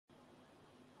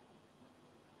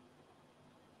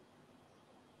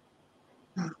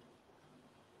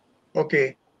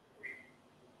Okay.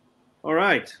 All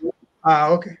right.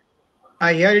 Okay.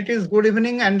 Here it is good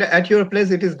evening, and at your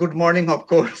place it is good morning, of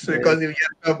course, because you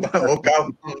just woke up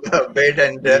from the bed,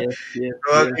 and Yes.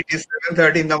 probably it is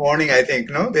 7:30 in the morning, I think,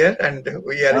 no, there, and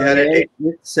we are here at 8.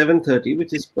 It's 7:30,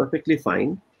 which is perfectly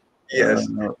fine. Yes.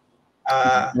 But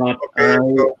Okay. I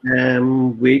So,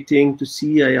 am waiting to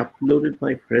see. I uploaded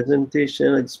my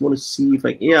presentation. I just want to see if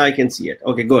I can see it.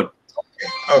 Okay, good.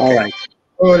 All okay. right.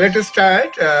 So let us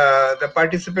start. The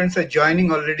participants are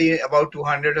joining already. About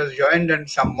 200 has joined, and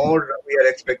some more we are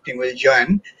expecting will join.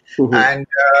 Mhm. And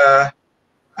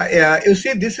you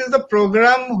see, this is the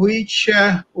program which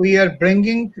we are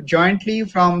bringing jointly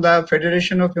from the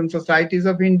Federation of Film Societies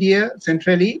of India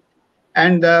centrally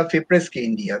and the FIPRESCI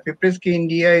India. FIPRESCI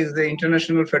India is the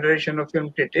International Federation of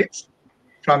Film Critics.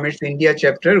 From its India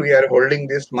chapter, we are holding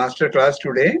this masterclass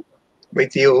today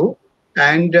with you.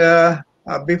 And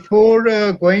before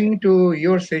going to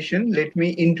your session, let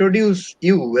me introduce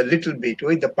you a little bit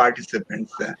with the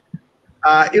participants.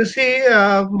 You see,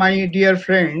 my dear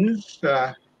friends,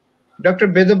 Dr.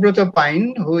 Bedabrata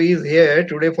Pain, who is here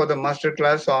today for the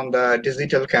masterclass on the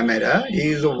digital camera,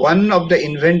 is one of the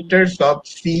inventors of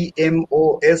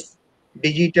CMOS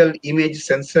digital image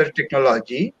sensor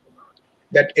technology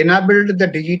that enabled the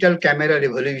digital camera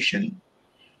revolution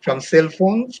from cell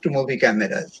phones to movie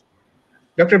cameras.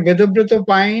 Dr. Bedabrata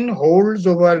Pain holds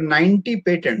over 90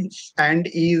 patents and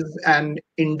is an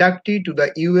inductee to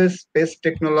the US Space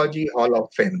Technology Hall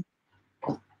of Fame.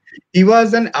 He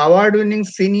was an award-winning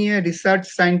senior research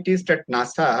scientist at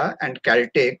NASA and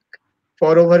Caltech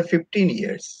for over 15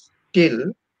 years,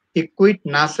 till he quit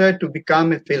NASA to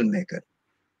become a filmmaker.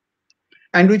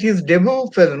 And with his debut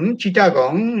film,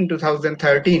 Chittagong, in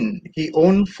 2013, he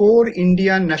won 4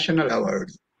 Indian National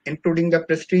Awards, including the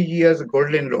prestigious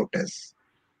Golden Lotus,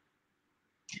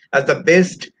 as the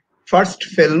best first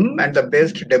film and the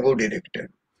best debut director,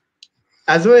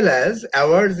 as well as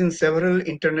awards in several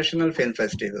international film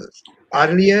festivals.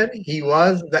 Earlier, he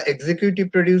was the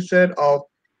executive producer of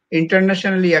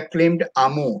internationally acclaimed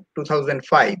Amu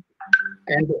 2005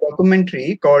 and the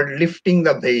documentary called Lifting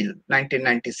the Veil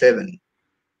 1997,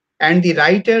 and the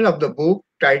writer of the book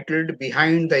titled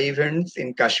Behind the Events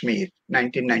in Kashmir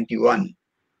 1991.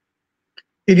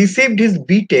 He received his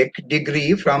B.Tech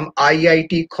degree from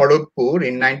IIT Kharagpur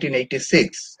in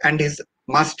 1986 and his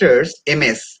Master's,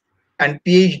 MS, and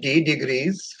PhD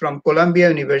degrees from Columbia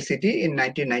University in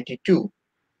 1992.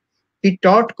 He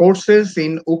taught courses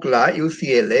in UCLA,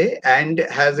 UCLA, and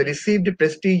has received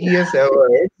prestigious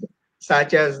awards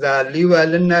such as the Lew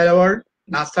Allen Award,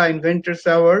 NASA Inventors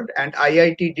Award, and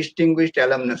IIT Distinguished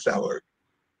Alumnus Award.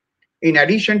 In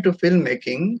addition to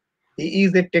filmmaking, he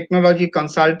is a technology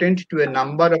consultant to a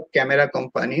number of camera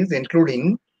companies,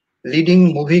 including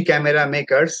leading movie camera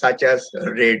makers such as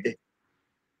Red.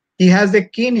 He has a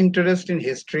keen interest in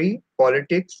history,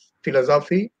 politics,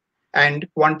 philosophy, and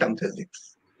quantum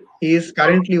physics. He is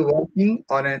currently working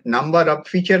on a number of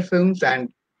feature films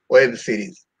and web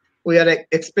series. We are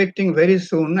expecting very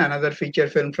soon another feature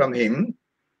film from him,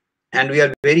 and we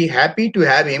are very happy to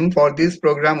have him for this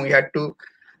program. We had to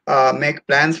make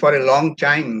plans for a long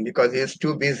time because he is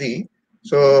too busy.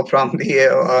 So, from the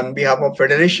on behalf of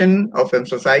Federation of Film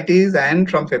Societies and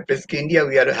from FEPRISC India,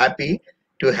 we are happy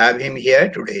to have him here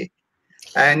today.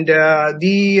 And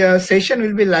the session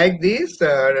will be like this.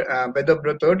 Dr.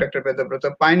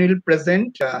 Bedabrata Pain will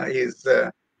present his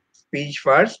speech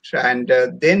first, and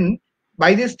then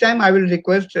by this time I will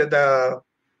request the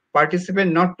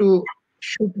participant not to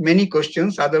shoot many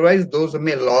questions, otherwise those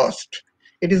may lost.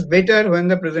 It is better when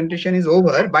the presentation is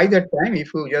over. By that time,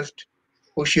 if you just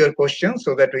push your questions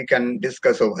so that we can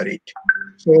discuss over it.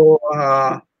 So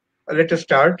let us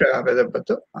start,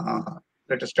 Bedabrata.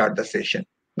 Let us start the session.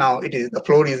 Now the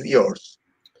floor is yours.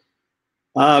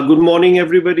 Good morning,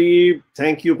 everybody.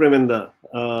 Thank you, Premendra.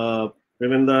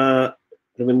 Premendra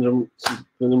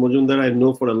Majumdar, I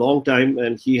know for a long time,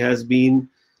 and he has been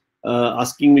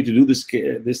asking me to do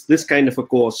this kind of a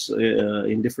course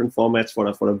in different formats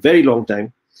for a very long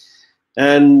time.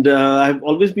 And I've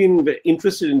always been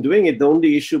interested in doing it. The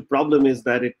only problem is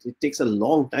that it takes a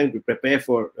long time to prepare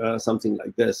for something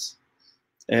like this.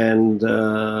 And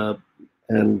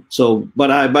so,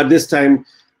 but this time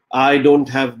I don't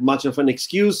have much of an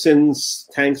excuse, since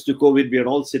thanks to COVID, we are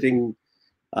all sitting,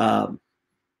 well,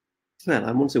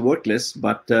 I won't say workless,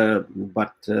 but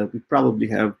we probably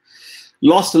have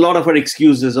lost a lot of our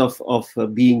excuses of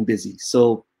being busy.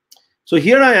 So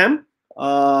here I am.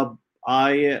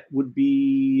 I would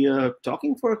be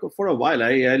talking for a while.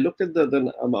 I looked at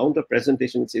the amount of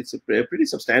presentations. It's pretty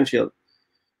substantial.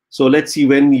 So let's see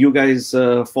when you guys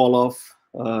fall off.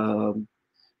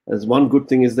 As one good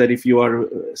thing is that if you are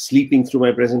sleeping through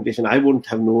my presentation, I won't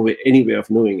have any way of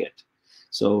knowing it.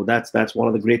 So that's one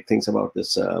of the great things about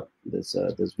this this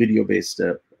video-based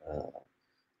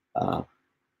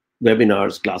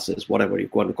webinars, classes, whatever you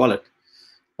want to call it.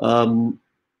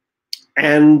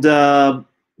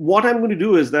 What I'm going to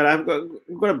do is that I've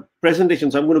got a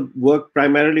presentation, so I'm going to work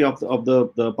primarily of the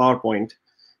PowerPoint,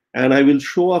 and I will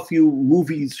show a few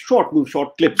movies, short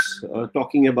clips,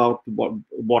 talking about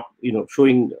what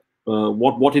showing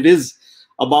what it is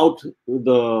about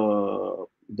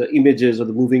the images or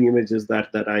the moving images that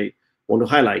I want to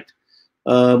highlight.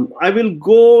 I will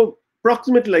go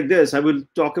approximately like this. I will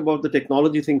talk about the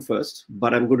technology thing first,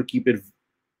 but I'm going to keep it.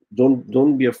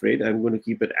 Don't be afraid. I'm going to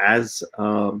keep it as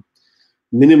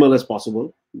minimal as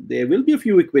possible. There will be a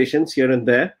few equations here and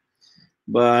there,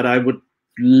 but I would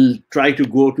try to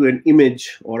go to an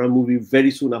image or a movie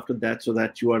very soon after that, so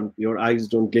that your eyes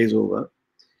don't glaze over.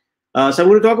 So I'm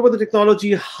going to talk about the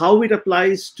technology, how it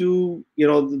applies to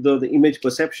the image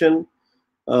perception,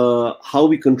 how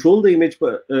we control the image,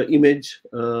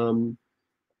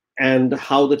 and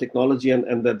how the technology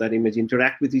and that image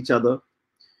interact with each other.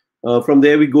 From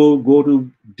there, we go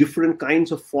to different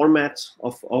kinds of formats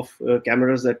of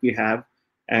cameras that we have,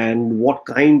 and what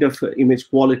kind of image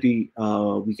quality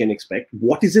we can expect.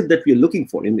 What is it that we're looking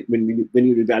for when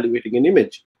you're evaluating an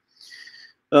image?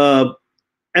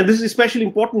 And this is especially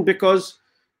important because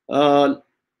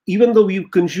even though we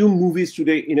consume movies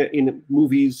today in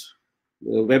movies,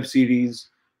 web series,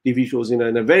 TV shows in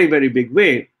a very, very big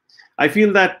way, I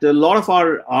feel that a lot of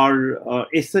our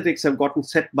aesthetics have gotten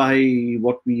set by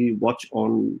what we watch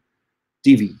on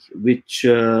TV, which,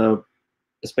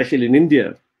 especially in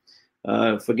India,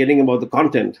 forgetting about the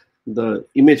content, the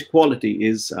image quality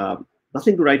is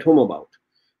nothing to write home about.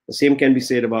 The same can be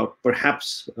said about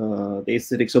perhaps the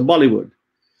aesthetics of Bollywood.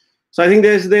 So I think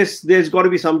there's got to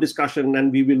be some discussion,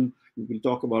 and we'll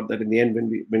talk about that in the end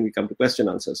when we come to question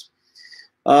answers.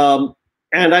 And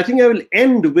I think I will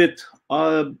end with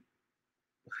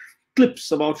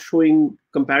clips about showing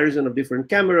comparison of different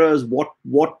cameras,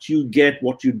 what you get,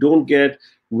 what you don't get,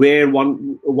 where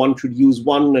one should use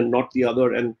one and not the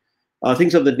other, and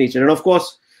things of that nature. And of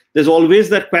course, there's always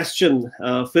that question,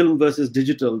 film versus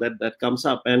digital, that comes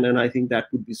up, and I think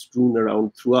that would be strewn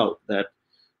around throughout. That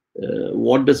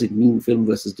what does it mean, film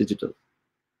versus digital?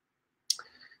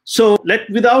 So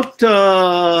without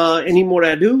any more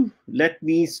ado, let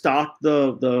me start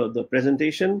the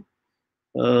presentation.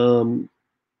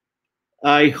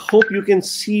 I hope you can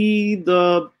see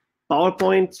the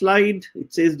PowerPoint slide.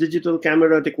 It says digital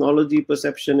camera technology,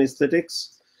 perception,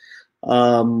 aesthetics.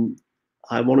 I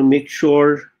want to make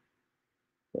sure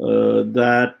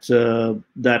that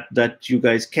you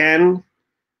guys can.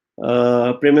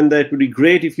 Premenda, it would be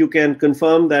great if you can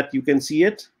confirm that you can see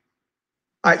it.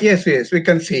 Yes, we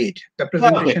can see it. The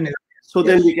presentation is. So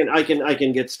yes. Then I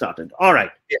can get started. All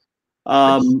right.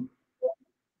 Yeah.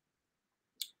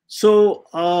 So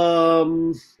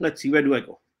let's see, where do I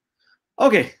go?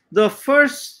 Okay, the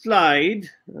first slide.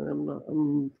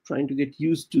 I'm trying to get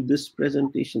used to this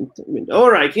presentation thing. All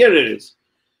right, here it is.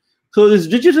 So this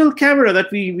digital camera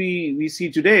that we see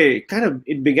today,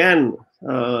 it began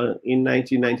in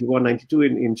 1991, 92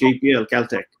 in JPL,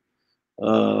 Caltech,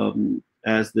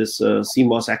 as this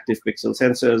CMOS active pixel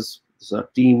sensors. This is our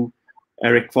team: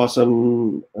 Eric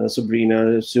Fossum,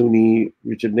 Sabrina, Suni,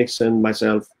 Richard Nixon,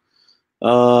 myself.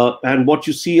 And what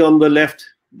you see on the left.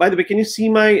 By the way, can you see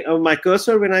my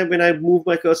cursor when I move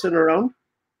my cursor around?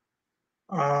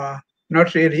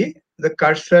 Not really. The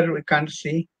cursor we can't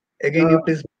see. Again, you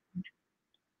please.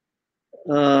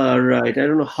 Right. I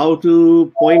don't know how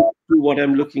to point to what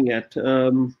I'm looking at.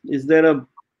 Is there a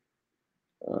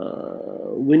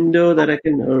window that I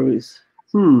can?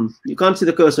 You can't see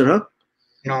the cursor, huh?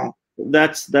 No.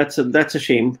 That's a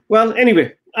shame. Well,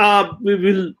 anyway, we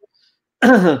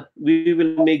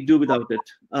will make do without it.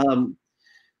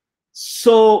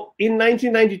 So in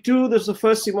 1992, there's the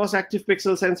first CMOS active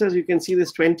pixel sensors. You can see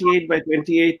this 28 by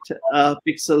 28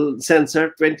 pixel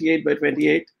sensor, 28 by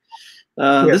 28.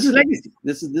 Yes. This is legacy.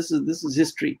 This is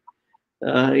history.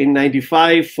 In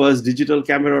 95, first digital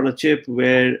camera on a chip,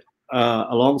 where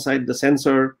alongside the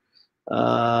sensor,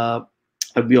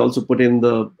 we also put in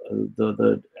the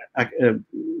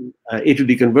A to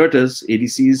D converters,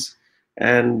 ADCs,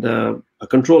 and a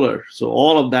controller. So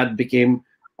all of that became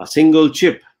a single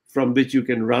chip from which you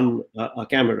can run a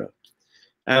camera.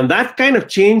 And that kind of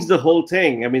changed the whole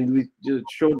thing. I mean, we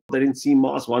showed that in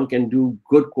CMOS, one can do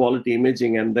good quality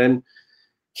imaging, and then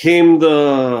came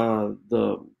the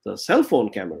cell phone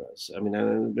cameras. I mean,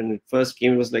 when it first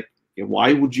came, it was like,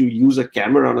 why would you use a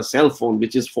camera on a cell phone,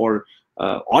 which is for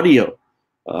audio?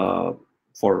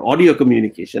 for audio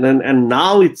communication, and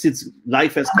now its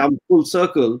life has come full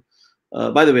circle.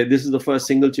 By the way, this is the first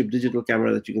single chip digital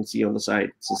camera that you can see on the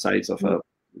side. It's the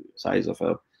size of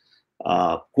a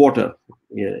quarter,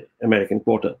 American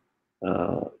quarter.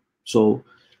 So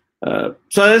I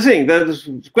was saying that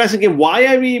the question came: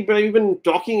 why are we even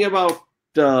talking about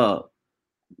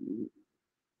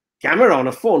camera on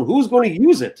a phone? Who's going to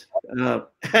use it?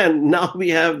 And now we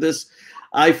have this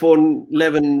iPhone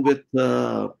 11 with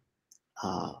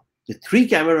 3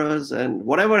 cameras and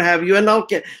whatever have you. And now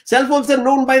cell phones are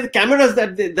known by the cameras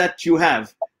that you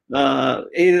have.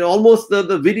 In almost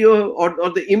the video or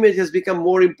the image has become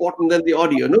more important than the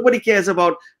audio. Nobody cares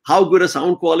about how good a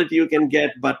sound quality you can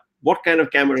get, but what kind of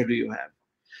camera do you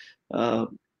have?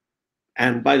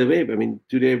 And by the way, I mean,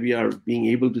 today we are being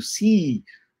able to see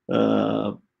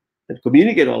and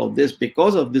communicate all of this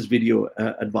because of this video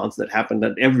advance that happened,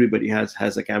 that everybody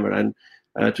has a camera. And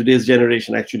today's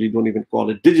generation actually don't even call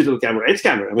it digital camera. It's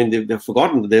camera. I mean, they've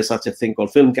forgotten that there's such a thing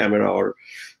called film camera or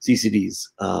CCDs,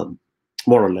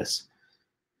 more or less.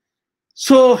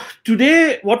 So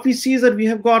today, what we see is that we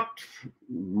have got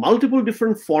multiple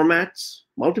different formats,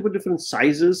 multiple different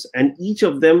sizes, and each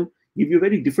of them give you a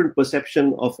very different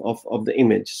perception of the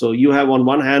image. So you have on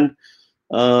one hand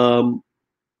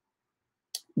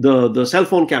the cell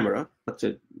phone camera. That's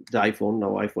it, the iPhone.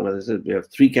 Now iPhone, as I said, we have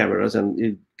 3 cameras, and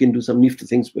it can do some nifty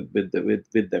things with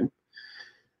them.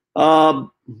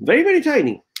 Very, very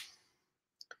tiny.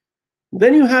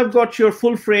 Then you have got your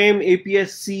full frame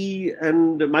APS-C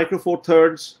and Micro Four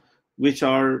Thirds, which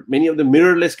are many of the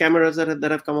mirrorless cameras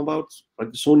that have come about,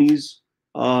 like the Sony's.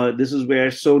 This is where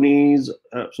Sony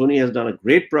has done a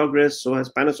great progress. So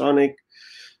has Panasonic,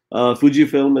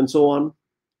 Fujifilm, and so on.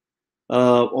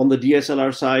 On the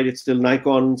DSLR side, it's still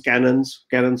Nikon, Canons.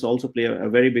 Canons also play a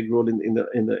very big role in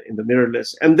the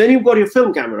mirrorless. And then you've got your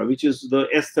film camera, which is the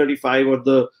S35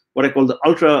 or what I call the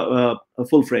ultra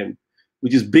full frame,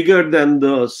 which is bigger than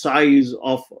the size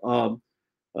of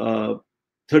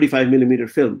 35mm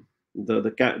film.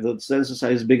 The sensor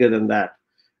size is bigger than that,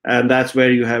 and that's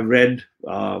where you have Red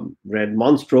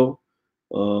Monstro,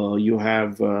 you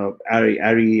have Arri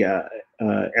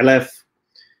LF.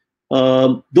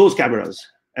 Those cameras.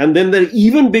 And then the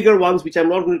even bigger ones, which I'm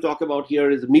not going to talk about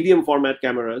here, is medium format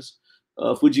cameras.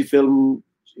 Fujifilm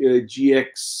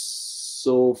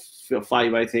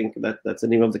GX05, I think that's the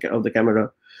name of the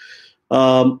camera.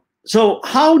 So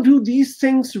how do these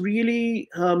things really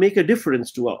make a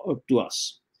difference to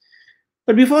us?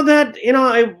 But before that,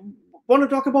 I want to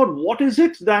talk about what is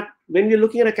it that when we're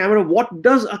looking at a camera, what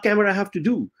does a camera have to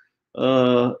do?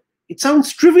 It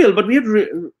sounds trivial, but we have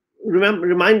to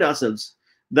remind ourselves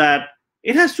that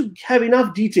it has to have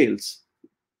enough details,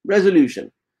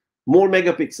 resolution, more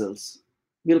megapixels.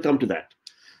 We'll come to that.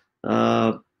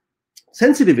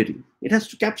 Sensitivity. It has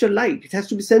to capture light. It has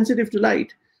to be sensitive to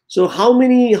light. So how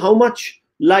much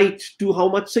light to how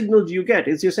much signal do you get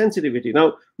is your sensitivity.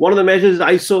 Now, one of the measures is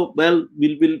ISO. Well,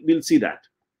 we'll see that.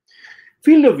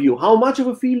 Field of view. How much of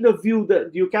a field of view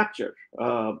that you capture?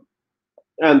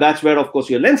 And that's where, of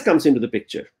course, your lens comes into the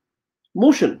picture.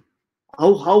 Motion.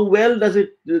 How well does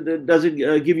it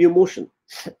give you motion?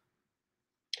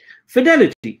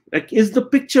 Fidelity. Like, is the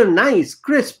picture nice,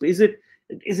 crisp? Is it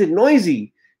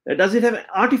noisy? Does it have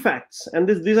artifacts? And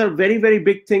these are very, very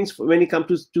big things when it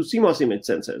comes to CMOS image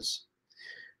sensors.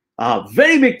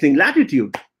 Very big thing,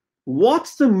 latitude.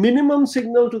 What's the minimum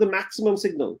signal to the maximum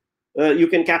signal you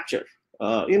can capture?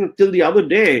 Till the other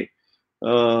day,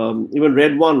 even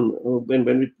Red One,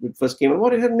 when it first came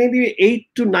out, it had maybe 8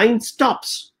 to 9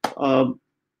 stops. One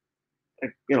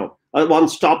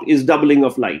stop is doubling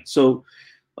of light. So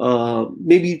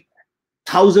maybe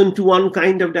 1,000 to 1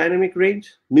 kind of dynamic range,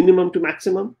 minimum to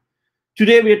maximum.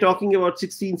 Today we are talking about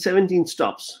 16, 17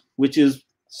 stops, which is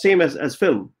same as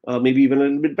film, maybe even a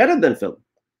little bit better than film.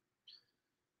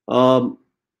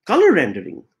 Color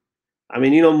rendering. I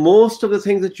mean, most of the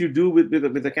things that you do with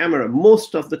the camera,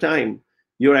 most of the time,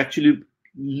 you're actually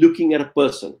looking at a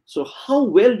person. So how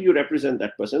well do you represent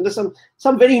that person? There's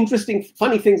some very interesting,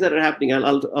 funny things that are happening.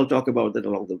 I'll talk about that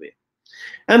along the way.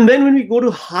 And then when we go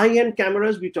to high-end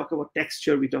cameras, we talk about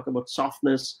texture, we talk about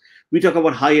softness, we talk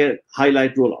about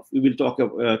highlight roll-off. We will talk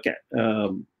about,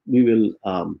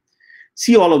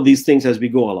 see all of these things as we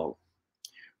go along.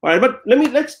 All right, but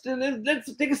let's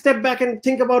take a step back and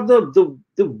think about the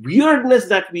weirdness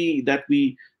that we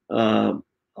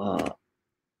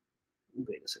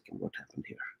wait a second, what happened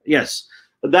here? Yes,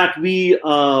 that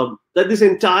this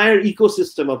entire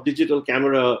ecosystem of digital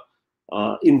camera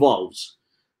involves.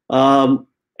 And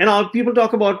people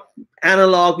talk about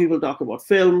analog, people talk about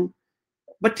film,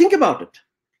 but think about it.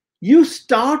 You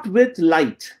start with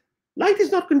light. Light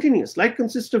is not continuous. Light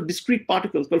consists of discrete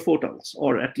particles called photons,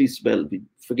 or at least, well,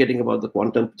 forgetting about the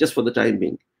quantum just for the time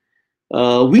being.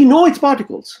 We know it's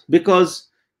particles because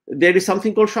there is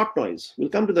something called short noise. We'll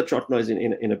come to the short noise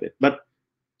in a bit. But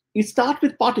it starts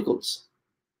with particles,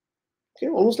 okay,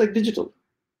 almost like digital.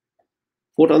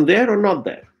 Photon there or not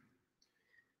there.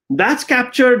 That's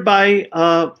captured by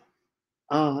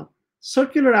a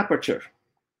circular aperture.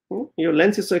 Your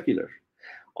lens is circular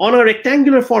on a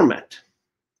rectangular format.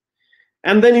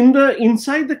 And then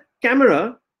inside the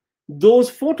camera, those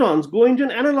photons go into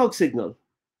an analog signal.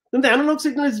 Then the analog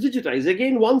signal is digitized,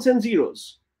 again, ones and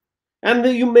zeros. And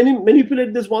then you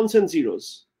manipulate this ones and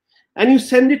zeros. And you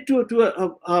send it to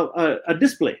a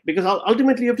display, because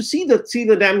ultimately you have to see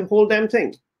the whole damn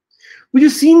thing, which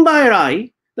is seen by our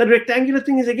eye. That rectangular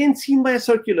thing is again seen by a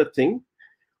circular thing,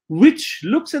 which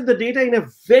looks at the data in a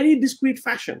very discrete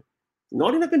fashion,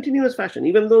 not in a continuous fashion.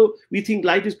 Even though we think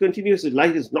light is continuous,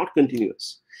 light is not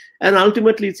continuous. And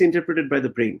ultimately, it's interpreted by the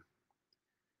brain.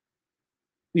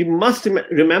 We must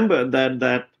remember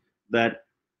that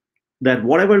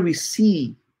whatever we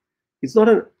see, it's not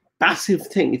a passive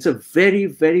thing. It's a very,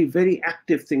 very, very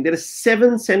active thing. There are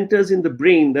 7 centers in the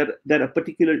brain that a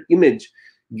particular image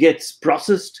gets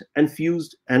processed and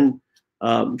fused and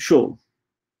shown.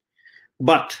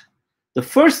 But the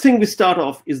first thing we start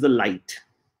off is the light.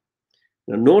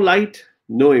 Now, no light,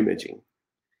 no imaging.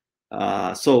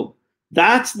 So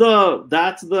that's the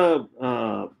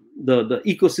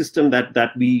ecosystem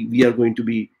that we are going to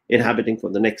be inhabiting for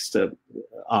the next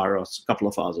hour or couple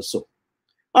of hours or so.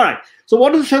 All right. So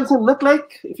what does a sensor look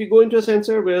like? If you go into a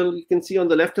sensor, well, you can see on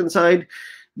the left-hand side,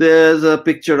 there's a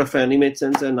picture of an image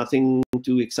sensor, nothing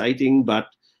too exciting, but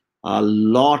a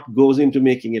lot goes into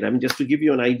making it. I mean, just to give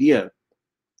you an idea,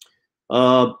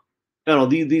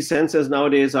 these sensors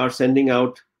nowadays are sending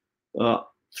out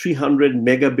 300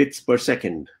 megabits per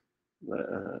second.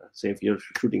 Say if you're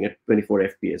shooting at 24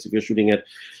 FPS, if you're shooting at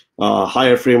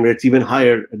higher frame rates, even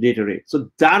higher data rate.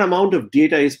 So that amount of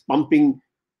data is pumping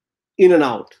in and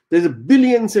out. There's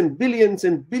billions and billions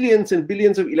and billions and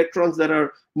billions of electrons that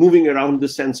are moving around the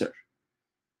sensor.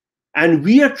 And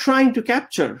we are trying to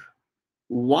capture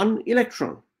 1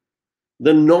 electron.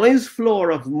 The noise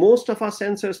floor of most of our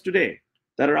sensors today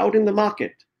that are out in the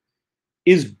market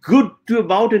is good to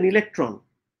about an electron.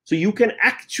 So you can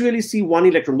actually see 1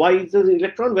 electron. Why is it an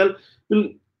electron? Well,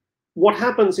 what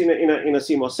happens in a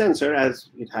CMOS sensor, as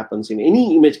it happens in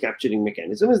any image capturing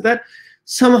mechanism, is that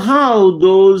somehow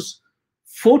those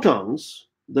photons,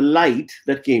 the light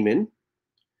that came in,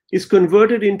 is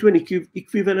converted into an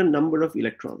equivalent number of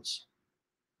electrons.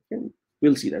 Okay?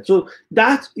 We'll see that. So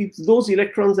it's those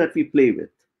electrons that we play with.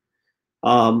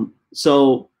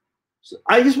 So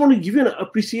I just want to give you an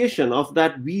appreciation of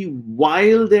that.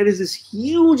 While there is this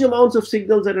huge amounts of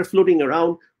signals that are floating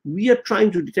around, we are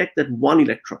trying to detect that 1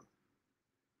 electron.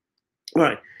 All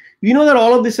right. We know that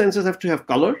all of these sensors have to have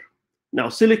color. Now,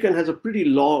 silicon has a pretty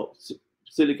low,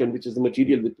 silicon, which is the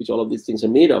material with which all of these things are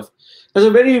made of, has a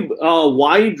very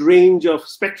wide range of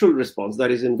spectral response,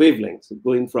 that is in wavelengths,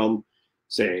 going from,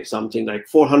 say, something like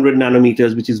 400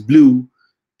 nanometers, which is blue,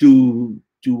 to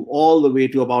all the way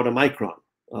to about a micron,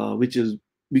 which is,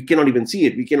 we cannot even see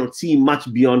it. We cannot see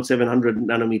much beyond 700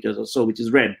 nanometers or so, which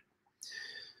is red.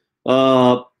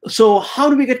 So how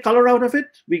do we get color out of it?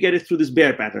 We get it through this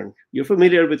Bayer pattern. You're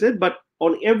familiar with it, but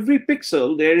on every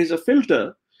pixel, there is a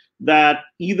filter that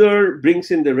either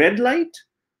brings in the red light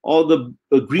or the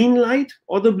green light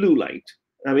or the blue light.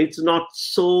 I mean, it's not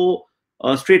so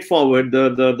straightforward.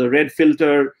 The red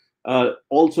filter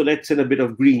also lets in a bit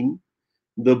of green.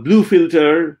 The blue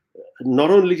filter not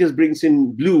only just brings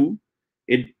in blue,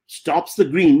 it stops the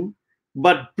green,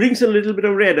 but brings a little bit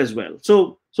of red as well.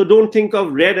 So don't think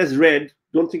of red as red,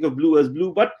 don't think of blue as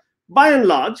blue, but by and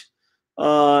large,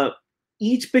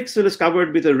 each pixel is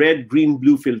covered with a red, green,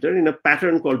 blue filter in a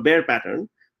pattern called Bayer pattern,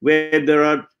 where there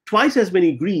are twice as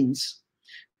many greens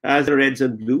as the reds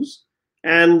and blues.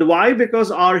 And why?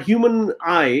 Because our human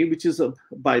eye, which is,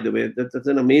 by the way, that's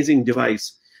an amazing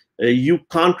device. You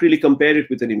can't really compare it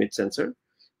with an image sensor,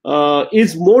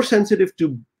 is more sensitive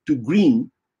to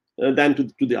green than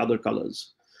to the other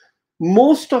colors.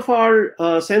 Most of our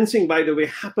sensing, by the way,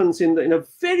 happens in a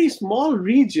very small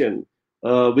region,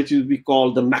 which we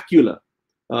call the macula.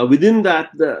 Within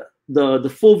that, the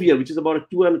fovea, which is about a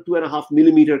 2.5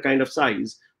 millimeter kind of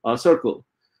size circle,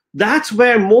 that's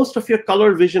where most of your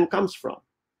color vision comes from.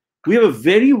 We have a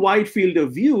very wide field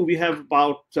of view. We have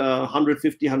about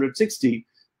 150, 160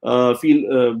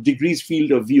 degrees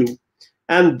field of view.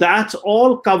 And that's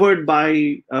all covered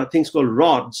by things called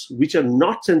rods, which are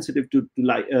not sensitive to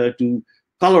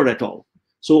color at all.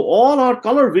 So all our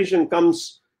color vision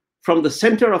comes from the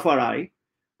center of our eye.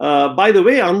 By the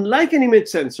way, unlike an image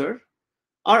sensor,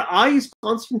 our eye is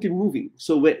constantly moving.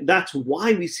 So that's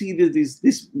why we see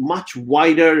this much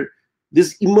wider,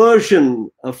 this immersion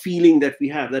feeling that we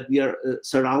have, that we are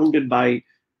surrounded by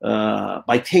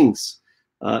things.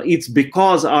 It's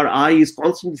because our eye is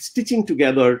constantly stitching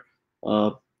together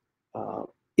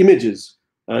images,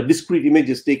 discrete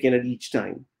images taken at each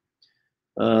time.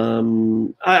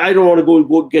 I don't want to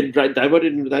go get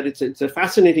diverted into that. It's a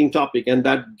fascinating topic, and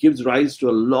that gives rise to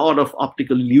a lot of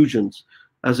optical illusions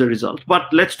as a result.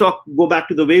 But let's go back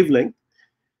to the wavelength.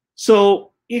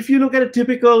 So if you look at a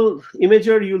typical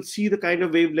imager, you'll see the kind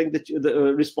of wavelength that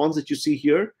the response that you see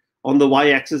here. On the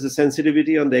y-axis is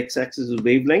sensitivity, on the x-axis is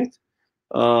wavelength.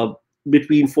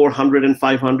 Between 400 and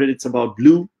 500, it's about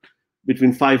blue.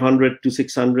 Between 500 to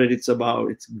 600, it's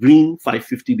green.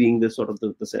 550 being the sort of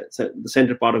the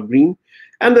center part of green,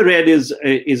 and the red is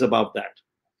about that.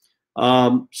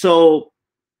 So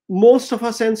most of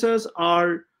our sensors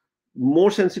are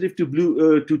more sensitive to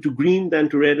blue, to green than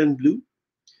to red and blue.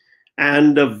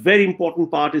 And a very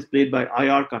important part is played by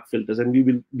IR cut filters,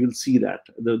 and we'll see that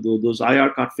those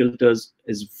IR cut filters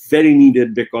is very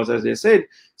needed, because, as I said,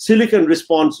 silicon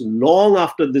responds long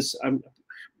after this. I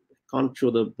can't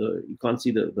show you can't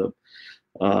see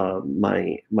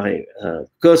my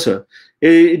cursor.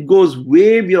 It goes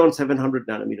way beyond 700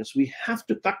 nanometers. We have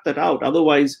to cut that out,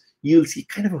 otherwise you'll see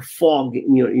kind of a fog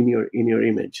in your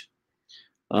image.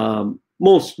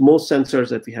 Most sensors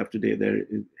that we have today, there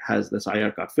has this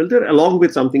IR cut filter, along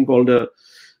with something called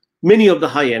many of the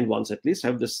high-end ones at least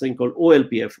have this thing called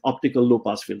OLPF, optical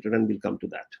low-pass filter, and we'll come to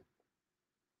that.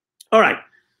 All right.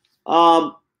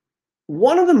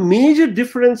 One of the major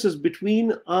differences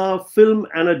between a film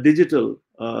and a digital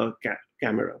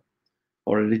camera,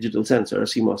 or a digital sensor, a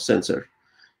CMOS sensor,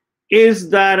 is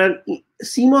that a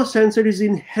CMOS sensor is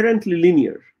inherently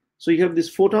linear. So you have these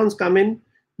photons come in.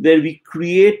 There we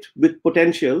create with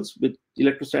potentials, with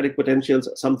electrostatic potentials,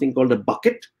 something called a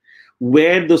bucket,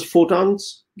 where those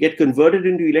photons get converted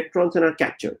into electrons and are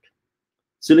captured.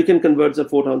 Silicon converts the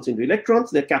photons into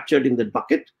electrons. They're captured in the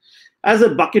bucket. As the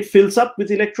bucket fills up with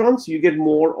electrons, you get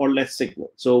more or less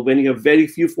signal. So when you have very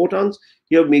few photons,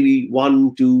 you have maybe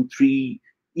 1, 2, 3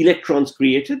 electrons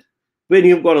created. When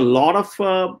you've got a lot of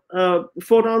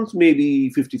photons, maybe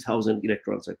 50,000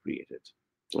 electrons are created.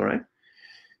 All right.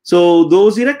 So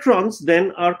those electrons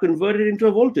then are converted into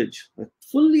a voltage, a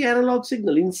fully analog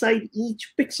signal inside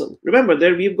each pixel. Remember,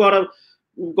 there we've got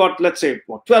let's say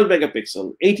 12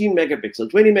 megapixel, 18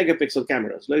 megapixel, 20 megapixel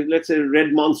cameras. Let's say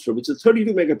Red Monster, which is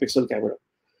 32 megapixel camera.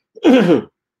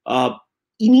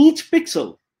 In each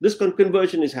pixel, this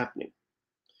conversion is happening,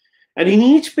 and in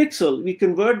each pixel we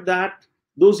convert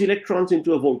those electrons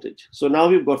into a voltage. So now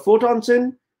we've got photons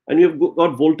in, and we've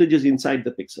got voltages inside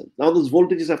the pixel. Now those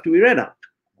voltages have to be read out.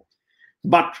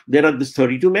 But there are these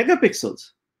 32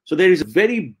 megapixels. So there is a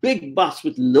very big bus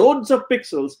with loads of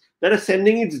pixels that are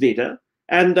sending its data.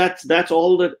 And that's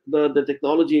all the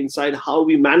technology inside how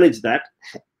we manage that.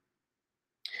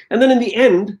 And then in the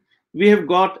end, we have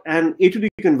got an A to D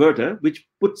converter, which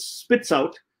spits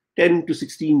out 10 to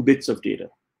 16 bits of data.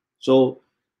 So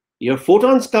your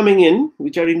photons coming in,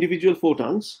 which are individual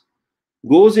photons,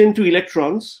 goes into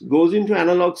electrons, goes into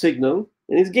analog signal,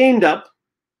 and is gained up.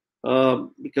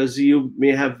 Because you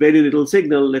may have very little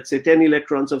signal, let's say 10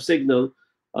 electrons of signal,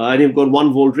 and you've got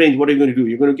 1 volt range. What are you going to do?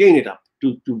 You're going to gain it up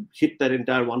to hit that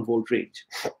entire 1 volt range.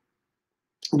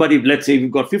 But if, let's say,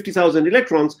 you've got 50,000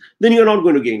 electrons, then you're not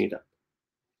going to gain it up.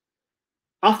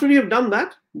 After you have done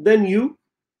that, then you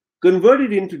convert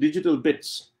it into digital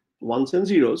bits, ones and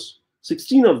zeros,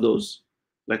 16 of those,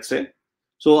 let's say.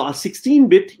 So a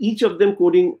 16-bit, each of them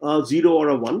coding a 0 or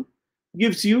a 1,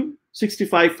 gives you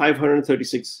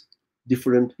 65,536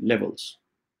 different levels.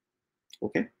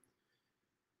 Okay.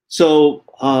 So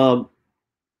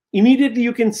immediately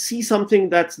you can see something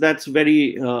that's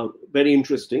very very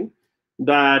interesting,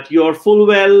 that your full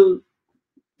well,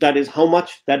 that is how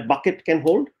much that bucket can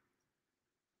hold,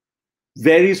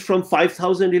 varies from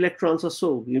 5,000 electrons or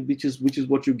so, which is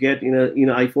what you get in an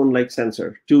iPhone like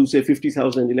sensor, to say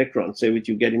 50,000 electrons, say, which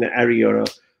you get in an Arri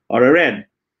or a Red.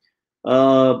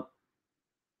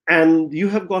 And you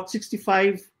have got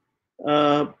 65,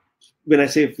 when I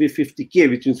say 50K,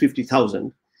 which means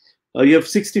 50,000, you have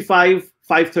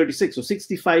 65,536, so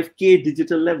 65K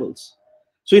digital levels.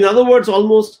 So in other words,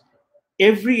 almost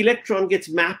every electron gets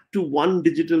mapped to 1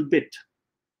 digital bit.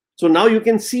 So now you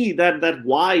can see that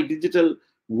why digital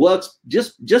works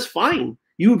just fine.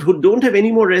 You don't have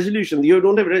any more resolution. You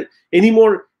don't have any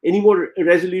more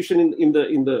resolution in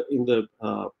the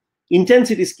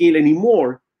intensity scale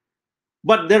anymore.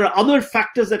 But there are other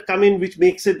factors that come in which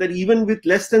makes it that even with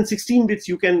less than 16 bits,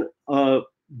 you can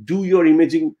do your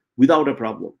imaging without a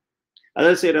problem. As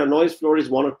I said, our noise floor is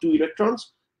 1 or 2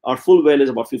 electrons. Our full well is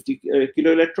about 50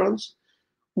 kilo electrons,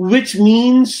 which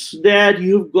means that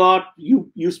you've got,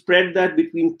 you spread that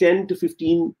between 10 to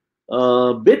 15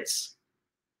 bits.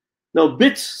 Now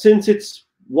bits, since it's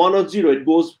 1 or 0, it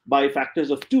goes by factors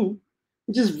of 2,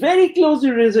 which is very closely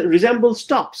resembles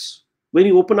stops. When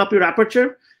you open up your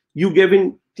aperture, you give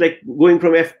in, like going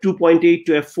from f2.8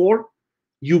 to f4,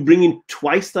 you bring in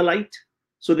twice the light.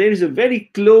 So there is a very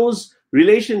close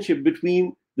relationship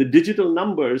between the digital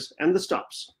numbers and the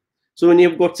stops. So when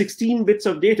you've got 16 bits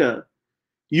of data,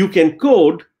 you can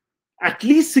code at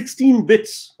least 16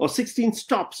 bits or 16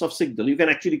 stops of signal. You can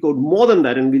actually code more than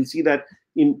that, and we'll see that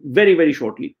in very, very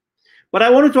shortly. But I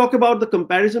want to talk about the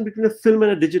comparison between a film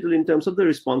and a digital in terms of the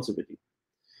responsivity.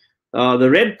 The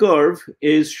red curve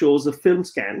shows a film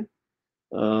scan.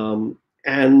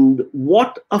 And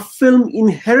what a film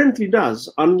inherently does,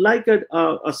 unlike a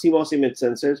CMOS image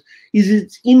sensor, is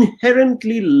it's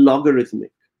inherently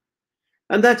logarithmic.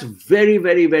 And that's very,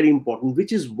 very, very important,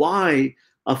 which is why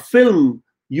a film,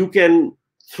 you can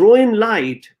throw in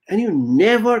light and you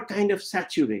never kind of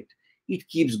saturate. It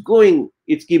keeps going.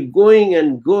 It keeps going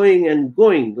and going and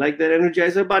going, like that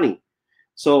Energizer bunny.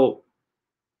 So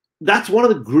that's one of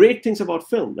the great things about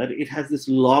film, that it has this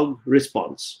log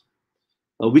response,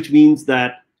 which means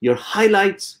that your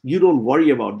highlights, you don't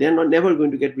worry about. They're never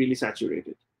going to get really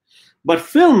saturated. But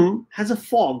film has a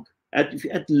fog.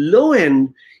 At low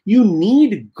end, you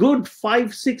need good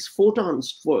 5-6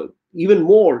 photons, for even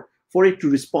more, for it to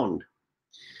respond.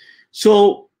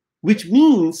 So, which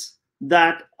means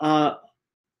that,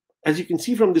 as you can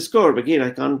see from this curve, again,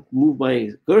 I can't move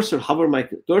my cursor, hover my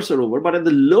cursor over, but at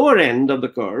the lower end of the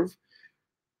curve,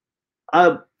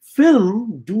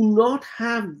 film do not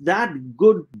have that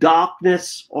good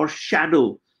darkness or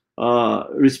shadow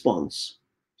response,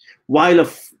 while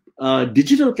a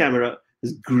digital camera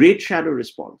has great shadow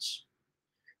response.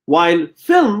 While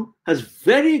film has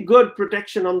very good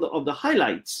protection on of the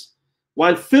highlights,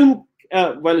 while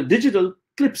a digital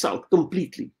clips out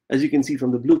completely, as you can see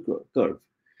from the blue curve.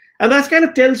 And that kind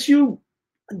of tells you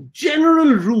a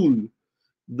general rule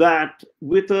that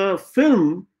with a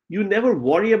film, you never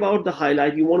worry about the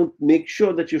highlight. You want to make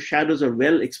sure that your shadows are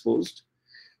well exposed.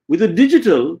 With a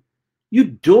digital, you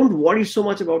don't worry so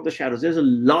much about the shadows. There's a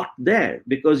lot there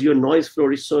because your noise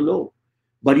floor is so low,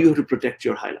 but you have to protect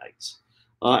your highlights.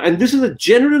 And this is a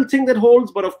general thing that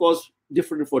holds, but of course,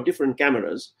 different for different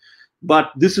cameras.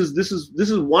 But this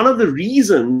is one of the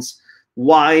reasons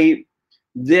why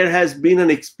there has been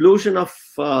an explosion of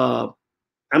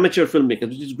amateur filmmakers,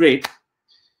 which is great,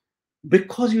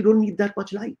 because you don't need that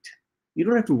much light. You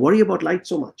don't have to worry about light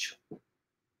so much.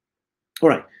 All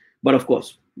right, but of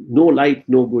course, no light,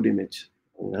 no good image.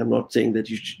 I'm not saying that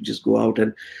you should just go out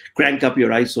and crank up your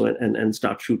ISO and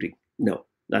start shooting. No,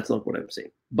 that's not what I'm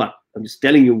saying. But I'm just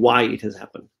telling you why it has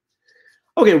happened.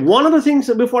 Okay, one of the things,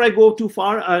 before I go too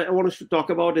far, I want to talk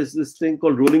about is this thing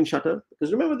called rolling shutter.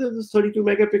 Because remember, there's 32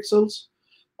 megapixels.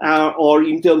 Or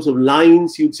in terms of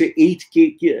lines, you'd say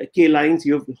 8K lines.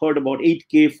 You've heard about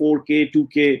 8K, 4K,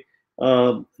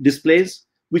 2K displays,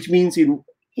 which means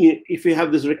if you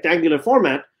have this rectangular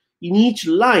format, in each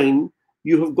line,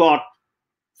 you have got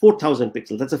 4,000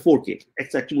 pixels. That's a 4K.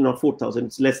 It's actually not 4,000.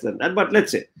 It's less than that. But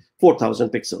let's say 4,000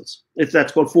 pixels.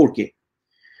 That's called 4K.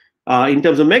 In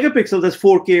terms of megapixels, that's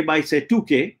 4K by, say,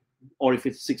 2K. Or if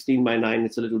it's 16 by 9,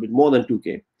 it's a little bit more than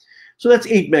 2K. So that's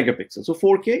 8 megapixels. So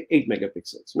 4K, 8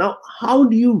 megapixels. Now, how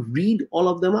do you read all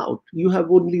of them out? You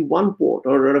have only one port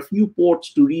or a few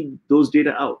ports to read those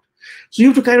data out. So you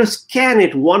have to kind of scan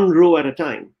it one row at a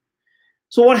time.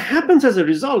 So what happens as a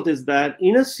result is that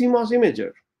in a CMOS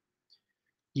imager,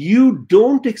 you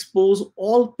don't expose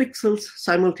all pixels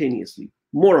simultaneously,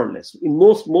 more or less, in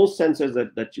most sensors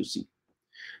that you see.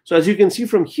 So as you can see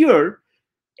from here,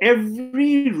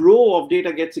 every row of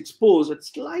data gets exposed at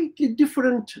slightly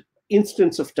different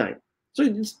instance of time. So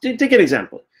take an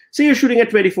example. Say you're shooting at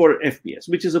 24 FPS,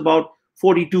 which is about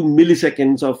 42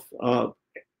 milliseconds of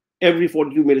every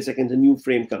 42 milliseconds a new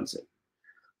frame comes in.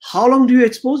 How long do you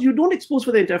expose? You don't expose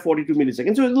for the entire 42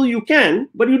 milliseconds. So you can,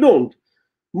 but you don't.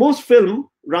 Most film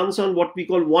runs on what we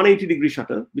call 180-degree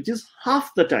shutter, which is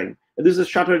half the time. And this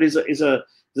shutter is a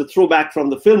throwback from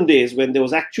the film days when there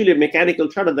was actually a mechanical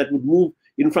shutter that would move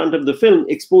in front of the film,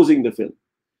 exposing the film.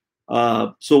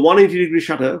 So 180-degree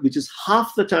shutter, which is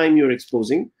half the time you're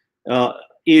exposing,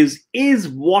 is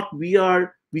what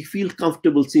we feel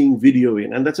comfortable seeing video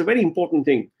in, and that's a very important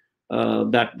thing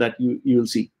that you'll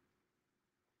see.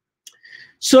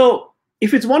 So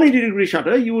If it's 180-degree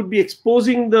shutter, you would be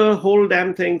exposing the whole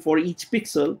damn thing for each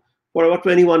pixel for about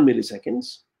 21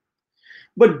 milliseconds.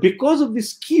 But because of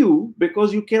this skew,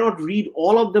 because you cannot read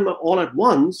all of them all at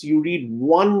once, you read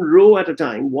one row at a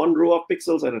time, one row of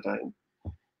pixels at a time.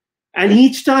 And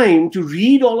each time to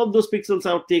read all of those pixels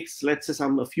out takes, let's say,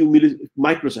 a few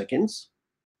microseconds.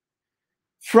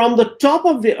 From the top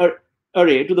of the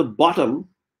array to the bottom,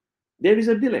 there is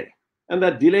a delay. And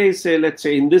that delay is, say, let's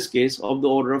say, in this case, of the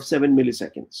order of 7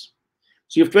 milliseconds.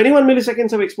 So you have 21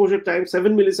 milliseconds of exposure time,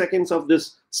 7 milliseconds of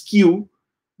this skew,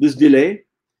 this delay,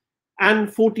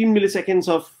 and 14 milliseconds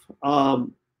of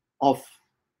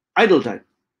idle time,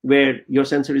 where your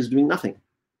sensor is doing nothing.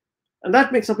 And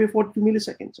that makes up your 42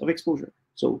 milliseconds of exposure.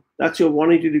 So that's your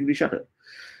 180-degree shutter.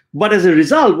 But as a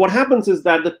result, what happens is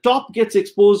that the top gets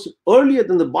exposed earlier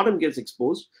than the bottom gets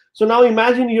exposed. So now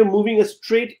imagine you're moving a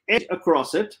straight edge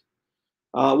across it.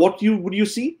 Would you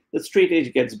see? The straight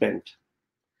edge gets bent.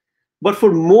 But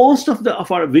for most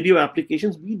of our video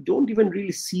applications, we don't even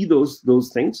really see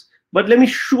those things. But let me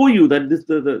show you that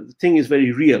the thing is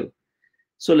very real.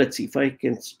 So let's see if I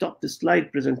can stop the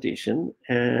slide presentation,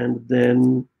 and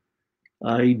then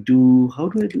how do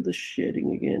I do the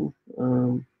sharing again?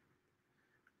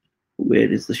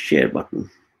 Where is the share button?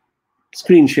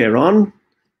 Screen share on,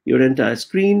 your entire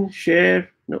screen, share,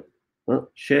 no,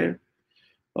 share.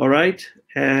 All right,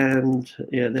 and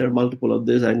yeah, there are multiple of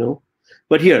this, I know.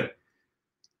 But here,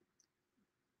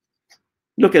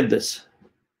 look at this.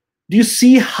 Do you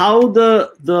see how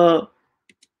the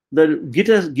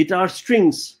guitar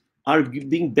strings are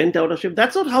being bent out of shape?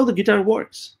 That's not how the guitar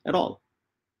works at all.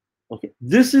 Okay,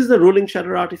 this is the rolling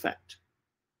shutter artifact.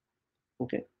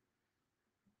 Okay,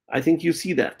 I think you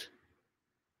see that.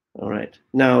 All right,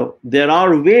 now there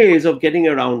are ways of getting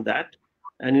around that,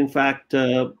 and in fact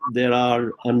there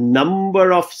are a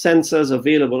number of sensors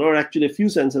available, or actually a few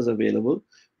sensors available,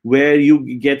 where you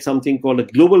get something called a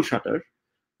global shutter,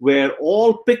 where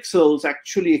all pixels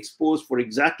actually expose for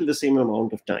exactly the same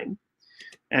amount of time.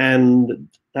 And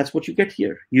that's what you get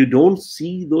here. You don't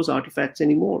see those artifacts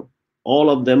anymore. All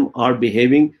of them are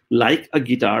behaving like a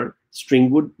guitar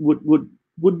string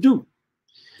would do.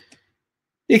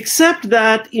 Except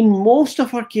that in most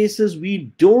of our cases,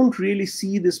 we don't really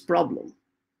see this problem.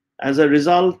 As a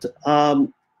result,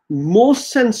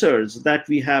 most sensors that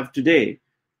we have today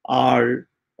are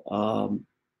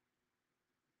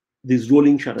these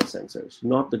rolling shutter sensors,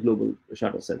 not the global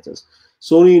shutter sensors.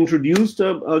 Sony introduced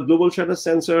a global shutter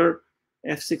sensor,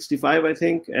 f65, I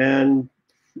think, and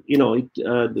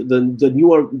the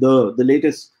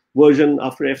latest version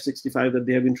after f65 that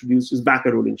they have introduced is back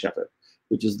a rolling shutter,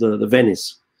 which is the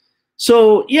Venice.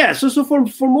 So yeah, so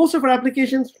for most of our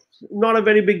applications, not a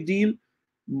very big deal.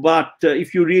 But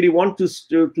if you really want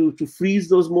to freeze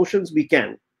those motions, we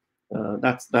can.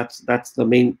 That's the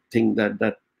main thing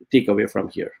that take away from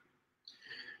here.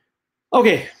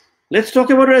 Okay, let's talk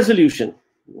about resolution.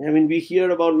 I mean, we hear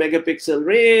about megapixel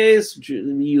arrays.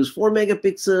 We use 4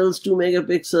 megapixels, 2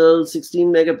 megapixels, 16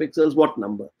 megapixels, what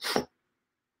number?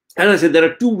 As I said, there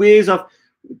are two ways of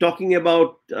talking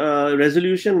about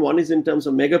resolution. One is in terms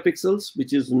of megapixels,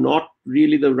 which is not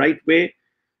really the right way.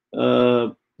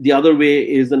 The other way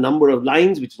is the number of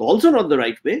lines, which is also not the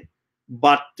right way.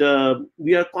 But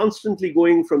we are constantly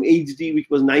going from HD, which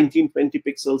was 1920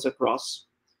 pixels across.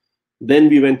 Then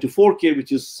we went to 4K,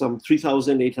 which is some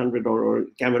 3,800, or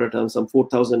camera terms, some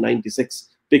 4,096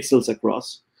 pixels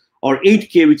across. Or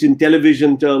 8K, which in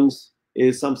television terms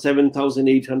is some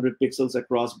 7,800 pixels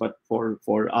across, but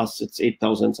for us, it's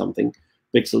 8,000 something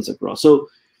pixels across. So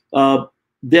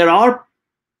there are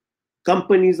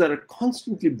companies that are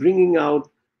constantly bringing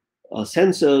out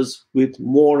sensors with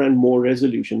more and more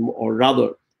resolution, or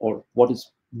rather, or what is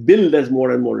billed as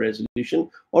more and more resolution,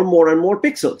 or more and more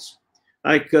pixels.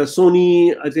 Like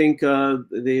Sony, I think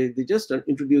they just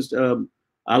introduced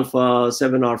Alpha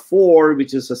 7R4,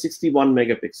 which is a 61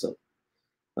 megapixel.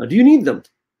 Do you need them?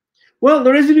 Well,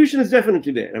 the resolution is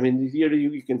definitely there. I mean, here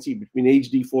you can see between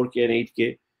HD, 4K, and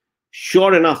 8K.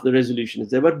 Sure enough, the resolution is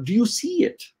there, but do you see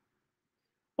it?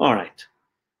 All right.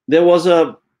 There was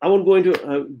I won't go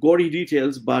into gory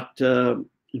details, but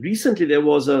recently there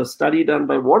was a study done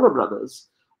by Warner Brothers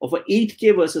of an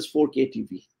 8K versus 4K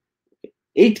TV.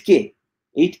 8K,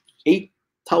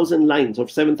 8,000 lines or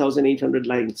 7,800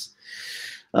 lines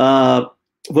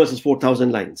versus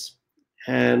 4,000 lines.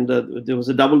 And there was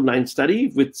a double-blind study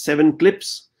with 7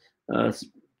 clips,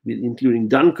 including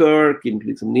Dunkirk,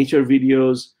 including some nature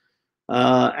videos.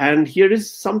 And here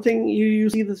is something you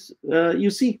see this. You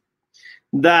see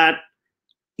that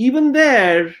even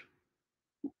there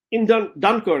in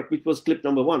Dunkirk, which was clip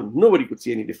number 1, nobody could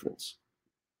see any difference.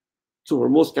 So for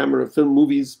most camera film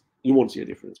movies, you won't see a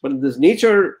difference. But in this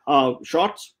nature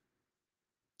shots,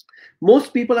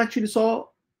 most people actually saw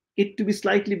it to be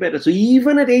slightly better. So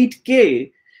even at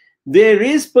 8K, there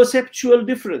is perceptual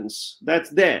difference that's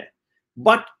there.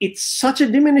 But it's such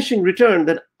a diminishing return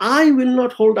that I will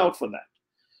not hold out for that.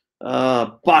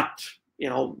 But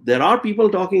there are people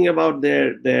talking about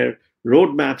their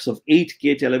roadmaps of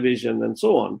 8K television and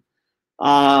so on.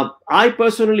 I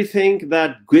personally think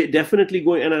that definitely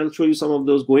going, and I'll show you some of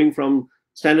those, going from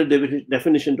standard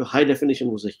definition to high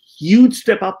definition was a huge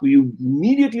step up. You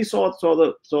immediately saw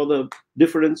the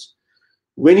difference.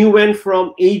 When you went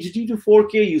from HD to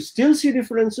 4K, you still see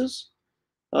differences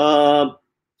to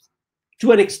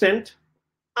an extent.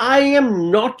 I am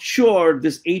not sure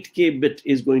this 8K bit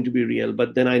is going to be real,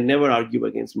 but then I never argue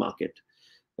against market.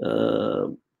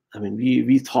 I mean,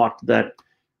 we thought that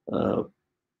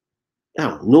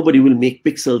nobody will make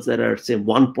pixels that are, say,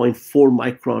 1.4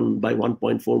 micron by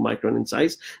 1.4 micron in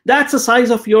size. That's the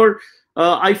size of your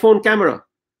iPhone camera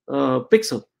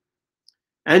pixel.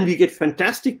 And we get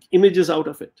fantastic images out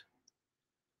of it.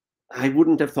 I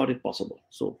wouldn't have thought it possible.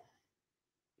 So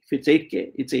if it's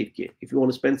 8K, it's 8K. If you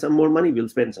want to spend some more money, we'll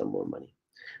spend some more money.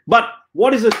 But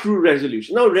what is a true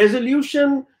resolution? Now,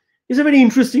 resolution is a very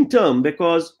interesting term,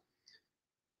 because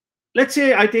let's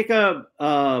say I take a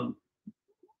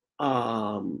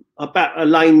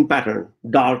line pattern,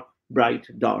 dark, bright,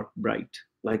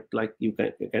 like you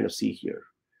can kind of see here.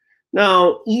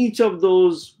 Now, each of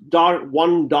those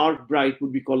one dark, bright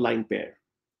would be called line pair.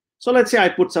 So let's say I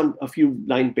put a few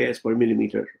line pairs per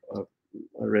millimeter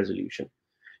resolution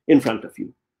in front of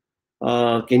you.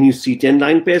 Can you see 10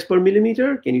 line pairs per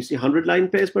millimeter? Can you see 100 line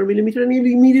pairs per millimeter? And you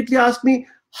immediately ask me,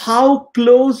 how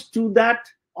close to that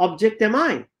object am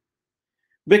I?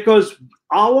 Because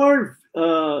our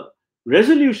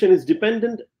resolution is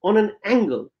dependent on an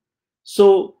angle.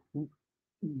 So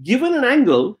given an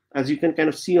angle, as you can kind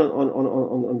of see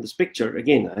on this picture,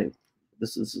 again,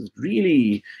 this is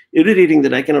really irritating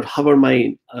that I cannot hover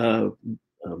my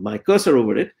my cursor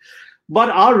over it. But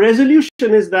our resolution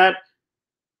is that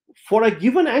for a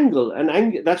given angle,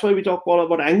 that's why we talk all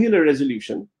about angular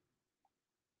resolution,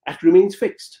 it remains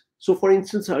fixed. So for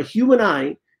instance, a human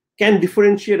eye can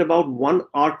differentiate about 1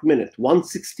 arc minute,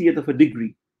 1/60th of a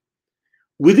degree.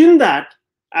 Within that,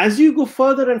 as you go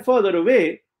further and further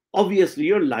away, obviously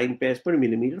your line pairs per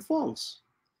millimeter falls.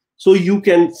 So you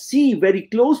can see very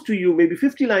close to you, maybe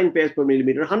 50 line pairs per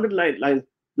millimeter, 100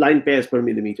 line pairs per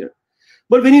millimeter.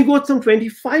 But when you go some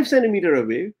 25 centimeter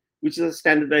away, which is a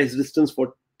standardized distance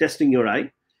for testing your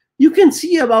eye, you can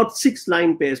see about 6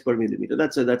 line pairs per millimeter.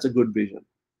 That's a good vision.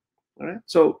 All right.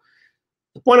 So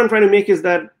the point I'm trying to make is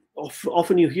that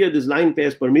often you hear this line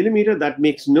pairs per millimeter. That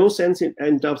makes no sense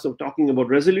in terms of talking about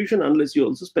resolution unless you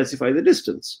also specify the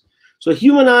distance. So a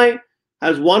human eye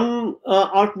has 1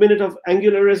 arc minute of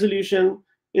angular resolution.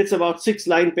 It's about 6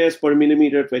 line pairs per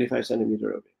millimeter, 25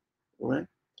 centimeter away. All right.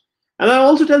 And that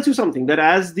also tells you something, that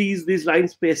as these line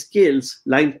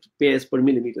pairs per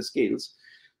millimeter scales,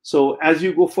 so as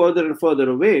you go further and further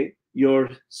away, your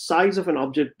size of an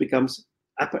object becomes,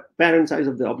 apparent size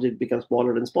of the object becomes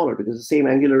smaller and smaller, because the same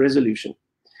angular resolution,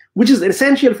 which is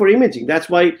essential for imaging. That's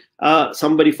why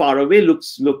somebody far away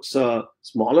looks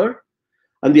smaller.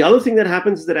 And the other thing that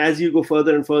happens is that as you go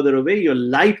further and further away, your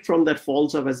light from that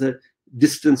falls off as a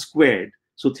distance squared.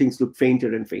 So things look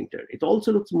fainter and fainter. It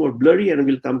also looks more blurry, and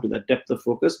we'll come to that depth of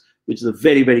focus, which is a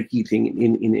very, very key thing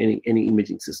in any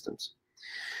imaging systems.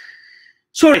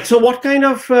 So what kind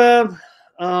of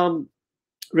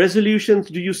resolutions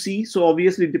do you see? So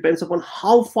obviously it depends upon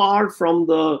how far from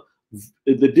the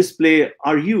display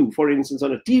are you. For instance,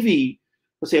 on a TV,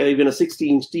 let's say even a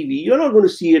 60-inch TV, you're not going to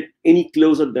see it any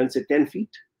closer than, say, 10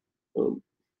 feet for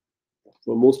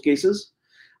most cases.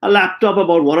 A laptop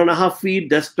about 1.5 feet,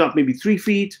 desktop maybe 3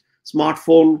 feet,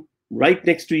 smartphone right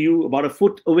next to you about 1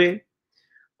 foot away.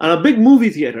 And a big movie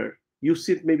theater, you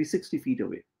sit maybe 60 feet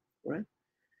away, right?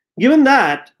 Given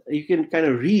that, you can kind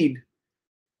of read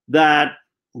that,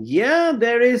 yeah,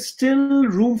 there is still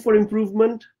room for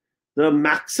improvement. The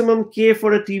maximum K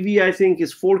for a TV, I think,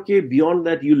 is 4K. Beyond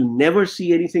that, you'll never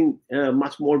see anything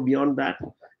much more beyond that.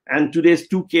 And today's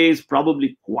 2K is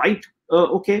probably quite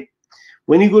okay.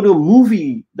 When you go to a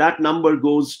movie, that number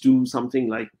goes to something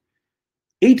like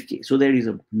 8K. So there is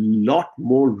a lot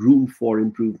more room for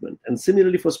improvement. And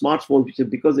similarly for smartphones,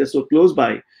 because they're so close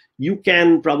by, you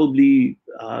can probably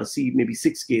see maybe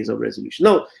 6Ks of resolution.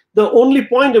 Now, the only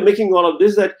point of making all of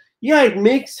this is that, yeah, it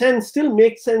makes sense, still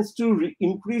makes sense to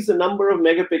increase the number of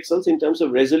megapixels in terms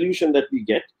of resolution that we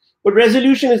get. But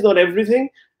resolution is not everything,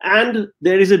 and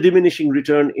there is a diminishing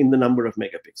return in the number of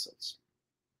megapixels.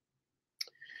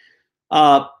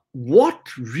 What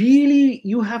really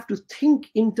you have to think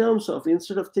in terms of,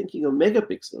 instead of thinking of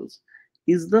megapixels,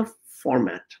 is the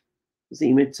format, is the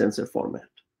image sensor format.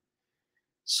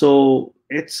 So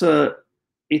it's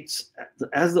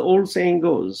as the old saying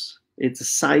goes, it's a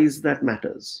size that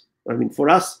matters. I mean, for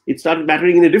us, it started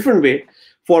mattering in a different way.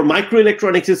 For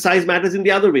microelectronics, its size matters in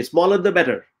the other way. Smaller the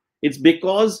better. It's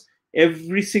because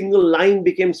every single line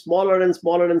became smaller and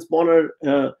smaller and smaller.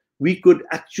 We could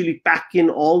actually pack in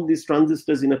all these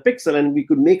transistors in a pixel, and we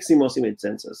could make CMOS image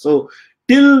sensors. So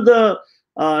till our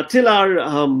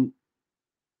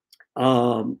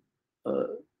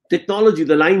technology,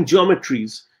 the line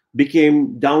geometries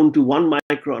became down to 1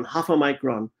 micron, half a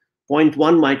micron, 0.1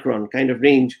 micron kind of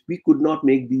range, we could not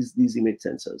make these image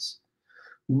sensors.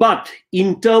 But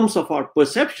in terms of our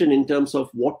perception, in terms of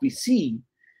what we see,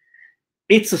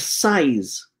 it's a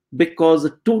size, because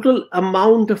the total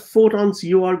amount of photons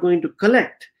you are going to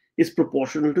collect is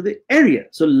proportional to the area.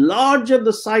 So larger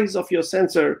the size of your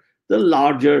sensor, the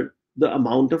larger the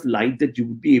amount of light that you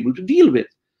would be able to deal with.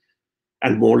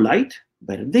 And more light,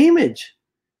 better the image.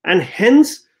 And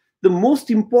hence, the most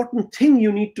important thing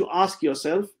you need to ask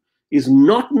yourself is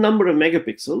not number of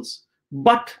megapixels,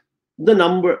 but the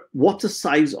number, what's the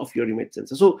size of your image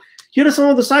sensor. So here are some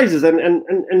of the sizes,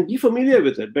 and be familiar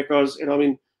with it, because, I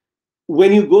mean,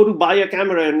 when you go to buy a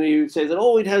camera and you say that,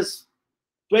 oh, it has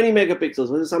 20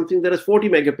 megapixels, or something that has 40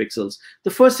 megapixels,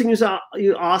 the first thing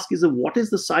you ask is, what is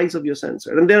the size of your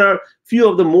sensor? And there are a few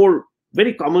of the more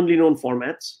very commonly known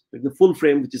formats, like the full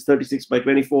frame, which is 36 by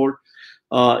 24,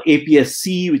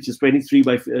 APS-C, which is 23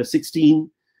 by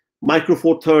 16, Micro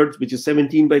Four Thirds, which is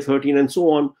 17 by 13, and so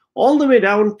on, all the way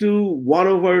down to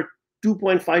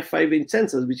 1/2.55 inch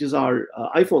sensors, which is our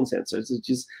iPhone sensors, which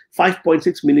is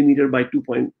 5.6 millimeter by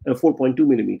 4.2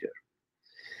 millimeter.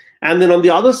 And then on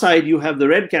the other side, you have the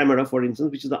RED camera, for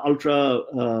instance, which is the ultra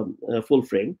full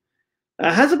frame.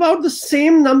 Has about the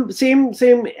same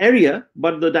area,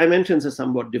 but the dimensions are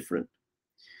somewhat different.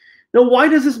 Now, why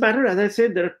does this matter? As I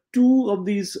said, there are two of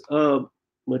these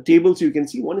tables you can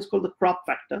see. One is called the crop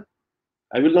factor.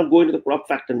 I will not go into the crop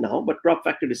factor now, but crop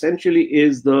factor essentially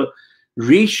is the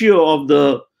ratio of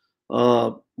the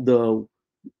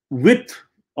width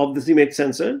of this image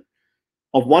sensor,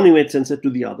 of one image sensor to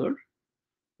the other,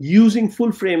 using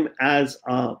full frame as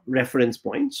a reference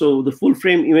point. So the full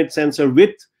frame image sensor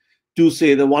width to,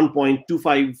 say, the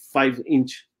 1.255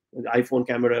 inch iPhone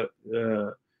camera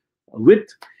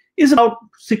width is about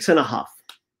 6.5.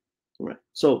 Right.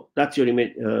 So that's your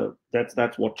image.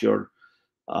 That's what your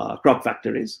crop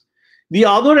factor is. The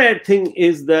other thing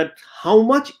is that how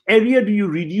much area do you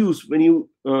reduce when you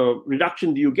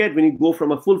reduction do you get when you go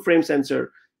from a full frame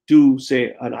sensor to,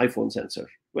 say, an iPhone sensor?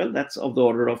 Well, that's of the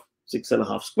order of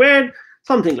 6.5 squared,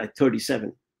 something like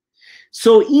 37.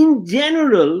 So in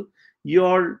general,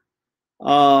 your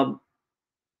full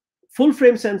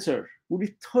frame sensor would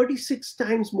be 36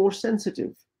 times more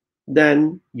sensitive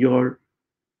than your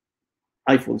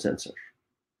iPhone sensor.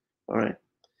 All right.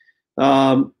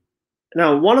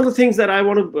 Now, one of the things that I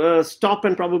want to stop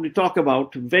and probably talk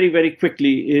about very, very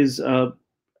quickly is,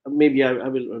 maybe I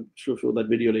will show that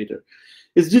video later,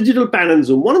 is digital pan and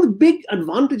zoom. One of the big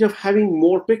advantage of having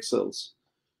more pixels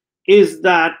is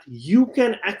that you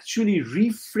can actually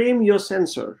reframe your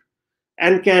sensor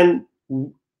and can,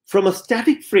 from a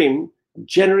static frame,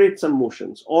 generate some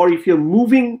motions. Or if you're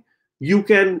moving, you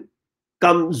can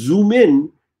come zoom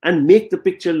in and make the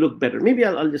picture look better. Maybe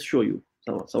I'll just show you.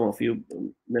 Some of you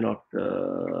may not.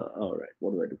 All right,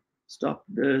 what do I do? Stop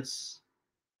this.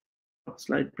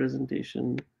 Slide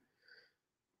presentation.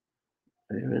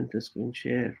 I enter screen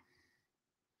share,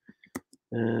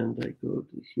 and I go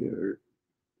to here.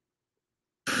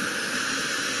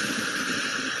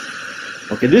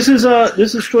 Okay, this is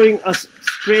showing a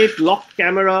straight lock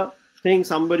camera thing.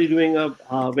 Somebody doing a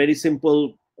very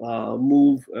simple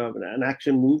move, an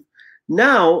action move.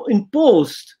 Now in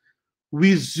post,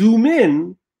 we zoom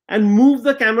in and move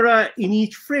the camera in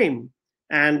each frame,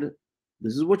 and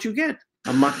this is what you get: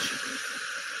 a much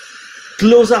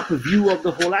close-up view of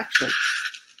the whole action.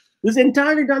 This is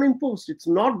entirely done in post. It's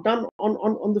not done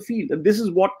on the field. And this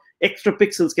is what extra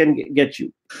pixels can get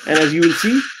you. And as you will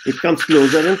see, it comes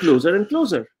closer and closer and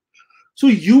closer. So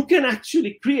you can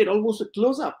actually create almost a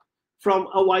close-up from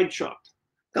a wide shot.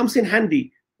 Comes in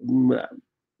handy.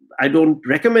 I don't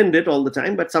recommend it all the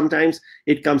time, but sometimes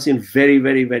it comes in very,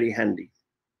 very, very handy.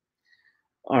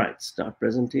 All right, start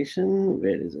presentation.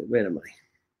 Where is it? Where am I?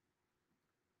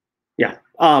 Yeah.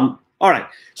 All right.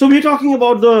 So we're talking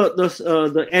about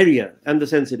the area and the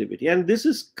sensitivity, and this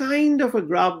is kind of a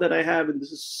graph that I have, and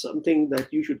this is something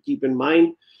that you should keep in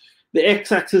mind. The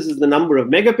x-axis is the number of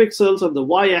megapixels, and the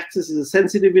y-axis is the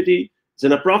sensitivity. It's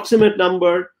an approximate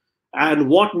number, and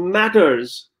what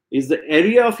matters is the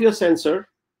area of your sensor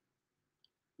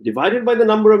divided by the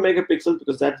number of megapixels,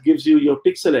 because that gives you your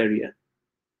pixel area.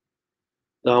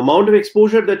 The amount of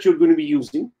exposure that you're going to be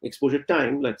using, exposure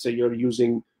time, let's say you're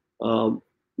using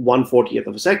 1/40th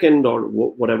of a second or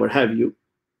whatever have you,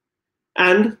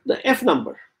 and the f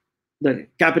number. The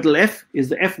capital F is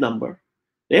the f number.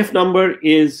 The f number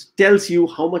tells you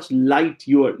how much light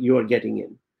you are getting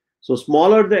in. So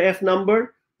smaller the f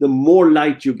number, the more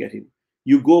light you get in.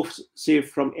 You go, say,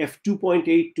 from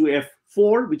f2.8 to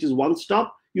f4, which is one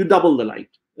stop, you double the light.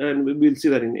 And we'll see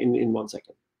that in 1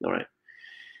 second. All right.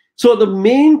 So the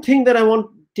main thing that I want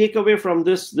to take away from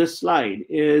this slide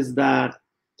is that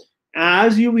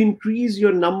as you increase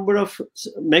your number of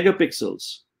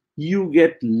megapixels, you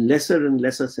get lesser and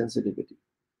lesser sensitivity.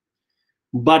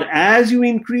 But as you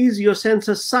increase your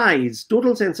sensor size,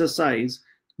 total sensor size,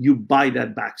 you buy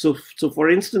that back. So for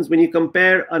instance, when you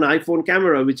compare an iPhone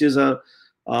camera, which is a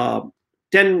 10,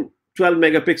 12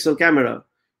 megapixel camera,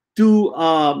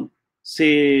 to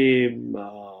say,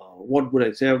 what would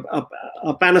I say,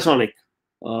 a Panasonic,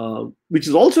 which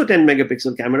is also 10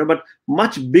 megapixel camera, but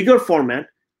much bigger format,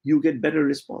 you get better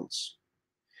response.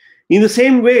 In the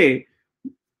same way,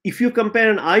 if you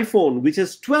compare an iPhone, which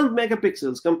has 12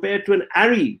 megapixels, compared to an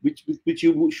Arri, which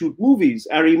you shoot movies,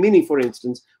 Arri Mini, for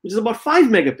instance, which is about 5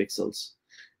 megapixels,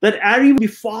 that Arri will be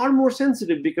far more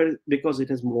sensitive because it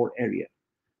has more area.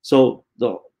 So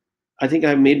I think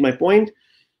I've made my point.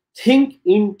 Think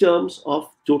in terms of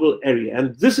total area.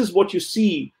 And this is what you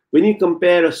see when you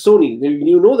compare a Sony.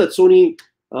 You know that Sony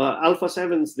Alpha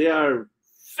 7s, they are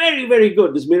very, very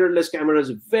good. This mirrorless camera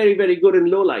is very, very good in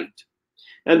low light.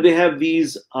 And they have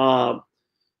these Alpha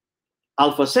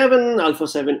 7, Alpha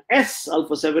 7S,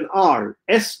 Alpha 7R.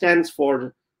 S stands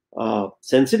for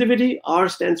sensitivity, R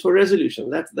stands for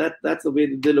resolution. That's the way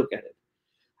that they look at it.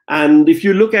 And if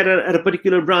you look at a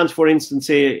particular branch, for instance,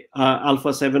 say Alpha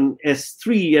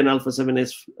 7S3 and Alpha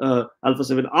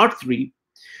 7R3,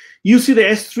 you see the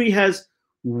S3 has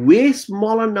way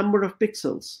smaller number of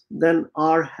pixels than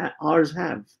ours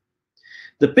have.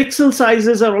 The pixel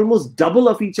sizes are almost double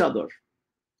of each other.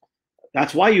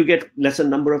 That's why you get lesser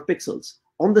number of pixels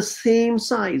on the same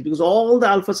size, because all the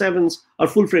Alpha 7s are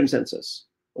full frame sensors,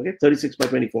 okay, 36 by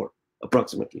 24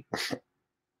 approximately.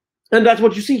 And that's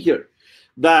what you see here,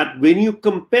 that when you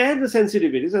compare the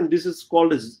sensitivities, and this is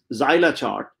called a Xyla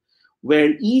chart,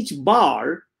 where each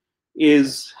bar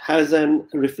has an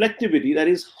reflectivity that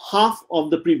is half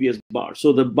of the previous bar.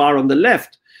 So the bar on the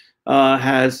left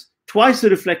has twice the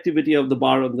reflectivity of the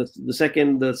bar on the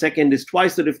second is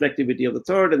twice the reflectivity of the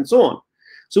third, and so on.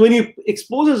 So when you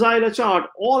expose a Xyla chart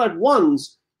all at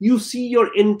once, you see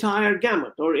your entire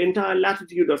gamut or entire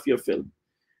latitude of your film.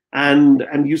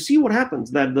 And you see what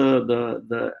happens, that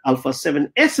the Alpha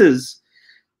 7S's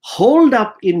hold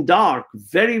up in dark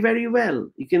very, very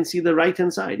well. You can see the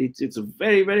right-hand side. It's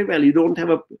very, very well. You don't have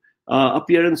a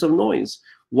appearance of noise.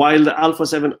 While the Alpha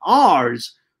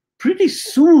 7Rs pretty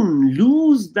soon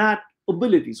lose that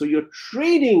ability. So you're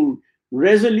trading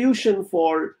resolution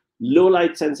for low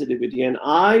light sensitivity. And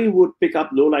I would pick up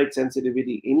low light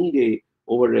sensitivity any day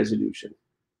over resolution.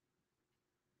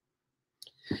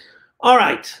 All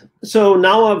right, so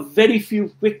now a very few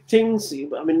quick things.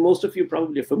 I mean, most of you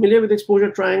probably are familiar with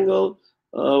exposure triangle.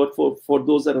 But for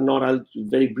those that are not, I'll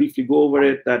very briefly go over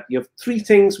it. That you have three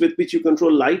things with which you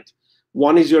control light.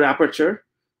 One is your aperture.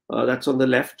 That's on the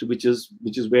left, which is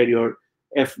where your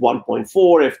f1.4,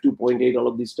 f2.8, all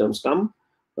of these terms come.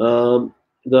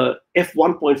 The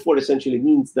f1.4 essentially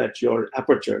means that your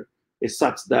aperture is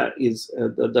such that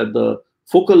that the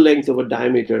focal length of a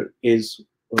diameter is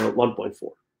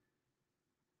 1.4.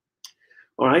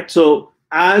 All right. So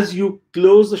as you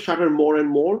close the shutter more and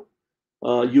more,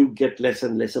 you get less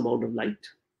and less amount of light.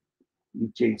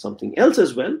 You change something else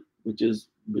as well, which is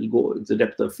it's the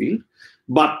depth of field.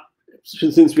 But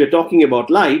since we are talking about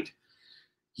light,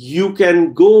 you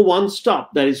can go one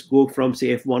stop, that is go from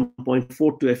say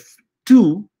f1.4 to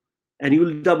f2, and you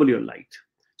will double your light.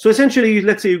 So essentially,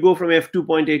 let's say you go from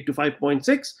f2.8 to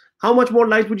 5.6. How much more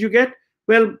light would you get?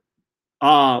 Well,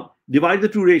 divide the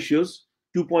two ratios,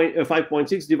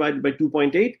 5.6 divided by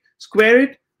 2.8, square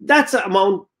it. That's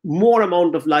the more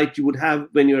amount of light you would have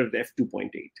when you're at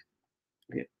f2.8.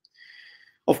 Okay.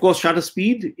 Of course, shutter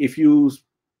speed, if you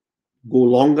go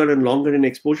longer and longer in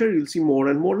exposure, you'll see more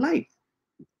and more light.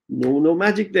 No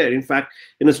magic there. In fact,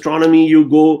 in astronomy, you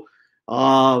go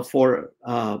for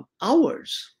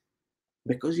hours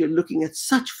because you're looking at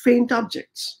such faint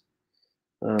objects.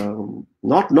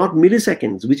 not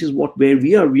milliseconds, which is where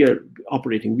we are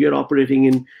operating. We are operating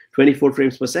in 24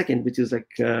 frames per second, which is like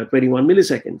 21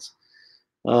 milliseconds.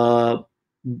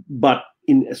 But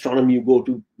in astronomy, you go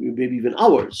to maybe even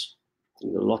hours.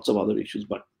 Lots of other issues,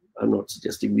 but I'm not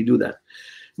suggesting we do that.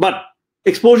 But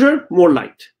exposure, more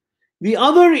light. The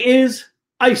other is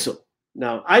ISO.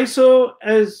 Now, ISO,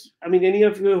 any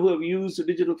of you who have used a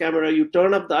digital camera, you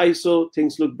turn up the ISO,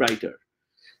 things look brighter.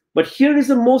 But here is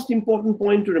the most important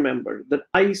point to remember, that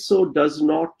ISO does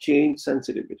not change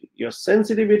sensitivity. Your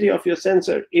sensitivity of your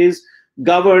sensor is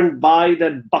governed by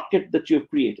that bucket that you've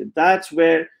created. That's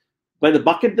where, by the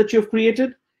bucket that you've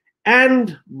created,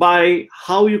 and by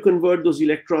how you convert those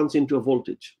electrons into a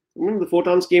voltage. Remember, the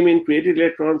photons came in, created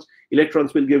electrons.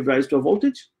 Electrons will give rise to a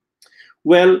voltage.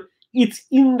 Well, it's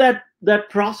in that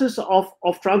process of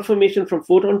transformation from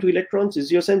photon to electrons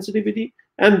is your sensitivity,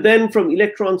 and then from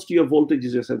electrons to your voltage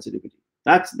is your sensitivity.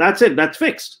 That's it. That's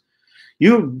fixed.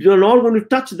 You're not going to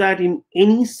touch that in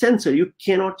any sensor. You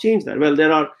cannot change that. Well,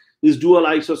 there are these dual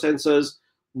ISO sensors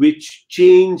which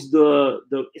change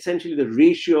essentially the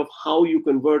ratio of how you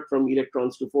convert from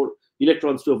electrons to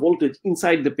a voltage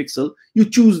inside the pixel. You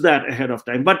choose that ahead of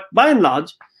time. But by and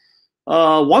large,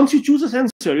 once you choose a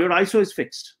sensor, your ISO is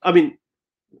fixed. I mean,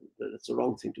 that's the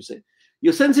wrong thing to say.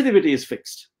 Your sensitivity is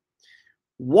fixed.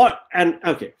 Here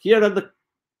are the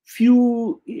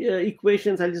few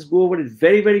equations. I'll just go over it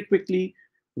very, very quickly.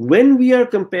 When we are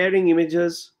comparing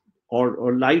images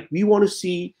or light, we want to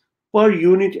see per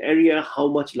unit area how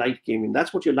much light came in.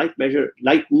 That's what your light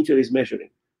meter is measuring.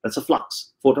 That's a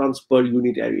flux, photons per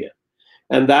unit area.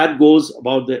 And that goes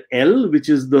about the L, which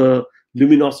is the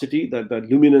luminosity, the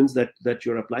luminance that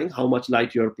you're applying, how much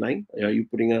light you're applying. Are you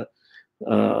putting a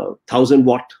 1,000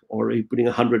 watt or are you putting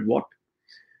 100 watt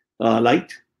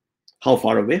light? How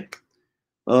far away?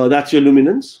 That's your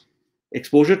luminance.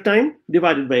 Exposure time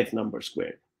divided by f number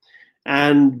squared.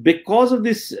 And because of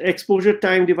this exposure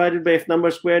time divided by f number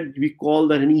squared, we call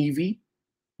that an EV.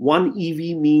 One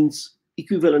EV means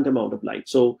equivalent amount of light.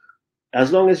 So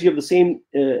as long as you have the same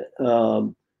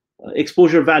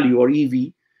exposure value, or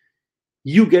EV,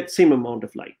 you get same amount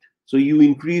of light. So you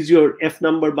increase your f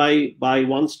number by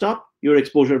one stop, your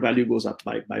exposure value goes up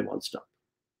by one stop.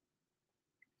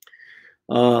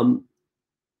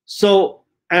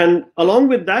 And along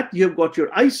with that, you have got your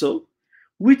ISO,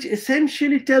 which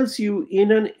essentially tells you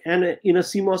in a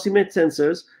CMOS image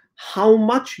sensors how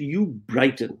much you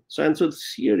brighten. So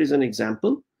here is an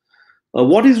example.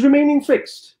 What is remaining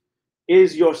fixed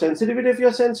is your sensitivity of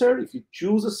your sensor. If you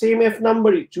choose the same f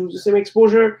number, you choose the same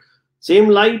exposure, same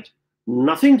light,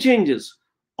 nothing changes.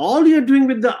 All you're doing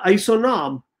with the ISO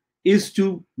knob is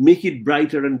to make it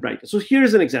brighter and brighter. So here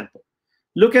is an example.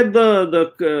 Look at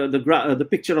the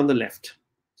picture on the left.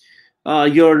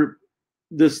 The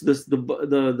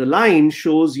line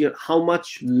shows you how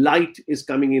much light is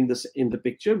coming in the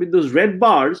picture. With those red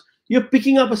bars, you're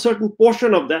picking up a certain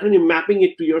portion of that and you're mapping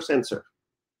it to your sensor.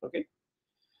 Okay.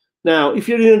 Now, if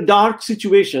you're in a dark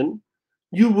situation,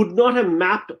 you would not have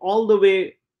mapped all the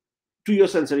way to your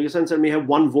sensor. Your sensor may have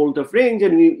 1 volt of range,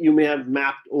 and you may have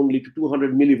mapped only to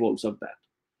 200 millivolts of that.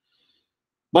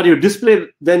 But your display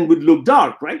then would look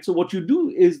dark, right? So what you do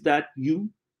is that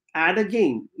you add a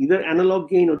gain, either analog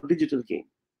gain or digital gain.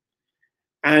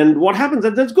 And what happens,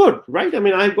 that's good, right? I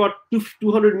mean, I've got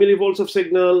 200 millivolts of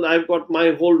signal. I've got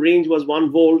my whole range was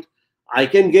 1 volt. I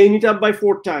can gain it up by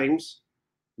 4 times.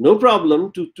 No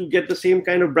problem to get the same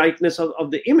kind of brightness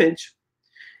of the image,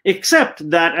 except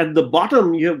that at the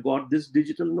bottom, you have got this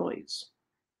digital noise.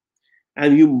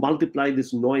 And you multiply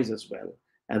this noise as well.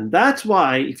 And that's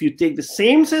why if you take the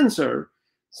same sensor,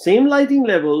 same lighting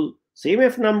level, same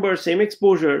f number, same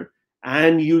exposure,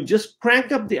 and you just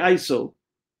crank up the ISO,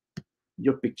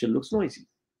 your picture looks noisy.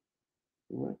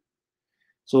 Right?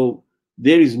 So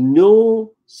there is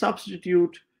no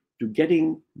substitute to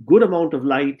getting good amount of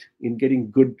light in getting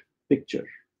good picture.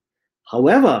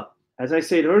 However, as I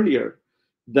said earlier,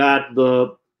 that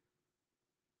the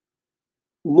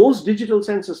most digital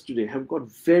sensors today have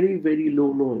got very, very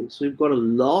low noise. So you've got a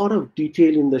lot of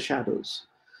detail in the shadows.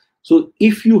 So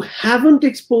if you haven't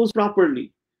exposed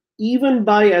properly, even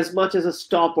by as much as a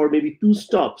stop or maybe 2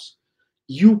 stops,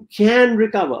 you can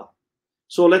recover.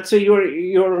 So let's say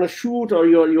you're on a shoot, or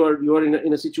you're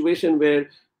in a situation where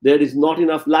there is not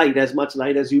enough light, as much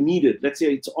light as you needed. Let's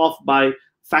say it's off by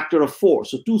factor of 4,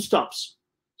 so 2 stops.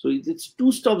 So it's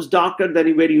 2 stops darker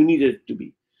than where you need it to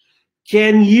be.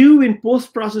 Can you, in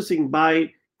post-processing,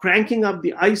 by cranking up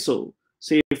the ISO,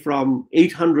 say from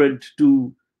 800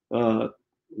 to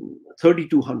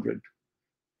 3200,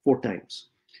 4 times,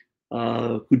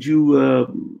 Could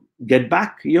you get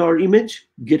back your image,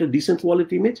 get a decent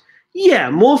quality image? Yeah,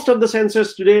 most of the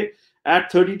sensors today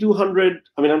at 3200,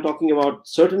 I mean, I'm talking about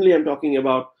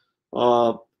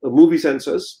movie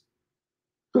sensors,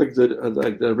 like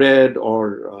the Red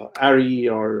or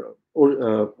Arri or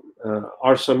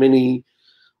Arsa Mini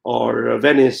or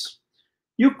Venice.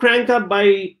 You crank up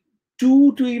by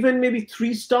 2 to even maybe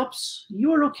 3 stops,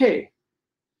 you are okay.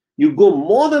 You go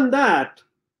more than that,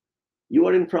 you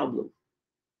are in problem.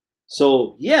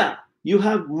 So yeah, you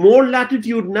have more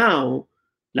latitude now,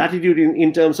 latitude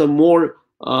in terms of more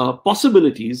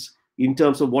possibilities in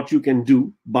terms of what you can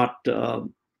do, but no,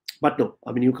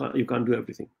 I mean, you can't do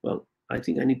everything. Well, I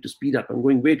think I need to speed up. I'm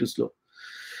going way too slow.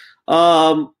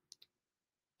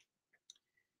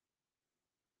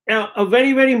 A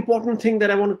very, very important thing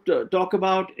that I want to talk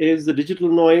about is the digital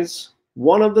noise.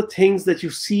 One of the things that you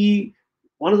see,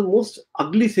 one of the most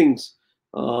ugly things,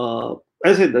 as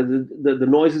I said, the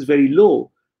noise is very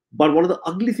low, but one of the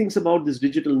ugly things about this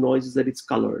digital noise is that it's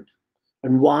colored.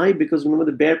 And why? Because remember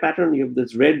the Bayer pattern, you have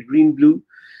this red, green, blue.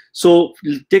 So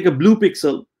take a blue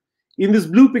pixel. In this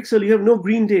blue pixel, you have no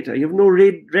green data, you have no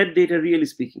red data, really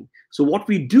speaking. So what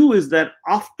we do is that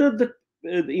after the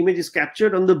image is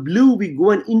captured, on the blue we go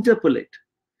and interpolate.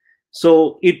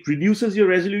 So it reduces your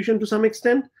resolution to some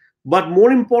extent, but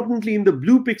more importantly, in the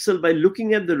blue pixel, by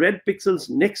looking at the red pixels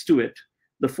next to it,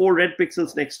 the 4 red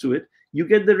pixels next to it, you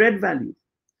get the red value.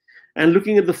 And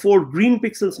looking at the 4 green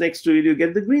pixels next to it, you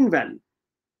get the green value.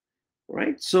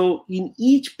 Right? So in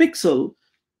each pixel,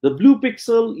 the blue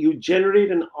pixel, you generate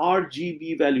an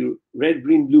RGB value, red,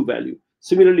 green, blue value.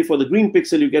 Similarly, for the green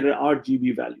pixel, you get an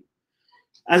RGB value.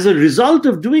 As a result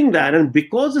of doing that, and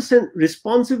because the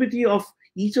responsivity of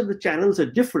each of the channels are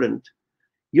different,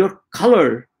 your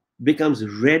color becomes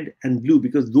red and blue,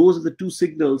 because those are the 2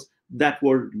 signals that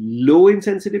were low in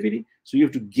sensitivity. So you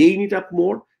have to gain it up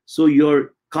more. So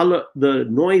your color, the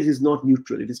noise is not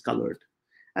neutral, it is colored.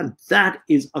 And that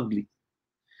is ugly.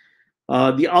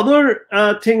 The other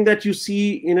thing that you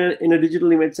see in a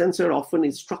digital image sensor often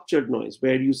is structured noise,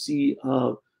 where you see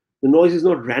the noise is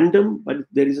not random, but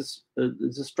there is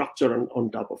a structure on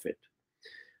top of it.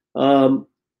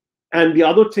 And the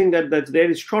other thing that's there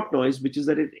is shot noise, which is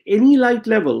that at any light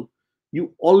level,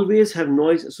 you always have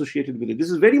noise associated with it.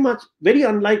 This is very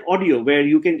unlike audio, where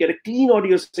you can get a clean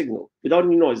audio signal without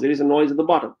any noise. There is a noise at the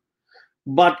bottom.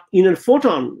 But in a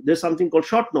photon, there's something called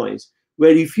shot noise,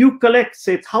 where if you collect,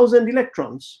 say, 1,000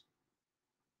 electrons,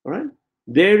 all right,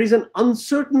 there is an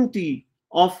uncertainty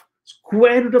of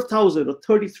square root of 1,000 or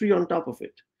 33 on top of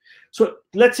it. So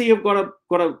let's say you've got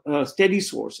a steady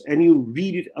source, and you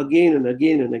read it again and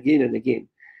again and again and again.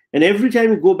 And every time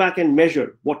you go back and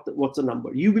measure what's the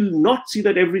number, you will not see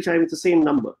that every time it's the same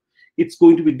number. It's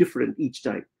going to be different each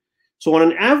time. So on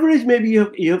an average, maybe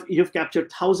you have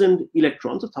captured 1,000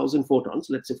 electrons, 1,000 photons.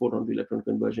 Let's say photon to electron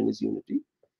conversion is unity.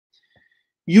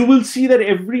 You will see that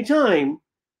every time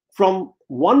from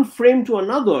one frame to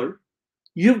another,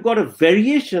 you've got a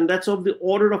variation that's of the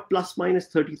order of plus minus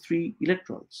 33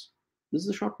 electrons. This is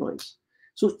the shot noise.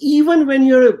 So even when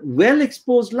you're a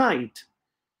well-exposed light,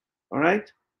 all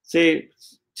right, say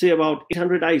about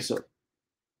 800 ISO,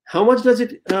 how much does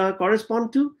it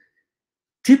correspond to?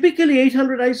 Typically,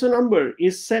 800 ISO number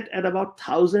is set at about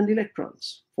 1,000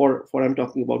 electrons for I'm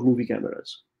talking about movie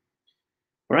cameras.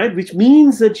 All right, which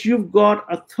means that you've got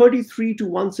a 33 to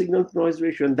 1 signal to noise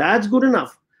ratio, and that's good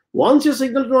enough. Once your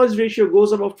signal to noise ratio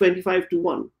goes above 25 to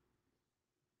 1,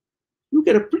 you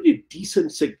get a pretty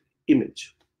decent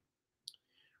image.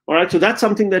 All right, so that's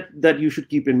something that you should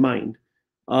keep in mind.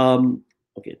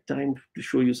 Okay, time to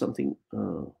show you something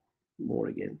more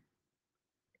again.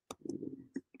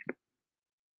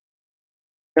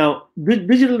 Now,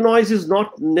 digital noise is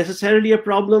not necessarily a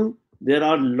problem. There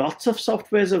are lots of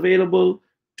softwares available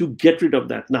to get rid of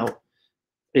that. Now,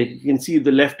 you can see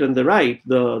the left and the right,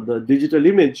 the digital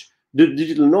image, the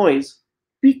digital noise,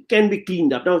 can be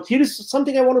cleaned up. Now, here is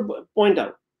something I want to point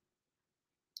out.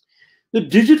 The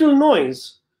digital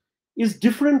noise is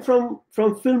different from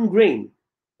film grain.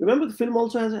 Remember, the film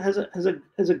also has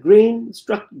a grain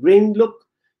look.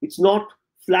 It's not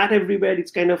flat everywhere.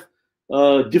 It's kind of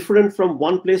different from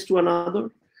one place to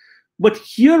another. But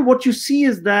here, what you see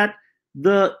is that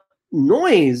the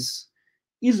noise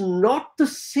is not the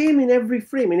same in every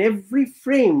frame. In every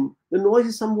frame, the noise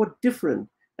is somewhat different.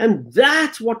 And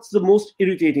that's what's the most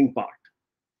irritating part.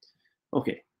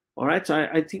 Okay, all right, so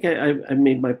I think I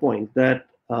made my point that,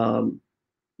 oh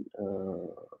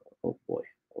boy,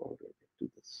 how do I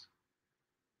do this?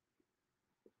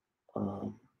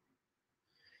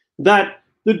 That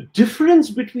the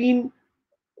difference between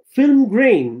film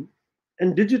grain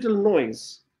and digital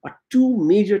noise are two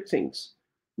major things.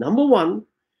 Number one,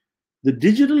 the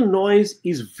digital noise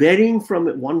is varying from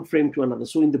one frame to another.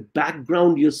 So in the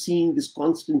background, you're seeing this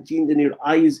constant change and your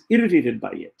eye is irritated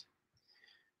by it.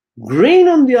 Grain,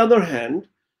 on the other hand,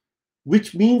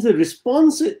 which means the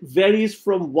response varies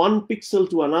from one pixel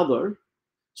to another.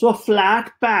 So a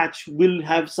flat patch will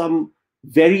have some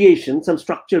variation, some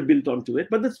structure built onto it,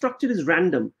 but the structure is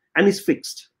random and is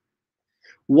fixed.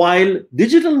 While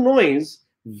digital noise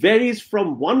varies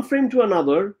from one frame to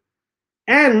another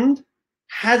and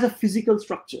has a physical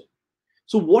structure.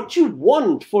 So what you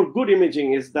want for good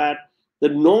imaging is that the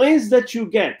noise that you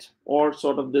get, or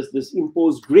sort of this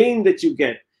imposed grain that you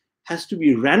get, has to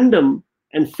be random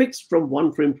and fixed from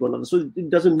one frame to another, so it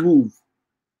doesn't move.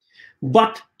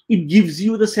 But it gives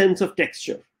you the sense of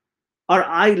texture. Our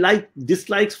eye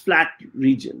dislikes flat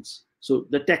regions, so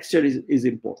the texture is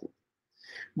important.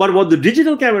 But what the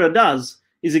digital camera does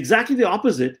is exactly the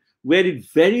opposite, where it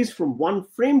varies from one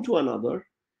frame to another,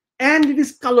 and it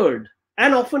is colored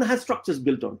and often has structures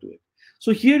built onto it.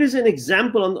 So here is an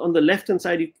example. On the left-hand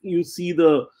side, you see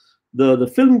the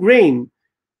film grain,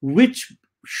 which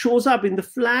shows up in the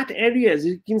flat areas.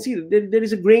 You can see there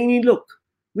is a grainy look,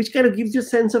 which kind of gives you a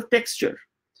sense of texture.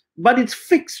 But it's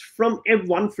fixed from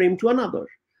one frame to another.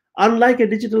 Unlike a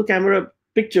digital camera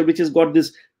picture, which has got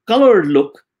this colored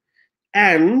look,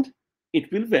 and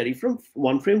it will vary from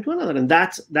one frame to another. And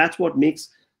that's what makes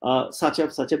such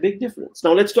a big difference.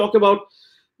 Now let's talk about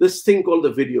this thing called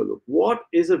the video look. What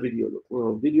is a video look?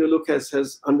 Well, video look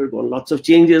has undergone lots of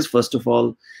changes. First of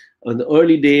all, in the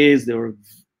early days, there were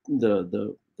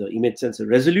the image sensor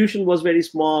resolution was very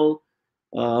small.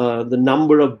 The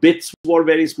number of bits were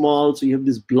very small, so you have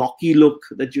this blocky look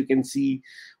that you can see,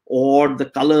 or the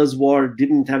colors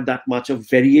didn't have that much of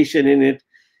variation in it.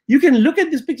 You can look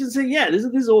at this picture and say, yeah, this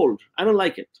is old. I don't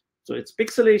like it. So it's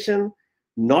pixelation,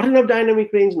 not enough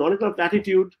dynamic range, not enough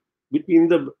latitude between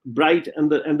the bright and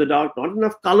the dark, not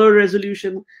enough color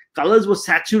resolution. Colors were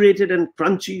saturated and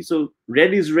crunchy, so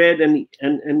red is red and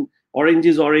orange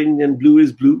is orange and blue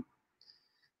is blue.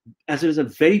 As a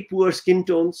result, very poor skin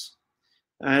tones.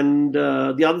 And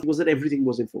the other was that everything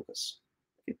was in focus.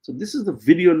 Okay, so this is the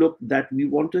video look that we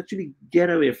want to actually get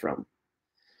away from.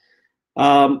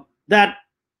 That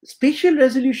spatial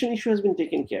resolution issue has been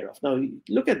taken care of. Now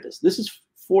look at this. This is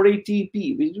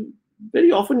 480p.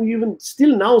 Very often you even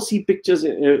still now see pictures,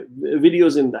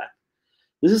 videos in that.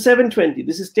 This is 720.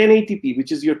 This is 1080p,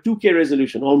 which is your 2K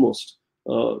resolution, almost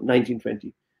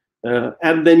 1920.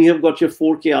 And then you have got your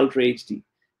 4K Ultra HD.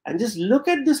 And just look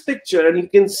at this picture, and you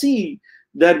can see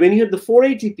that when you had the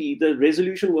 480p, the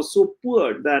resolution was so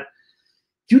poor that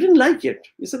you didn't like it.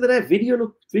 You said that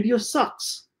video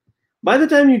sucks. By the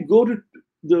time you go to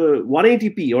the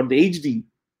 180p or the HD,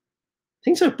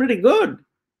 things are pretty good.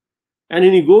 And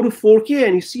then you go to 4K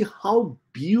and you see how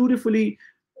beautifully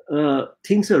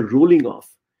things are rolling off.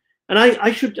 And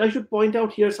I should point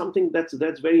out here something that's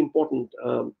very important.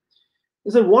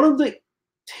 Is that one of the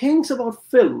things about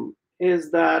film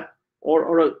is that,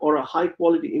 or a high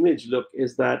quality image look,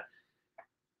 is that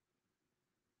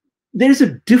there is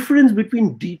a difference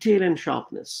between detail and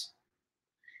sharpness.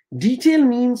 Detail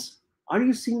means, are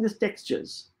you seeing the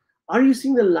textures? Are you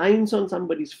seeing the lines on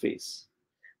somebody's face?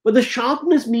 But the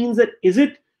sharpness means that, is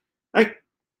it like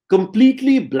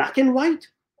completely black and white,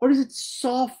 or is it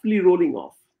softly rolling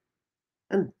off?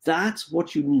 And that's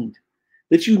what you need.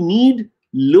 That you need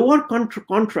lower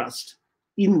contrast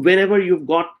in whenever you've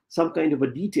got some kind of a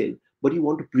detail, but you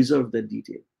want to preserve that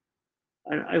detail.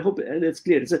 I hope that's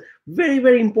clear. It's a very,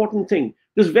 very important thing,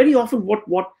 because very often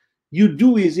what you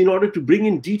do is, in order to bring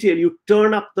in detail, you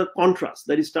turn up the contrast.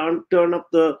 That is, turn up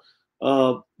the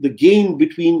gain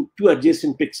between two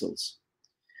adjacent pixels.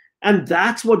 And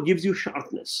that's what gives you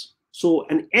sharpness. So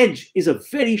an edge is a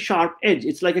very sharp edge.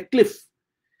 It's like a cliff.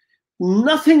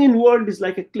 Nothing in world is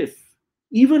like a cliff.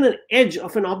 Even an edge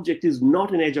of an object is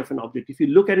not an edge of an object. If you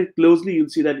look at it closely, you'll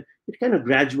see that it kind of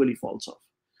gradually falls off.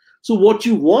 So what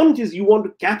you want is, you want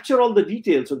to capture all the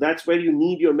details. So that's where you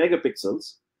need your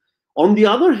megapixels. On the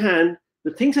other hand,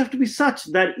 the things have to be such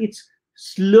that it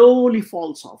slowly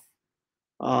falls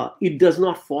off. It does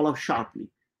not fall off sharply.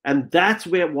 And that's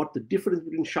where what the difference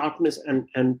between sharpness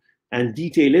and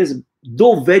detail is.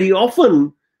 Though very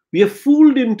often we are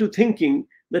fooled into thinking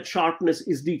that sharpness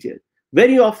is detail.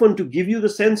 Very often, to give you the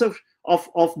sense of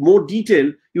more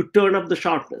detail, you turn up the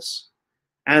sharpness.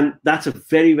 And that's a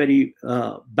very, very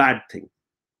bad thing.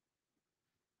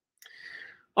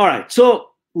 All right, so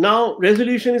now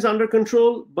resolution is under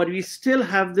control, but we still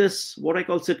have this, what I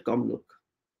call sitcom look.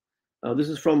 This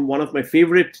is from one of my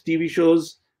favorite TV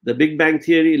shows, The Big Bang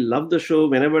Theory. Love the show.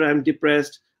 Whenever I'm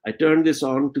depressed, I turn this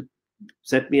on to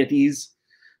set me at ease.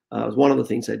 It's one of the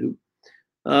things I do.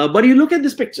 But you look at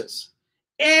these pictures,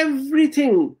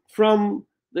 everything from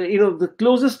the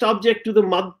closest object to the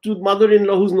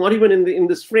mother-in-law, who's not even in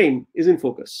this frame, is in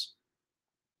focus.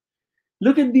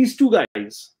 Look at these two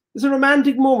guys. It's a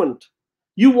romantic moment.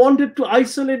 You wanted to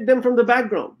isolate them from the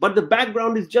background, but the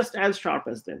background is just as sharp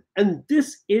as them. And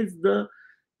this is the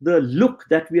look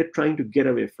that we are trying to get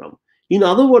away from. In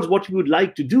other words, what you would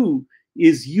like to do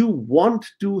is you want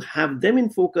to have them in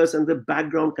focus and the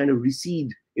background kind of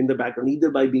recede in the background,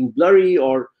 either by being blurry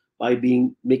or by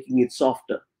making it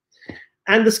softer.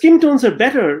 And the skin tones are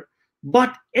better,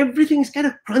 but everything is kind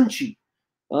of crunchy.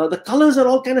 The colors are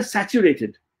all kind of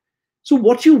saturated. So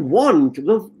what you want,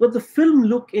 what the film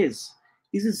look is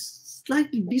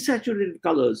slightly desaturated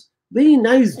colors, very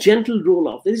nice, gentle roll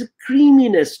off. There is a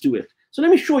creaminess to it. So let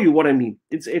me show you what I mean.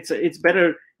 It's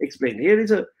better explained. Here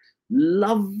is a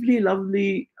lovely.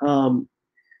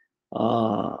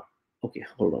 Okay,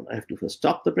 hold on. I have to first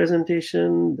stop the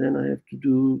presentation. Then I have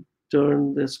to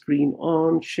turn the screen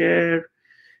on, share,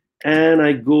 and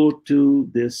I go to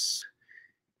this.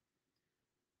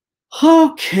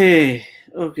 Okay.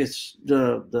 It's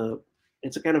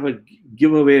a kind of a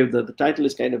giveaway. The title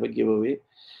is kind of a giveaway,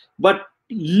 but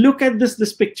look at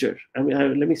this picture. I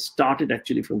mean, let me start it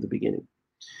actually from the beginning.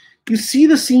 You see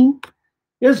the scene.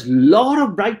 There's a lot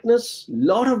of brightness,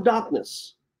 lot of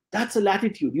darkness. That's a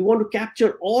latitude. You want to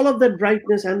capture all of that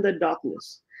brightness and that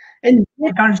darkness. And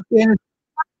we can't see anything.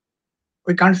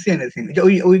 We can't see anything.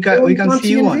 We can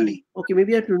see you only. Okay,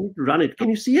 maybe I have to run it. Can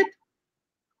you see it?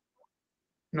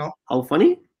 No. How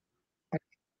funny?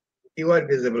 You are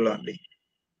visible only.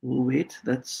 Wait,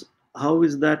 how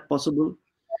is that possible?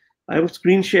 I have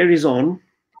screen share is on,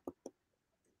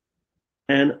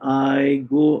 and I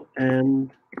go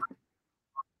and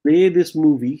play this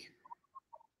movie.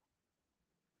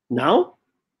 Now?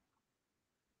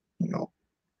 No.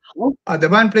 How? The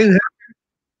one plays.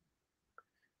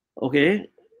 Okay.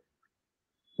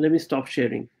 Let me stop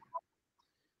sharing.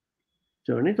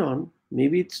 Turn it on.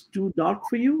 Maybe it's too dark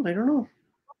for you. I don't know.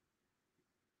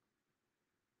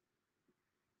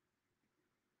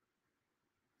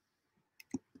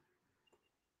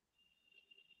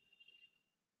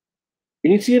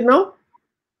 Can you see it now?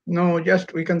 No,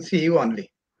 just we can see you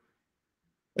only.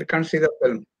 We can't see the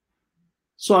film.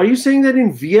 So are you saying that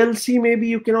in VLC maybe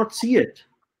you cannot see it?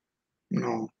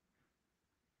 No.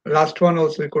 Last one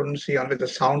also we couldn't see, only the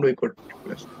sound we could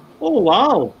listen. Oh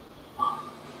wow.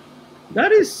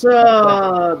 That's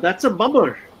a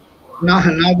bummer. Now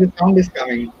the sound is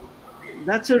coming.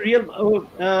 That's a real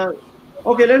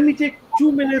okay, let me take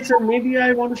 2 minutes and maybe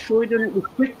I want to show it in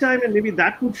quick time and maybe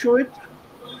that would show it.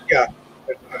 Yeah.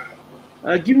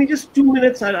 Give me just 2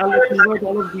 minutes. I'll convert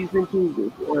all of these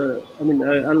into.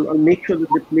 I'll make sure that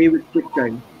they play with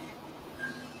QuickTime.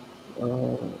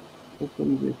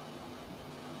 Open this.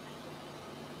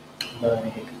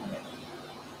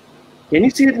 Can you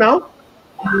see it now?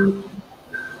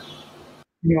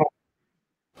 No.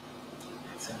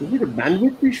 Is it a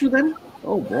bandwidth issue then?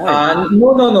 Oh boy.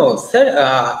 No,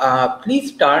 sir.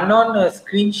 Please turn on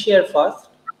screen share first.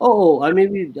 Oh,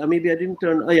 maybe I didn't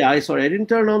turn. Oh yeah, I didn't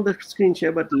turn on the screen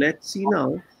share. But let's see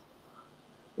now.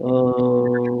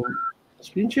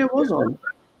 Screen share was on.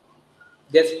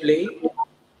 Just play.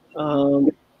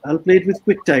 I'll play it with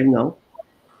QuickTime now.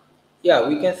 Yeah,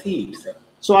 we can see it, sir.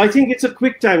 So I think it's a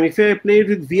QuickTime. If I play it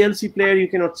with VLC player, you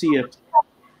cannot see it.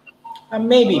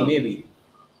 Maybe.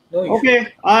 No issue.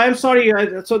 Okay, I'm sorry.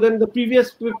 So then the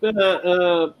previous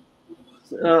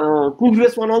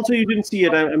one also you didn't see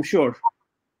it. I'm sure.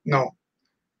 No.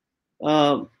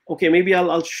 Okay, maybe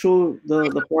I'll show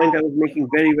the point I was making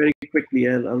very, very quickly.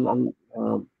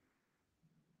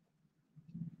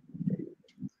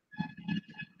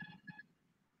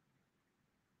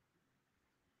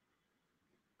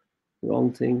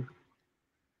 Wrong thing.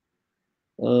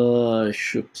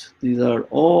 Shoot. These are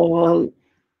all.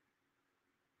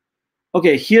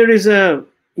 Okay, here is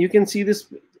you can see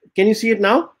this. Can you see it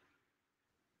now?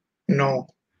 No.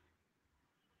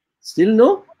 Still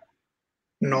no?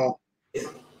 No.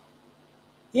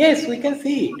 Yes, we can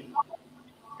see it.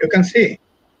 You can see.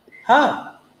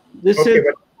 This Okay,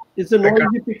 is the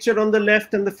noisy picture on the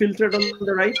left and the filtered on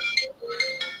the right.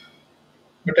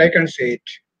 But I can see it.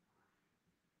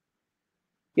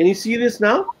 Can you see this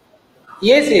now?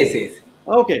 Yes.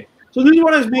 Okay. So this is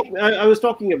what I was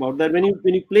talking about. That when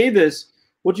you play this,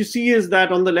 what you see is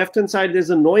that on the left hand side there's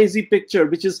a noisy picture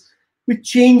which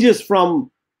changes from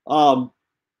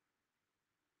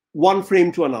one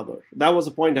frame to another. That was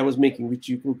the point I was making, which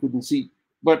you couldn't see.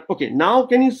 But okay, now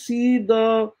can you see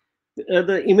the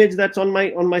image that's on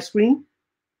my screen?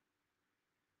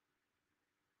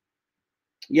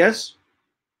 Yes?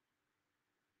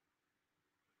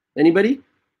 Anybody?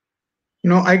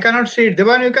 No, I cannot see it.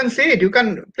 Devan, you can see it. You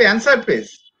can answer,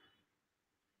 please.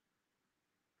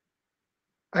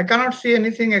 I cannot see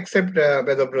anything except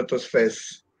Bedabrata's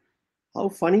face. How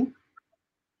funny.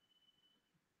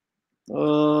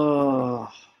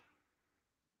 Not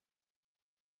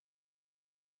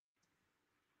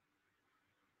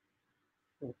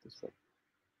this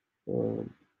one.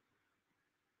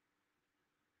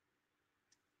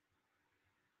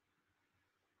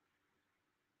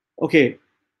 Okay.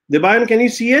 Debayan, can you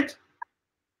see it?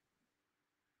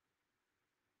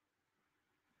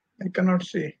 I cannot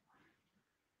see.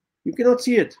 You cannot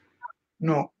see it.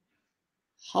 No.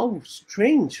 How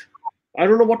strange. I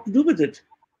don't know what to do with it.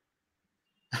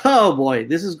 Oh boy,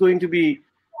 this is going to be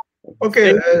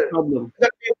Okay. a problem.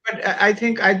 But I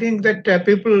think that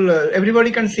people,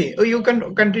 everybody can see. Oh, you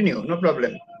can continue. No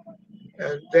problem.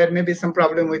 There may be some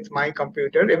problem with my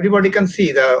computer. Everybody can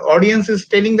see. The audience is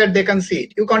telling that they can see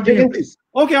it. You continue, please.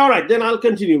 Okay, all right. Then I'll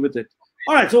continue with it.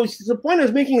 All right. So the point I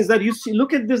was making is that you see,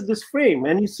 look at this frame,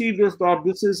 and you see this.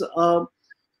 This is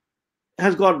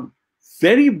has got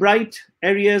very bright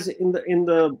areas in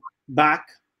the back.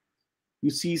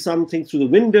 You see something through the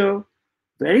window,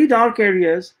 very dark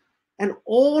areas, and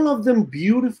all of them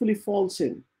beautifully falls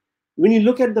in. When you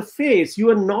look at the face,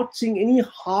 you are not seeing any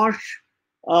harsh,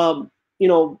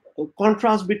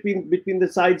 contrast between the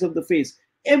sides of the face.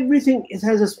 Everything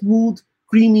has a smooth,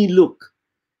 creamy look.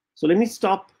 So let me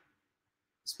stop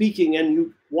speaking and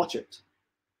you watch it.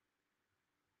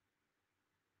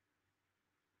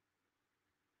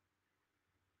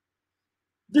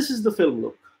 This is the film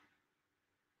look.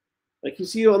 Like you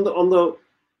see on the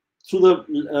through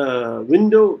the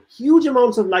window, huge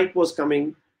amounts of light was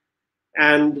coming,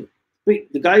 and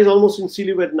the guy is almost in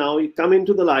silhouette now. You come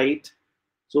into the light,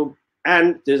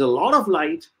 and there's a lot of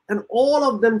light, and all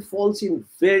of them falls in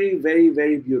very, very,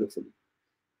 very beautifully.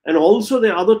 And also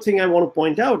the other thing I want to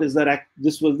point out is that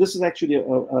this is actually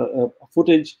a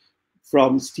footage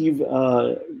from Steve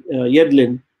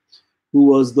Yedlin, who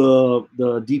was the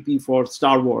DP for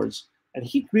Star Wars, and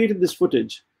he created this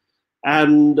footage.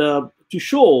 And to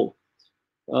show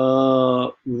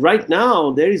right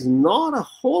now, there is not a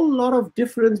whole lot of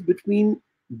difference between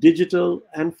digital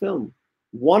and film.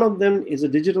 One of them is a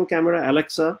digital camera,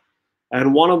 Alexa,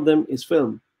 and one of them is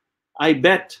film. I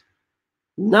bet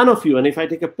none of you, and if I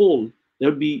take a poll, there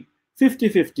would be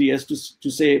 50-50 as to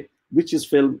say which is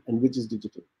film and which is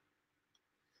digital.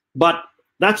 But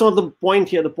that's not the point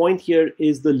here. The point here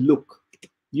is the look.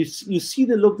 You see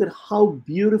the look, that how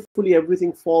beautifully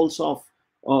everything falls off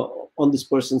on this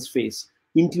person's face,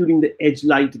 including the edge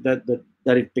light that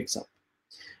it picks up.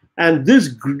 And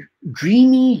this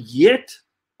dreamy yet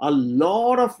a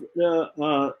lot of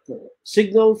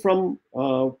signal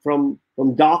from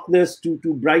darkness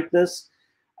to brightness,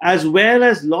 as well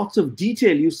as lots of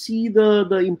detail. You see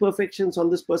the imperfections on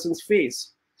this person's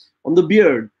face, on the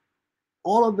beard,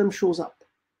 all of them shows up.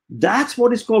 That's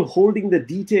what is called holding the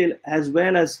detail as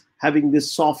well as having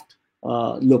this soft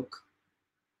look.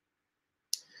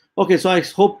 Okay, so I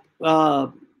hope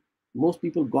most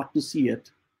people got to see it.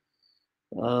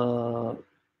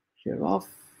 Share off.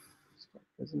 Stop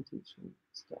presentation.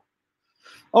 Stop.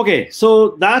 Okay,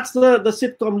 so that's the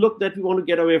sitcom look that we want to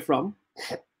get away from.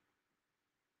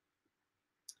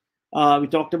 We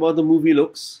talked about the movie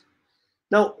looks.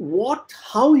 Now,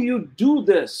 how you do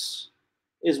this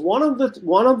is one of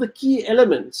the key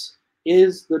elements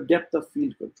is the depth of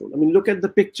field control. I mean, look at the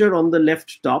picture on the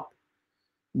left top,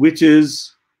 which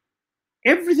is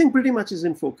everything pretty much is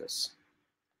in focus.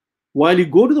 While you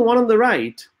go to the one on the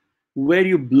right, where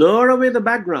you blur away the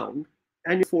background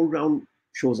and your foreground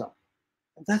shows up.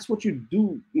 And that's what you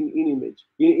do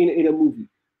in a movie,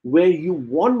 where you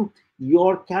want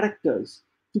your characters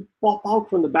to pop out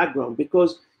from the background,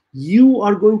 because you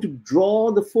are going to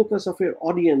draw the focus of your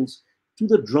audience to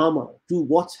the drama, to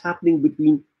what's happening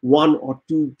between one or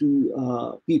two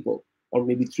people, or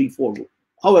maybe 3, 4,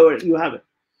 however you have it.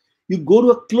 You go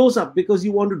to a close-up because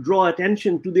you want to draw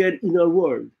attention to their inner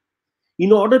world.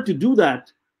 In order to do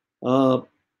that, I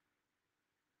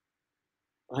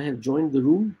have joined the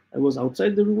room. I was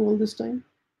outside the room all this time.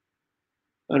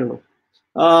 I don't know.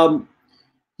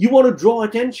 You want to draw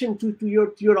attention to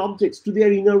your objects, to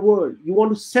their inner world. You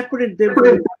want to separate them from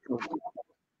the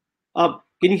background.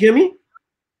 Can you hear me?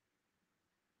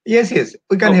 Yes,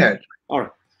 we can hear. All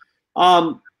right.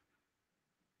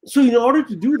 So in order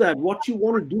to do that, what you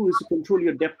want to do is to control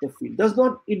your depth of field.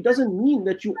 It doesn't mean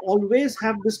that you always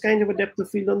have this kind of a depth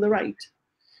of field on the right.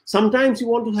 Sometimes you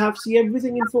want to see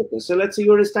everything in focus. So let's say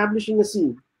you're establishing a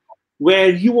scene where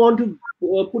you want to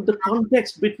put the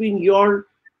context between your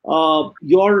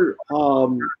your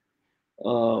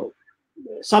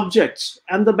subjects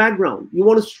and the background. You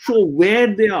want to show where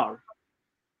they are.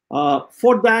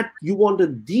 For that, you want a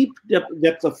deep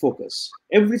depth of focus.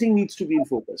 Everything needs to be in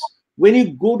focus. When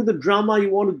you go to the drama, you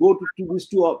want to go to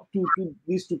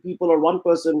these two people or one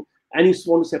person, and you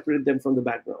want to separate them from the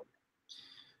background.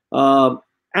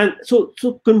 And so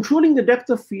controlling the depth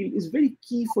of field is very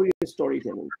key for your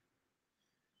storytelling.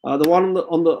 The one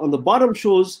on the bottom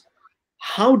shows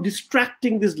how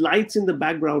distracting these lights in the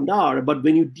background are, but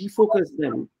when you defocus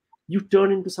them, you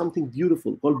turn into something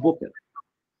beautiful called bokeh.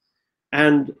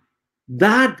 And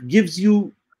that gives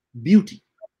you beauty.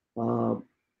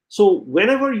 So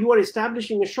whenever you are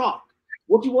establishing a shot,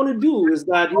 what you want to do is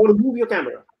that you want to move your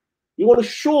camera. You want to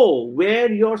show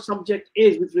where your subject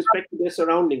is with respect to their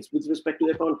surroundings, with respect to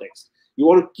their context. You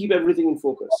want to keep everything in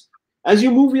focus. As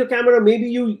you move your camera, maybe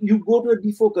you go to a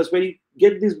defocus where you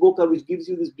get this bokeh, which gives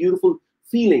you this beautiful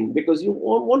feeling, because you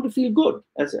want to feel good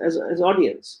as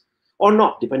audience, or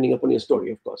not, depending upon your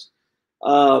story, of course.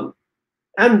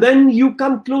 And then you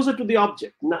come closer to the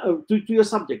object, to your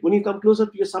subject. When you come closer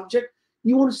to your subject,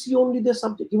 you want to see only their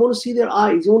subject. You want to see their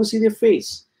eyes. You want to see their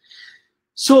face.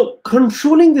 So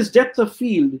controlling this depth of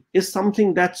field is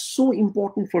something that's so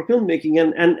important for filmmaking,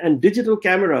 and digital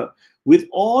camera with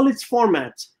all its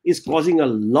formats is causing a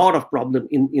lot of problem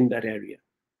in that area.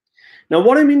 Now,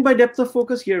 what I mean by depth of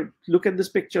focus here, look at this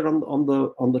picture on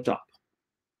the top.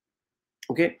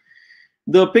 Okay,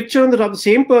 the picture on the top, the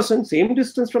same person, same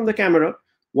distance from the camera.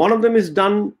 One of them is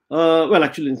done, well,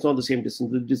 actually, it's not the same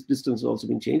distance. The distance has also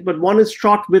been changed, but one is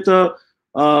shot with a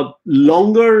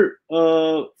longer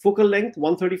focal length,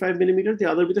 135 millimeter, the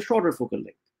other with a shorter focal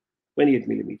length, 28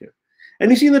 millimeter. And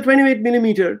you see in the 28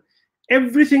 millimeter,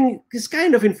 everything is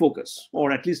kind of in focus,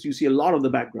 or at least you see a lot of the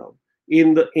background.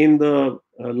 In the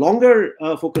longer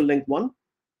focal length one,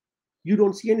 you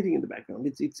don't see anything in the background.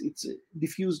 It's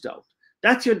diffused out.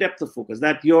 That's your depth of focus,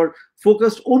 that you're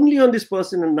focused only on this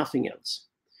person and nothing else.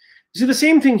 You see the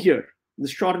same thing here, the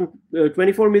shot in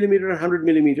 24 millimeter and 100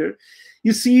 millimeter.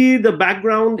 You see the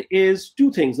background is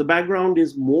two things. The background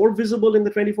is more visible in the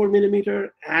 24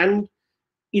 millimeter, and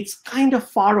it's kind of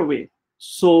far away.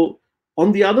 So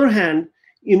on the other hand,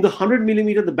 in the 100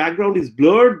 millimeter, the background is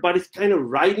blurred, but it's kind of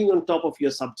riding on top of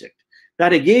your subject.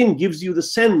 That again gives you the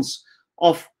sense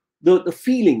of the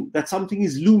feeling that something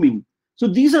is looming. So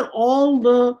these are all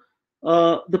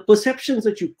the perceptions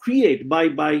that you create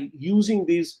by using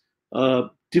these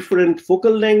different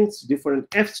focal lengths, different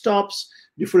f-stops,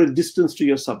 different distance to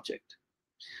your subject.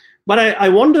 But I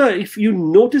wonder if you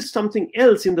notice something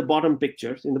else in the bottom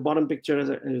picture, as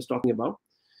I was talking about.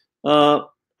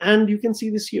 And you can see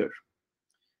this here,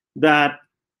 that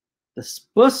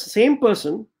the same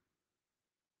person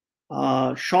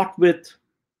shot with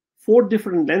 4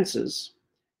 different lenses,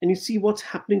 and you see what's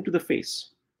happening to the face.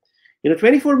 In a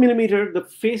 24 millimeter, the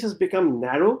face has become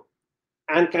narrow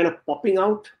and kind of popping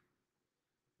out.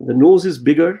 The nose is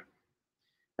bigger.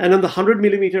 And on the 100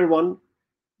 millimeter one,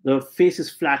 the face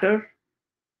is flatter,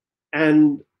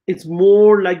 and it's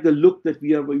more like the look that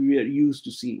we are used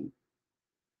to seeing.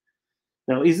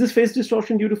 Now, is this face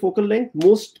distortion due to focal length?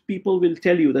 Most people will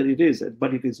tell you that it is,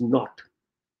 but it is not.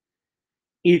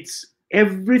 It's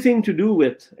everything to do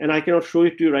with, and I cannot show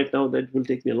it to you right now, that will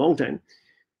take me a long time,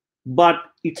 but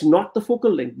it's not the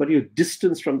focal length, but your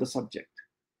distance from the subject.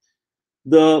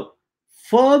 The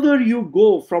further you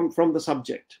go from the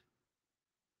subject,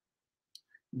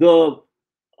 the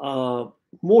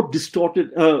more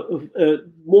distorted,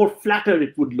 more flatter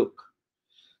it would look.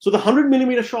 So the 100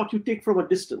 millimeter shot you take from a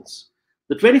distance.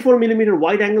 The 24 millimeter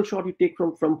wide angle shot you take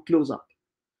from close up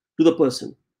to the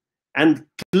person. And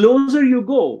closer you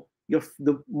go,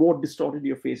 the more distorted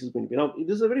your face is going to be. Now,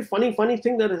 this is a very funny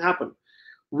thing that has happened.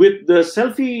 With the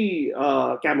selfie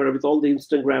camera, with all the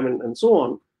Instagram and so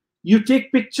on, you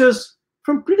take pictures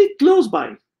from pretty close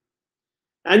by,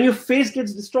 and your face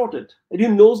gets distorted, and your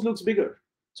nose looks bigger.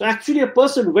 So actually, a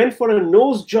person went for a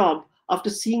nose job after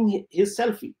seeing his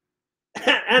selfie.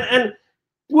 and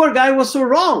poor guy was so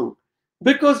wrong,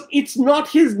 because it's not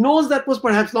his nose that was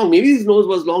perhaps long. Maybe his nose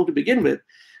was long to begin with,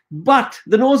 but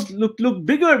the nose looked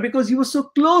bigger because he was so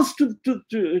close to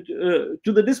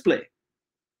the display.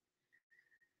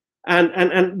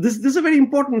 And this is a very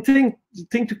important thing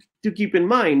to keep in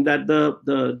mind, that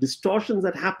the distortions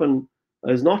that happen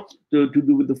is not to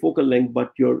do with the focal length,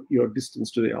 but your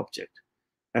distance to the object.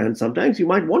 And sometimes you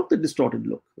might want the distorted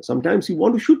look. Sometimes you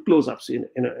want to shoot close-ups in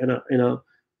a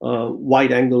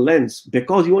wide angle lens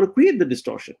because you want to create the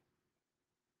distortion.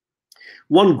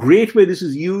 One great way this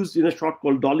is used in a shot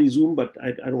called dolly zoom, but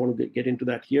I don't want to get into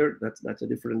that here. That's a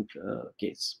different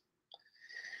case.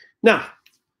 Now,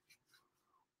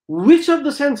 which of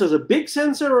the sensors, a big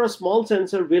sensor or a small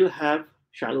sensor, will have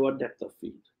shallower depth of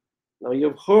field? Now,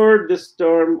 you've heard this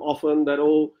term often that,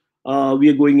 we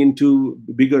are going into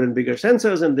bigger and bigger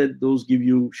sensors and that those give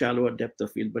you shallower depth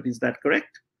of field. But is that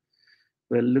correct?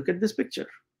 Well, look at this picture.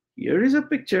 Here is a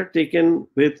picture taken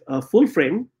with a full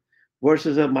frame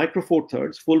versus a micro four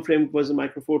thirds. Full frame was a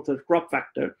micro four thirds crop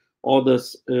factor, or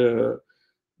the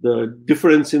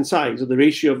difference in size, or the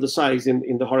ratio of the size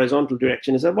in the horizontal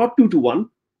direction is about 2:1.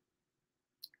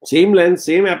 Same length,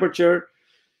 same aperture,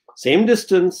 same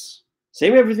distance,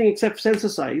 same everything except sensor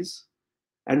size.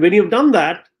 And when you've done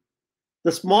that,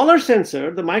 the smaller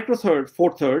sensor, the micro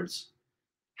four thirds,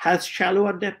 has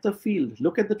shallower depth of field.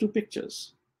 Look at the two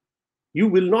pictures. You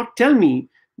will not tell me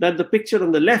that the picture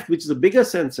on the left, which is the bigger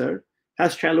sensor,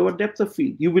 has shallower depth of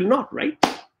field. You will not, right?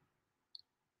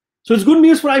 So it's good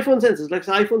news for iPhone sensors. Like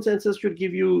iPhone sensors should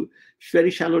give you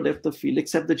very shallow depth of field,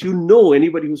 except that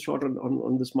anybody who's shot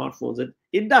on the smartphones, that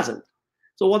it doesn't.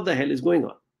 So what the hell is going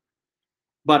on?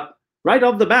 But right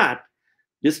off the bat,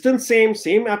 distance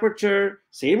same aperture,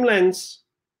 same lens,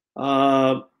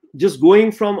 just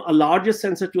going from a larger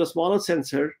sensor to a smaller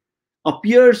sensor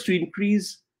appears to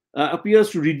reduce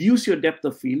your depth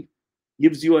of field,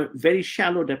 gives you a very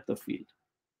shallow depth of field.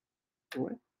 All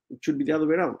right? It should be the other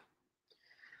way around.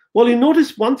 Well, you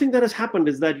notice one thing that has happened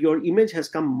is that your image has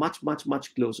come much, much,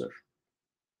 much closer.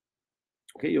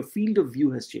 Okay, your field of view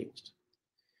has changed.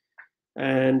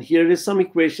 And here is some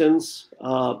equations.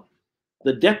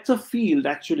 The depth of field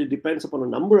actually depends upon a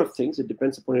number of things. It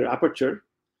depends upon your aperture.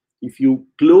 If you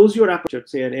close your aperture,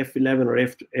 say an f11 or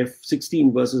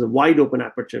f16 versus a wide open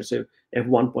aperture, say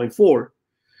f1.4,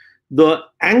 the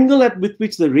angle with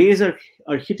which the rays are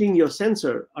hitting your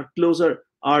sensor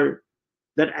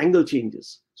that angle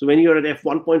changes. So when you're at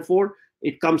f1.4,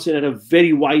 it comes in at a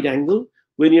very wide angle.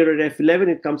 When you're at f11,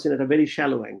 it comes in at a very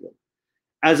shallow angle.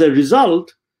 As a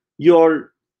result,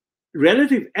 your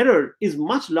relative error is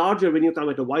much larger when you come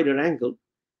at a wider angle,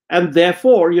 and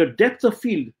therefore your depth of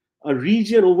field, a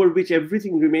region over which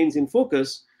everything remains in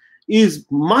focus, is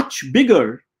much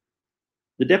bigger.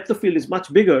 The depth of field is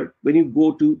much bigger when you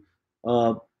go to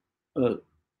f11,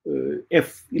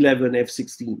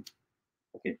 f16.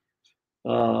 Okay,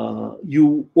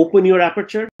 you open your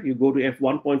aperture, you go to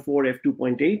f1.4,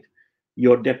 f2.8,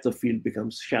 your depth of field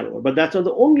becomes shallower. But that's not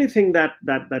the only thing that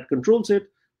controls it.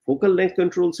 Focal length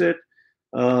controls it.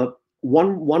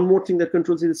 One more thing that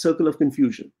controls it is circle of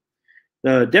confusion.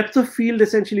 The depth of field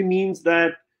essentially means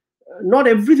that not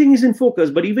everything is in focus,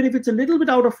 but even if it's a little bit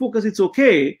out of focus, it's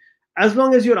okay, as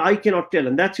long as your eye cannot tell,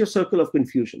 and that's your circle of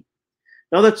confusion.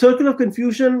 Now, that circle of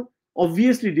confusion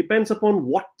obviously depends upon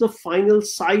what the final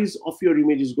size of your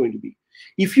image is going to be.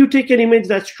 If you take an image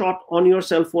that's shot on your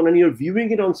cell phone and you're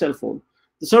viewing it on cell phone,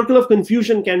 the circle of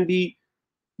confusion can be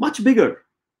much bigger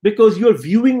because you're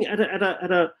viewing at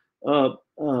a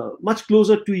much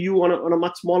closer to you on a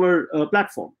much smaller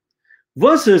platform.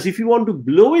 Versus if you want to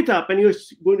blow it up and you're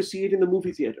going to see it in the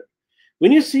movie theater.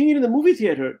 When you're seeing it in the movie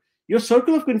theater, your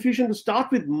circle of confusion to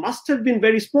start with must have been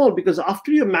very small, because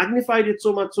after you magnified it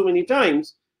so many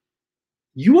times,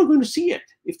 you are going to see it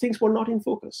if things were not in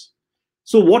focus.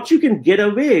 So what you can get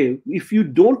away if you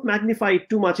don't magnify it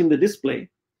too much in the display,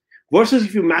 versus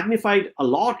if you magnify it a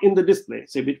lot in the display,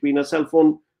 say between a cell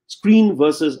phone screen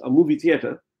versus a movie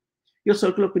theater, your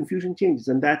circle of confusion changes,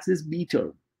 and that's this B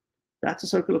term. That's a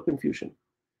circle of confusion.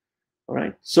 All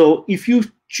right. So if you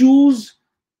choose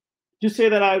to say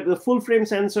that I have the full frame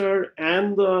sensor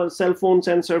and the cell phone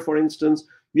sensor, for instance,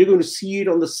 we're going to see it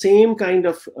on the same kind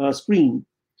of screen,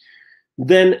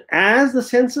 then as the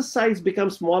sensor size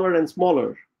becomes smaller and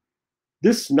smaller,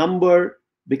 this number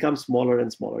becomes smaller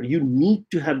and smaller. You need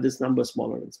to have this number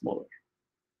smaller and smaller.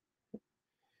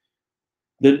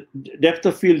 The depth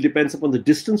of field depends upon the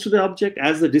distance to the object.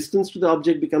 As the distance to the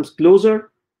object becomes closer,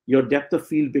 your depth of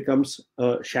field becomes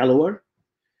shallower.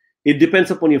 It depends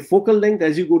upon your focal length.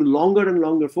 As you go to longer and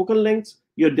longer focal lengths,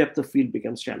 your depth of field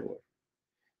becomes shallower.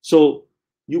 So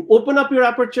you open up your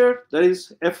aperture, that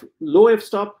is low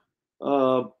f-stop,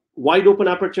 wide open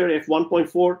aperture,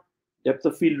 f1.4, depth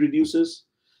of field reduces.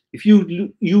 If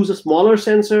you use a smaller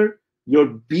sensor, your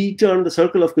B term, the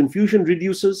circle of confusion,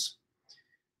 reduces.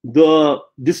 The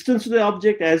distance to the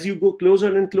object, as you go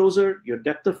closer and closer, your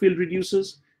depth of field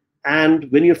reduces. And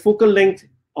when your focal length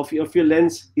of your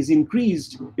lens is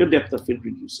increased, your depth of field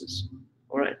reduces.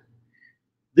 All right.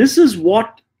 This is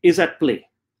what is at play.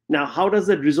 Now, how does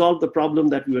that resolve the problem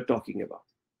that we were talking about?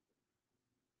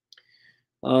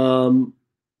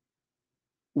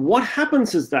 What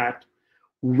happens is that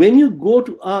when you go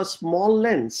to a small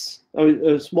lens, or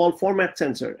a small format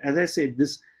sensor, as I said,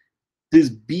 this this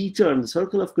B turn, the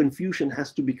circle of confusion,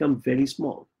 has to become very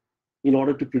small in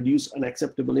order to produce an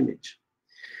acceptable image.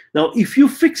 Now, if you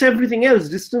fix everything else,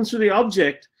 distance to the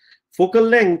object, focal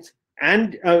length,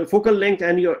 and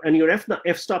your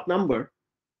f-stop number,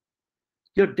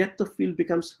 your depth of field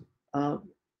becomes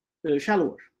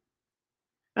shallower.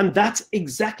 And that's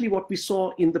exactly what we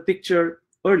saw in the picture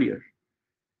earlier,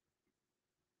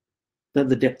 that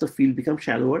the depth of field becomes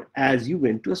shallower as you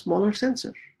went to a smaller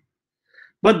sensor.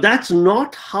 But that's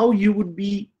not how you would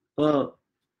be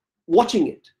watching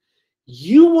it.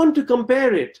 You want to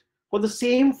compare it for the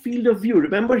same field of view.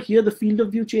 Remember, here the field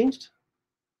of view changed.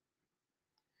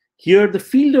 Here the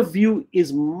field of view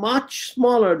is much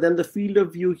smaller than the field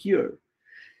of view here.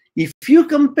 If you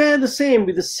compare the same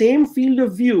with the same field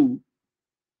of view,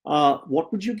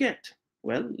 what would you get?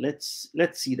 Well, let's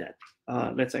see that.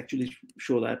 Let's actually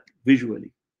show that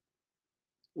visually.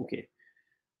 Okay.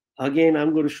 Again,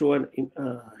 I'm going to show a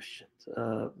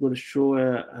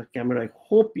camera. I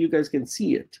hope you guys can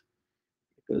see it,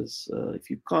 because if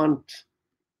you can't,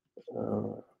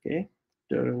 okay,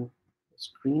 turn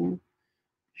screen,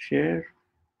 share,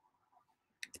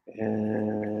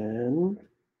 and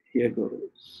here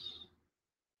goes.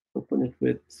 Open it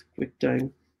with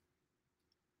QuickTime.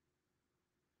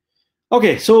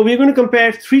 Okay, so we're going to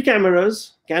compare three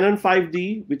cameras: Canon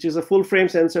 5D, which is a full frame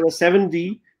sensor, a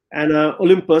 7D, and a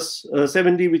Olympus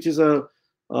 7D, which is a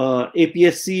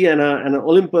APS-C, and an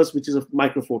Olympus, which is a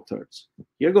micro four thirds.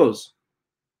 Here goes.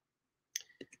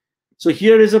 So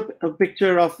here is a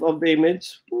picture of the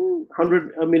image.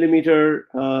 100 millimeter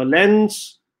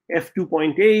lens,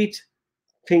 f2.8.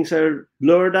 Things are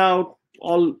blurred out,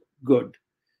 all good.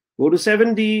 Go to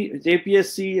 7D, it's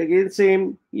APS-C, again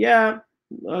same, yeah,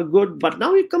 good. But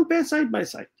now we compare side by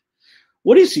side.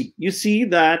 What do you see? You see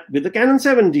that with the Canon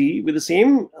 7D, with the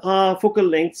same focal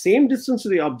length, same distance to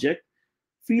the object,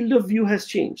 field of view has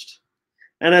changed.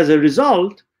 And as a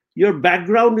result, your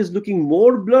background is looking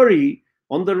more blurry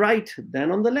on the right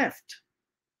than on the left.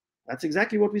 That's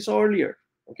exactly what we saw earlier.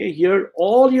 Okay, here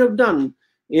all you have done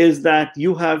is that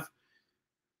you have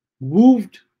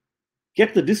moved,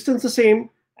 kept the distance the same,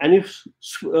 and you've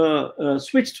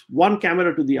switched one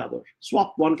camera to the other,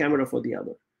 swapped one camera for the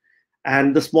other.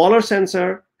 And the smaller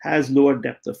sensor has lower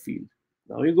depth of field.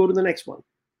 Now you go to the next one.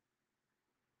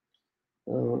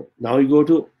 Now you go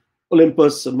to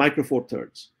Olympus micro four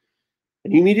thirds.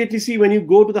 And you immediately see, when you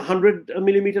go to the 100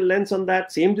 millimeter lens on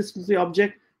that same distance to the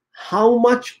object, how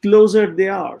much closer they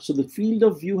are. So the field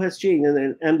of view has changed,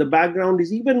 and the background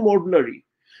is even more blurry.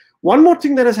 One more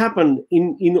thing that has happened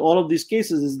in all of these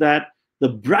cases is that the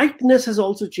brightness has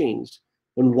also changed.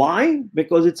 And why?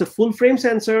 Because it's a full frame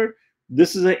sensor.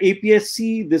 This is an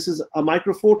APS-C. This is a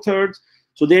micro four thirds.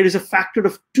 So there is a factor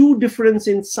of 2 difference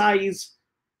in size,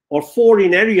 or 4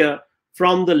 in area,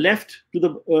 from the left to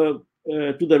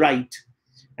the right.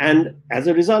 And as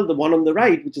a result, the one on the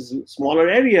right, which is a smaller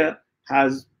area,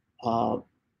 is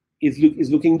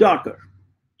looking darker.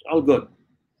 All good.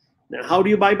 Now, how do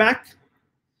you buy back?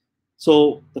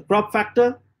 So the crop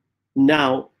factor.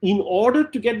 Now, in order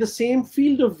to get the same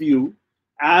field of view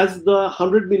as the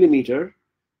 100 millimeter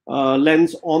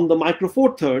lens on the micro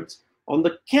four thirds, on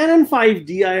the Canon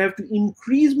 5D, I have to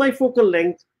increase my focal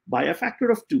length by a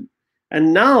factor of 2.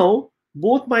 And now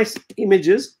both my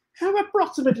images have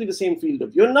approximately the same field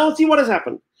of view. And now see what has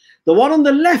happened. The one on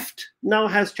the left now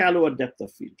has shallower depth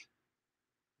of field.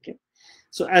 Okay.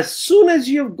 So as soon as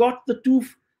you have got the 2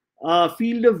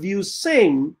 field of view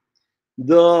same,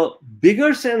 the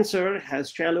bigger sensor has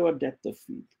shallower depth of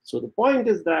field. So the point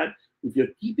is that if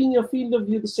you're keeping your field of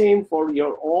view the same for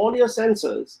all your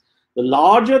sensors, the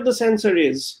larger the sensor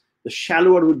is, the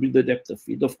shallower would be the depth of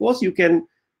field. Of course, you can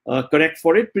correct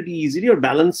for it pretty easily, or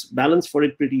balance for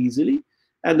it pretty easily.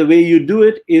 And the way you do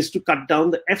it is to cut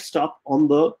down the f-stop on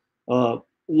the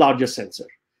larger sensor.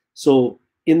 So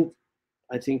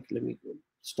I think, let me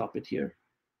stop it here.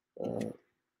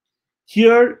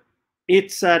 Here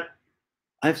it's at,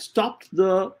 I've stopped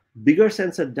the bigger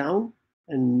sensor down,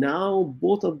 and now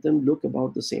both of them look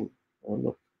about the same.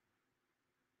 Look.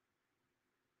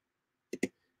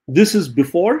 This is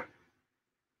before,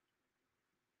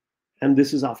 and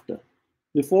this is after.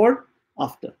 Before,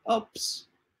 after. Oops.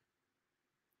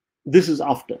 This is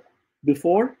after.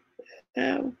 Before,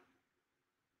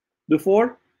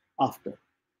 before, after.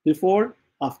 Before,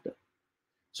 after.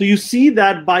 So you see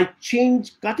that by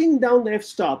cutting down the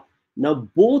f-stop, now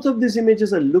both of these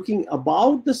images are looking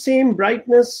about the same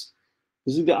brightness.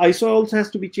 This is the ISO also has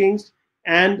to be changed,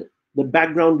 and the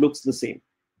background looks the same.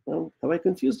 Now, have I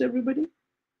confused everybody?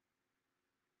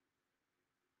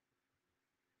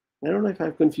 I don't know if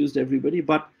I've confused everybody,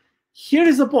 but here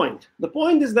is the point. The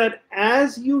point is that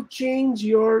as you change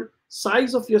your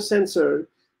size of your sensor,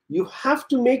 you have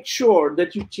to make sure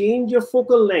that you change your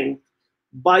focal length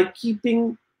by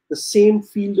keeping the same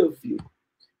field of view.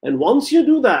 And once you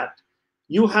do that,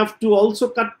 you have to also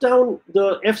cut down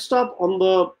the f-stop on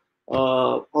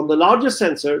the larger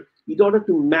sensor in order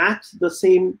to match the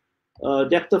same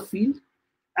depth of field,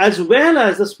 as well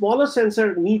as the smaller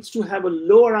sensor needs to have a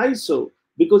lower ISO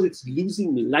because it's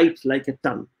losing light like a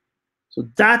ton. So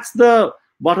that's the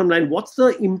bottom line. What's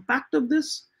the impact of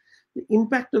this? The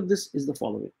impact of this is the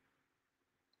following.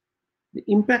 The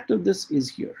impact of this is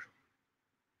here.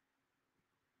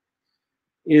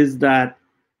 Is that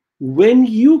when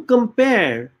you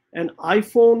compare an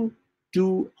iPhone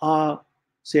to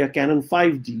say a Canon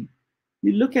 5D,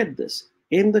 you look at this.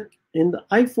 In the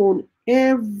iPhone,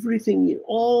 everything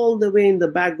all the way in the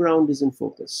background is in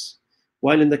focus,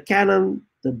 while in the Canon,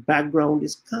 the background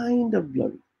is kind of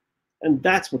blurry. And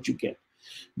that's what you get.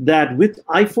 That with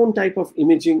iPhone type of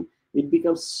imaging, it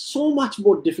becomes so much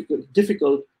more difficult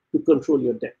to control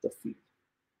your depth of field.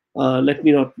 Let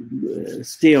me not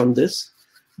stay on this.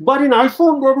 But in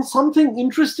iPhone, there is something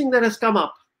interesting that has come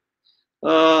up,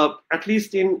 at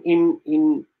least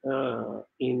in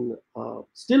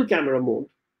still camera mode,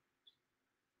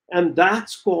 and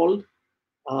that's called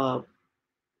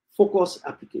Focus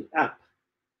app.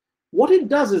 What it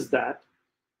does is that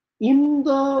in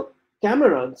the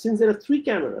camera, since there are 3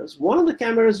 cameras, one of the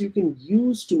cameras you can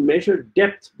use to measure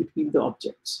depth between the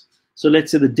objects. So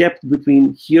let's say the depth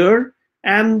between here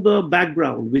and the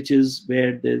background, which is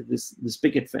where there's this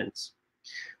picket fence.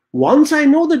 Once I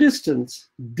know the distance,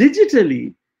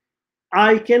 digitally,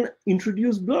 I can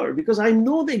introduce blur because I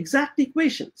know the exact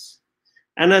equations.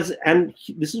 And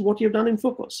this is what you've done in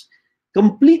Focus.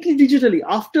 Completely digitally,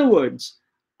 afterwards,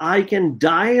 I can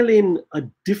dial in a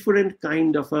different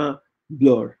kind of a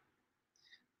blur.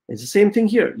 It's the same thing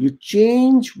here. You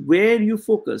change where you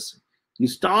focus. You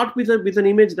start with an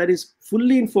image that is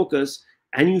fully in focus,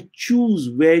 and you choose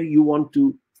where you want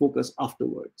to focus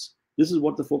afterwards. This is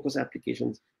what the Focus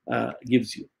applications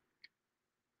gives you.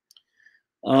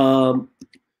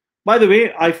 By the way,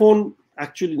 iPhone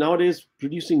actually nowadays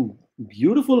producing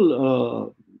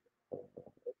beautiful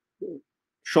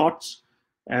shots,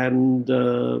 and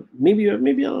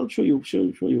maybe I'll show you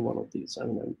one of these. I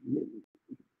mean, you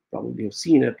probably have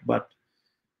seen it, but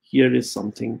here is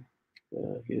something.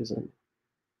 Here's an.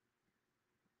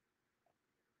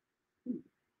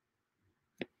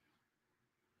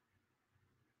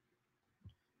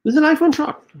 This is an iPhone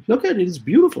shot. Look at it. It's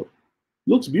beautiful.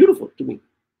 Looks beautiful to me.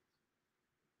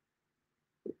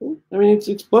 I mean,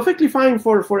 it's perfectly fine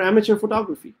for amateur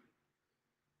photography,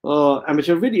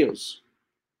 amateur videos,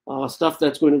 stuff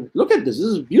that's going to look at this. This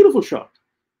is a beautiful shot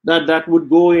that would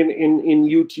go in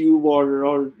YouTube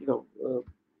or you know,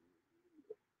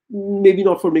 maybe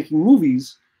not for making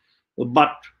movies,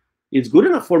 but it's good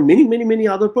enough for many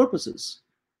other purposes.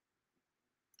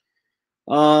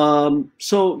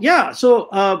 So yeah,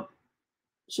 so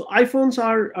iPhones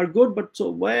are good, but so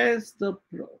where's the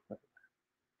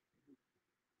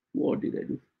what did I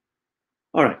do?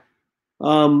 All right.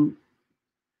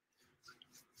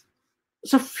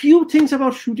 So a few things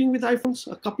about shooting with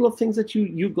iPhones. A couple of things that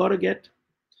you gotta get.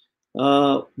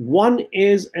 One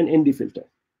is an ND filter.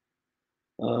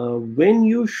 When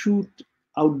you shoot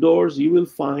outdoors, you will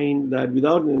find that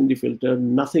without an ND filter,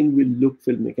 nothing will look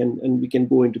filmic, and we can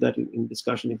go into that in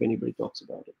discussion if anybody talks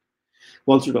about it,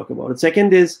 wants to talk about it.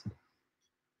 Second is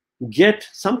get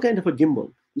some kind of a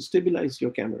gimbal to stabilize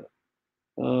your camera.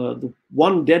 The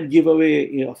one dead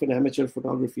giveaway of an amateur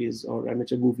photography is, or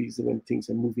amateur movies, when things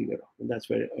are moving around, and that's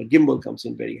where a gimbal comes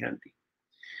in very handy.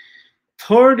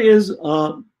 Third is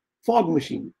a fog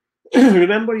machine.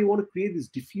 Remember, you want to create this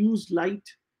diffused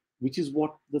light, which is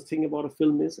what the thing about a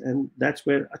film is, and that's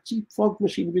where a cheap fog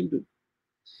machine will do.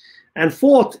 And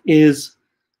fourth is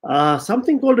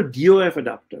something called a DOF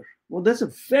adapter. Well, that's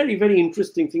a very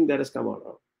interesting thing that has come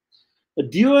out. A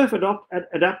DOF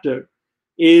adapter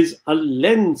is a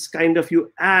lens kind of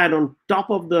you add on top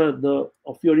of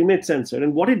of your image sensor,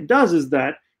 and what it does is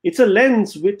that it's a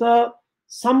lens with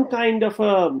some kind of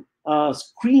a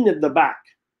screen at the back,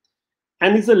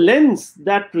 and it's a lens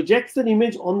that projects an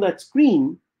image on that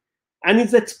screen, and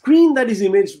it's that screen that is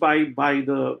imaged by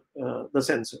the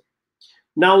sensor.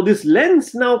 Now this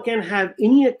lens now can have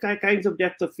any kinds of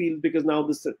depth of field, because now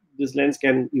this lens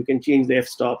you can change the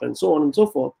f-stop and so on and so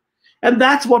forth. And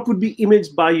that's what would be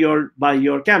imaged by your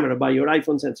camera, by your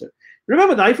iPhone sensor.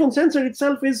 Remember, the iPhone sensor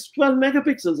itself is 12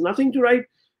 megapixels, nothing to write,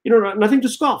 nothing to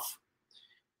scoff.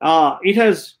 It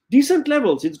has decent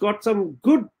levels. It's got some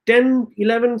good 10,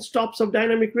 11 stops of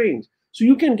dynamic range. So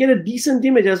you can get a decent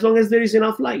image as long as there is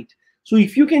enough light. So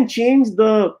if you can change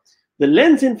the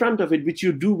lens in front of it, which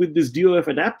you do with this DOF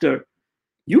adapter,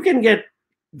 you can get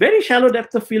very shallow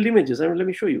depth of field images. I mean, let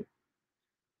me show you.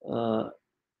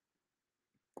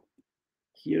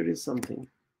 Here is something.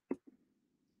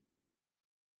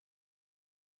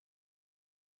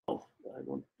 Oh, I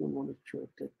don't want to show it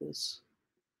like this.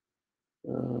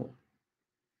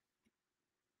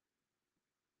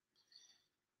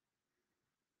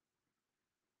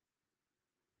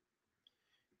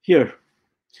 Here,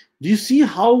 do you see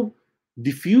how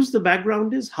diffuse the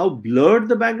background is, how blurred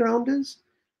the background is?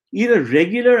 In a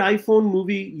regular iPhone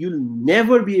movie, you'll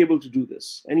never be able to do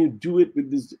this, and you do it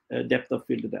with this depth of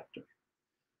field adapter.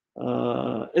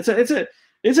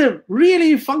 It's a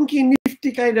really funky,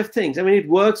 nifty kind of thing. I mean, it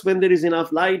works when there is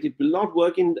enough light. It will not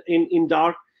work in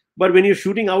dark, but when you're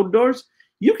shooting outdoors,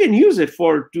 you can use it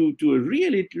to a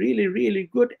really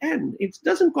good end. It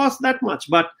doesn't cost that much,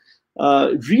 but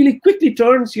really quickly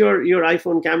turns your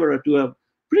iPhone camera to a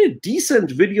pretty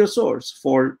decent video source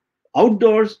for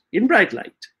outdoors in bright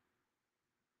light.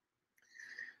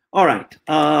 All right,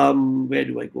 where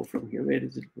do I go from here? Where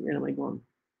is it? Where am I gone?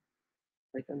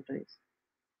 I can't trace.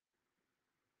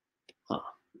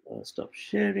 Stop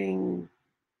sharing.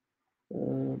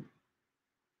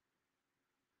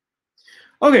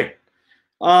 Okay.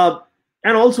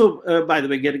 And also, by the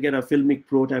way, get a Filmic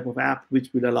Pro type of app, which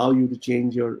will allow you to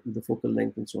change the focal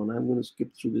length and so on. I'm going to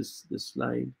skip through this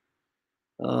slide.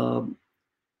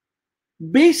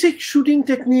 Basic shooting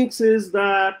techniques is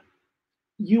that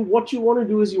what you want to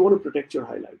do is you want to protect your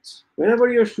highlights.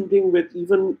 Whenever you're shooting with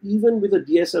even with a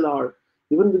DSLR,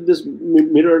 even with this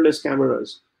mirrorless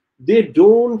cameras, they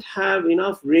don't have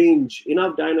enough range,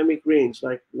 enough dynamic range,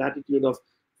 like latitude of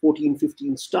 14,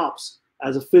 15 stops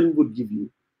as a film would give you.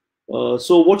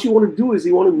 So what you want to do is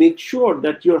you want to make sure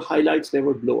that your highlights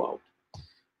never blow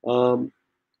out.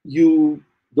 You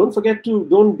don't forget to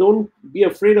don't be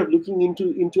afraid of looking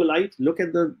into a light. Look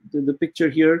at the picture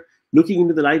here. Looking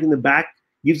into the light in the back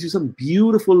gives you some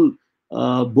beautiful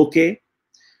bokeh.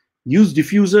 Use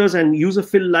diffusers and use a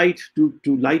fill light to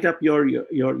light up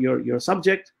your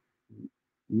subject.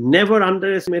 Never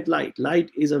underestimate light. Light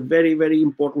is a very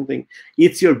important thing.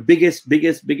 It's your biggest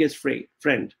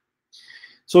friend.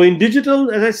 So in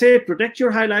digital, as I say, protect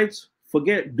your highlights.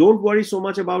 Don't worry so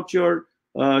much about your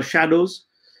shadows,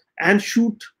 and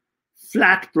shoot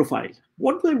flat profile.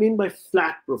 What do I mean by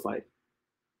flat profile?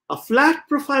 A flat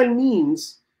profile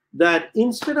means that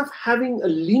instead of having a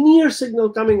linear signal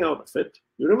coming out of it,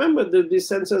 you remember that these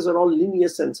sensors are all linear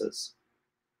sensors.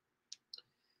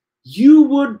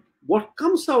 What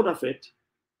comes out of it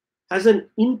has an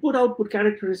input-output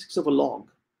characteristics of a log.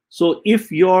 So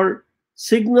if your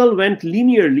signal went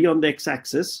linearly on the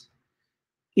x-axis,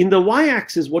 in the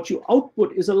y-axis, what you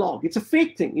output is a log. It's a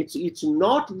fake thing. It's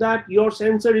not that your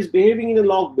sensor is behaving in a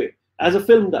log way, as a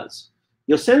film does.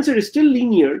 Your sensor is still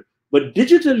linear, but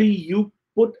digitally you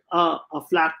put a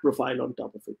flat profile on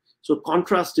top of it. So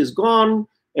contrast is gone.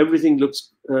 Everything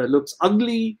looks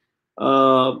ugly,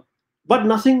 but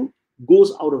nothing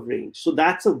goes out of range. So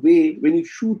that's a way when you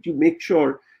shoot, you make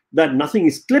sure that nothing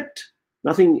is clipped,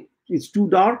 nothing is too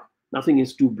dark, nothing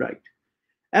is too bright.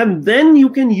 And then you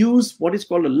can use what is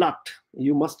called a LUT.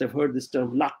 You must have heard this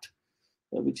term LUT,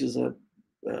 which is I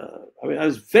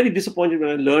was very disappointed when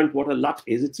I learned what a LUT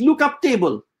is. It's lookup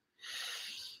table.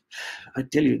 I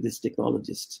tell you, this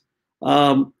technologist.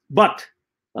 But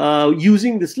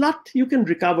using this LUT, you can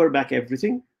recover back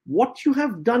everything. What you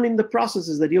have done in the process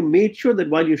is that you made sure that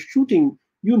while you're shooting,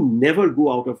 you never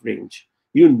go out of range.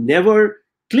 You never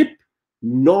clip,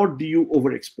 nor do you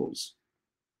overexpose.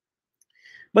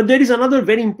 But there is another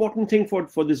very important thing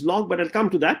for this log, but I'll come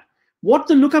to that. What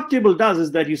the lookup table does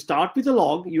is that you start with a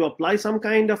log, you apply some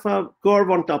kind of a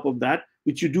curve on top of that,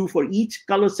 which you do for each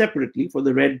color separately, for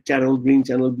the red channel, green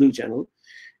channel, blue channel,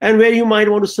 and where you might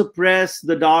want to suppress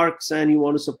the darks and you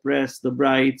want to suppress the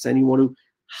brights and you want to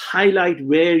highlight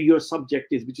where your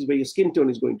subject is, which is where your skin tone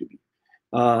is going to be.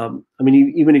 I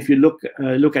mean, even if you look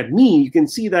at me, you can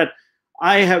see that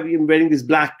I am wearing this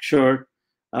black shirt.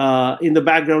 In the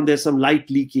background, there's some light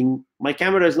leaking. My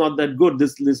camera is not that good.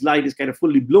 This light is kind of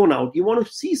fully blown out. You want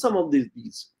to see some of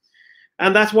these.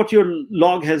 And that's what your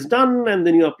log has done. And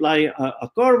then you apply a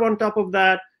curve on top of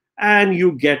that, and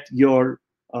you get your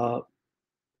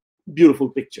beautiful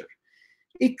picture.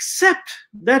 Except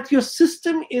that your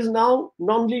system is now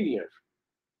nonlinear.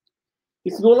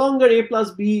 It's no longer A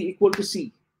plus B equal to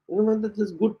C. You remember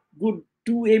this good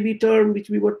 2AB term,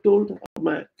 which we were told.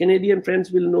 My Canadian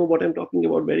friends will know what I'm talking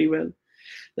about very well.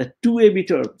 The 2AB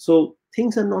term. So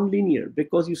things are nonlinear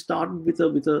because you start with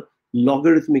a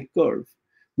logarithmic curve.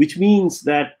 which means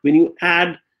that when you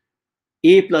add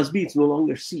A plus B, it's no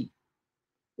longer C.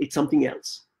 It's something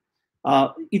else.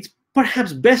 It's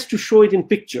perhaps best to show it in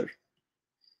picture.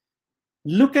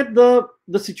 Look at the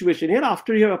situation here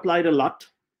after you have applied a LUT.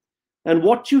 And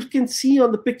what you can see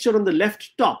on the picture on the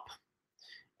left top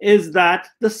is that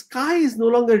the sky is no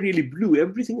longer really blue.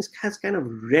 Everything has kind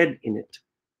of red in it.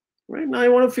 Right now I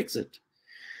want to fix it.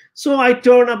 So I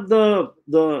turn up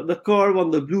the curve on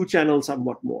the blue channel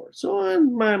somewhat more. So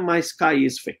and my sky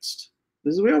is fixed.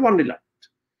 This is where one LUT.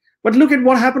 But look at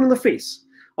what happened on the face.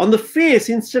 On the face,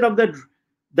 instead of that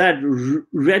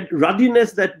red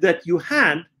ruddiness that you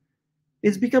had,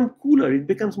 it's become cooler. It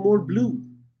becomes more blue.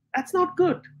 That's not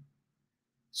good.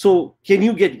 So can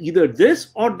you get either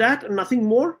this or that and nothing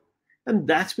more? And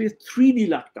that's where 3D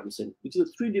LUT comes in, which is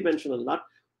a three-dimensional LUT,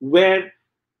 where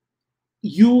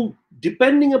you,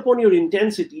 depending upon your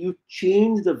intensity, you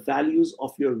change the values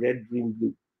of your red, green,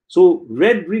 blue. So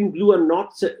red, green, blue are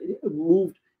not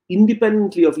moved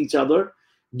independently of each other.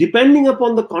 Depending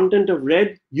upon the content of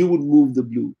red, you would move the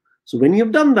blue. So when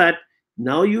you've done that,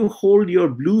 now you hold your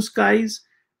blue skies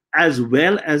as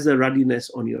well as the ruddiness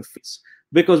on your face.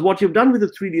 Because what you've done with the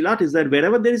 3D LUT is that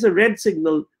wherever there is a red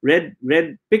signal, red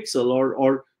pixel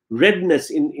or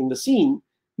redness in the scene,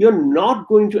 you're not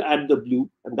going to add the blue,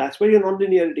 and that's where your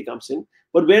nonlinearity comes in.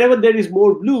 But wherever there is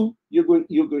more blue, you're going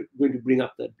to bring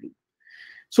up that blue.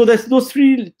 So there's those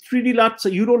 3D LUTs. So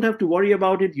you don't have to worry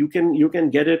about it. You can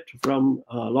get it from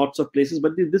lots of places.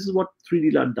 But this is what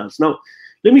 3D LUT does. Now,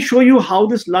 let me show you how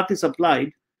this LUT is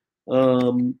applied.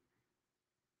 Maybe.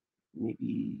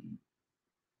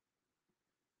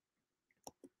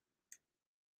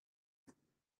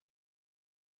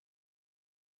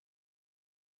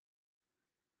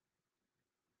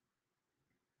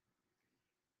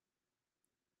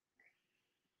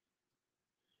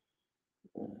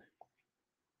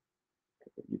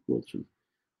 Go through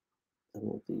some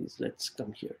of these. Let's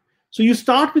come here. So you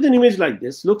start with an image like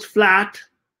this. Looks flat.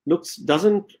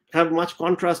 Doesn't have much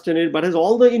contrast in it, but has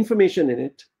all the information in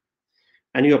it.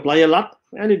 And you apply a LUT,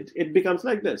 and it becomes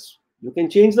like this. You can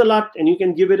change the LUT, and you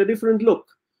can give it a different look.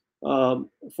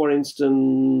 For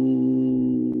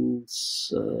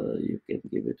instance, you can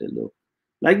give it a look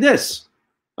like this,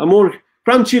 a more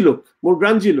crunchy look, more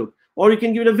grungy look, or you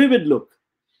can give it a vivid look.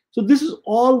 So this is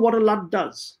all what a LUT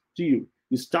does to you.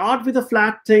 You start with a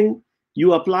flat thing,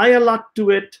 you apply a LUT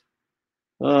to it,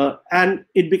 and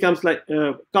it becomes like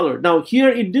color. Now here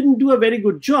it didn't do a very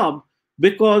good job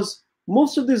because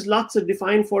most of these LUTs are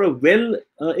defined for a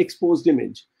well-exposed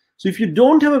image. So if you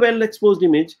don't have a well-exposed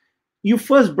image, you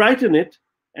first brighten it,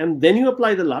 and then you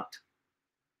apply the LUT,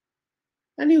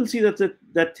 and you'll see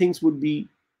that things would be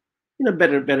in a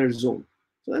better zone.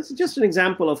 So that's just an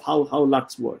example of how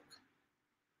LUTs work.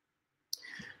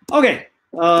 Okay,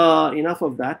 enough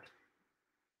of that.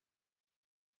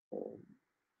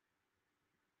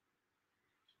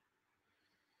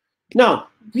 Now,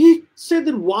 we said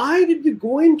that why did we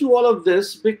go into all of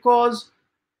this? Because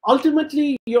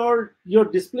ultimately your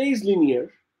display is linear.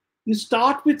 You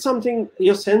start with something,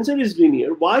 your sensor is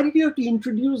linear. Why did you have to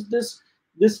introduce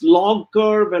this log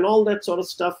curve and all that sort of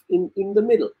stuff in the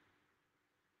middle?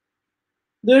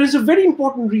 There is a very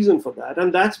important reason for that,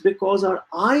 and that's because our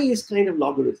eye is kind of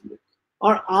logarithmic.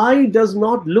 Our eye does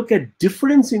not look at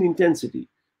difference in intensity,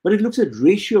 but it looks at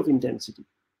ratio of intensity.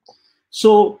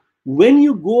 So when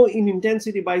you go in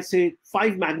intensity by, say,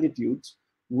 5 magnitudes,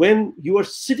 when you are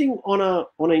sitting on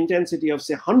an intensity of,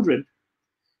 say, 100,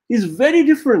 is very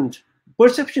different.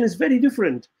 Perception is very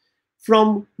different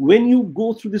from when you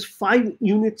go through this 5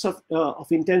 units of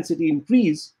intensity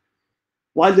increase,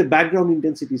 while the background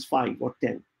intensity is 5 or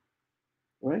 10,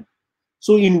 right?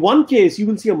 So in one case, you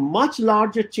will see a much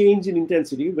larger change in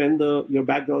intensity when your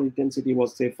background intensity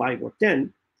was, say, 5 or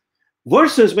 10,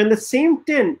 versus when the same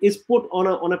 10 is put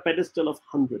on a pedestal of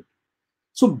 100.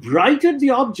 So brighter the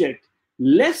object,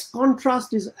 less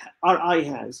contrast our eye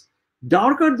has.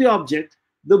 Darker the object,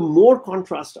 the more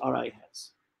contrast our eye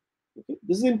has. Okay?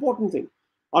 This is an important thing.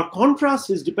 Our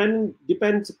contrast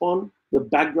depends upon the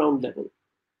background level.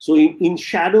 So in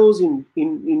shadows,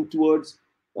 in towards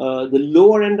the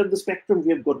lower end of the spectrum,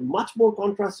 we have got much more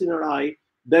contrast in our eye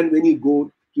than when you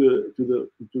go to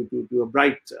a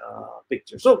bright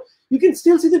picture. So you can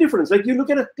still see the difference. Like you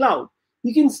look at a cloud,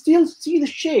 you can still see the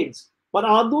shades. But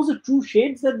are those the true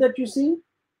shades that you see?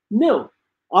 No.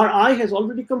 Our eye has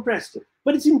already compressed it.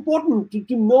 But it's important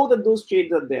to know that those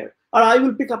shades are there. Our eye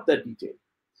will pick up that detail.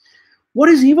 What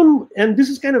is even, and this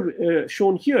is kind of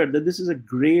shown here, that this is a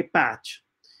gray patch,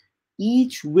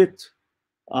 each with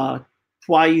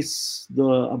twice the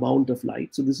amount of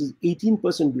light. So this is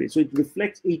 18% gray. So it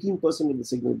reflects 18% of the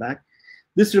signal back.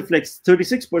 This reflects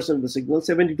 36% of the signal,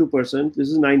 72%, this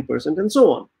is 9%, and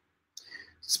so on,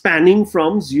 spanning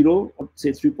from 0,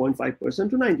 say 3.5%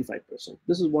 to 95%.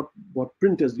 This is what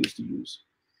printers used to use.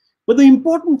 But the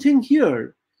important thing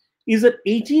here is that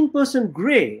 18%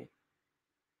 gray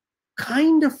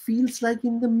kind of feels like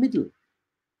in the middle.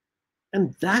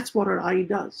 And that's what our eye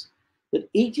does.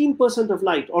 That 18% of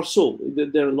light or so,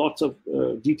 there are lots of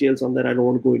details on that, I don't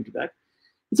want to go into that.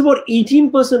 It's about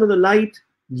 18% of the light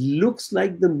looks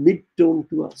like the mid-tone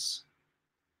to us.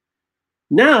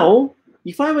 Now,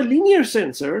 if I have a linear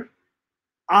sensor,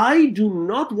 I do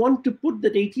not want to put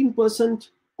that 18%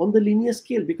 on the linear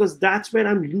scale because that's where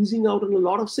I'm losing out on a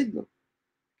lot of signal.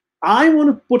 I want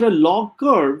to put a log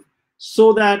curve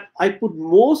so that I put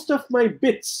most of my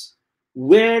bits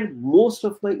where most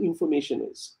of my information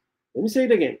is. Let me say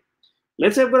it again.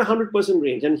 Let's say I've got a 100%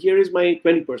 range, and here is my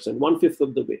 20%, 1/5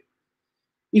 of the way.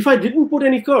 If I didn't put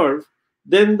any curve,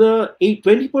 then the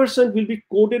 20% will be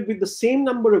coded with the same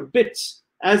number of bits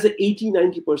as the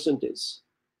 80-90% is.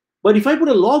 But if I put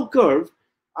a log curve,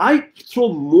 I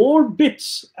throw more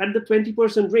bits at the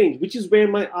 20% range, which is where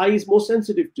my eye is more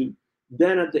sensitive to,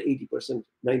 than at the 80%,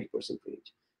 90%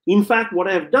 range. In fact, what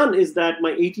I have done is that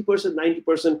my 80%,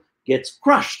 90% gets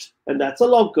crushed, and that's a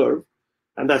log curve.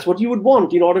 And that's what you would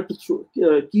want in order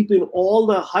to keep in all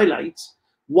the highlights,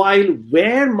 while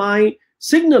where my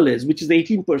signal is, which is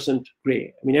 18%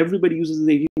 gray. I mean, everybody uses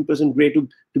the 18% gray to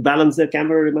balance their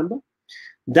camera, remember?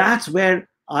 That's where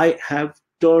I have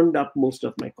turned up most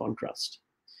of my contrast.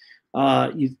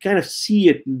 You kind of see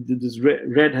it, this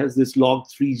red has this log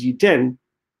 3G10,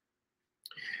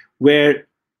 where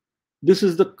this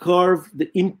is the curve, the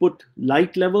input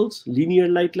light levels, linear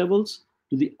light levels,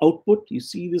 to the output. You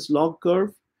see this log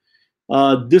curve.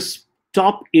 This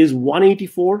top is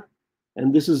 184,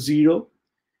 and this is 0.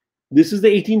 This is the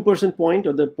 18% point,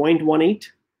 or the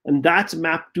 0.18, and that's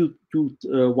mapped to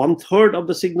 1/3 of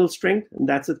the signal strength, and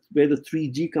that's where the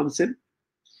 3G comes in.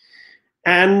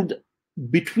 And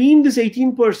between this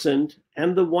 18%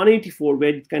 and the 184,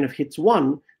 where it kind of hits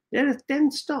 1, there are 10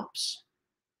 stops.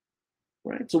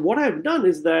 Right? So what I've done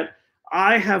is that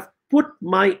I have put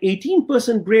my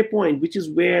 18% gray point, which is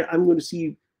where I'm going to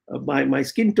see my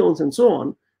skin tones and so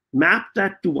on, map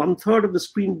that to 1/3 of the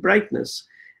screen brightness,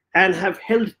 and have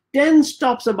held 10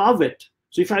 stops above it.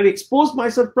 So if I've exposed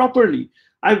myself properly,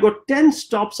 I've got 10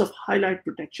 stops of highlight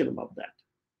protection above that.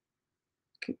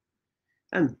 Okay.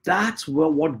 And that's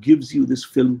what gives you this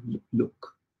film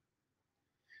look.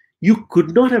 You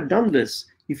could not have done this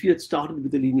if you had started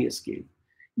with a linear scale.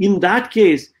 In that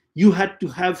case, you had to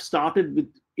have started with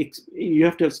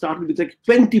like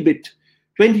 20-bit,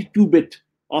 22-bit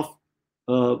of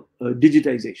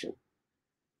digitization.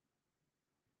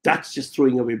 That's just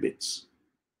throwing away bits.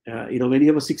 When you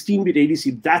have a 16-bit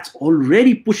ADC, that's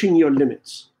already pushing your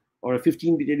limits. Or a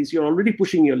 15-bit ADC, you're already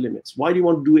pushing your limits. Why do you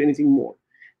want to do anything more?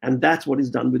 And that's what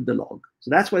is done with the log. So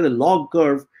that's why the log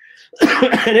curve,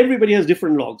 and everybody has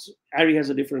different logs. Arri has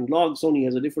a different log, Sony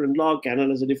has a different log, Canon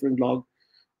has a different log.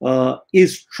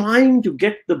 Is trying to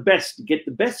get the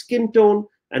best skin tone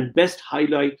and best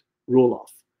highlight roll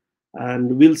off.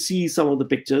 And we'll see some of the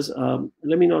pictures.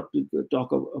 Let me not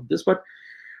talk of this, but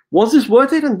was this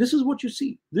worth it? And this is what you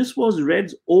see. This was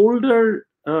Red's older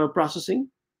processing,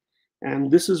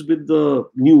 and this is with the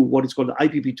new, what is called the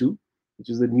IPP2, which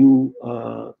is the new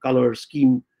color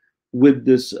scheme with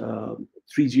this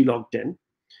 3G log 10.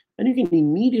 And you can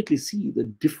immediately see the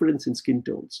difference in skin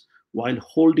tones while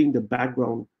holding the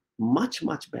background much,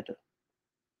 much better.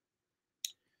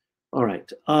 All right.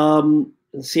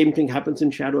 The same thing happens in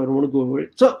shadow. I don't want to go over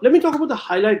it. So let me talk about the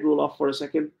highlight roll-off for a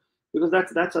second, because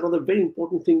that's another very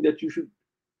important thing that you should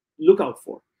look out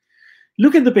for.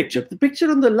 Look at the picture. The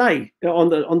picture on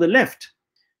the left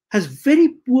has very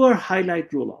poor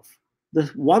highlight roll-off. The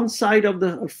one side of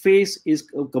the face is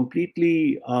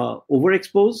completely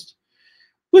overexposed,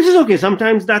 which is okay.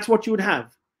 Sometimes that's what you would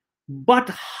have. But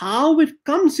how it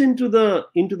comes into the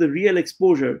real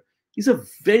exposure is a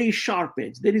very sharp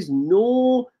edge. There is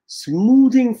no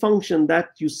smoothing function that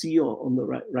you see on the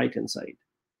right-hand side.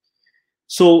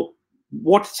 So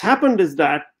what's happened is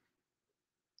that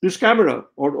this camera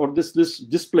or this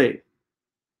display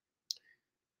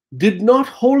did not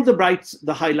hold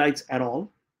the highlights at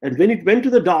all. And when it went to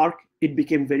the dark, it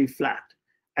became very flat.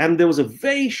 And there was a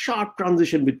very sharp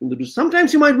transition between the two.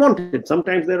 Sometimes you might want it.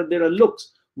 Sometimes there are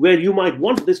looks where you might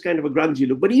want this kind of a grungy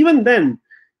look. But even then,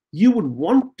 you would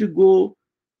want to go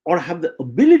or have the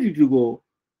ability to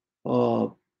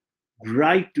go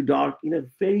bright to dark in a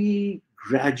very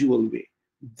gradual way.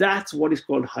 That's what is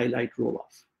called highlight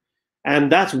roll-off.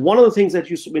 And that's one of the things that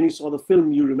when you saw the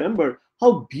film, you remember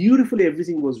how beautifully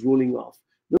everything was rolling off.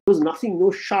 There was nothing,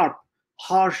 no sharp,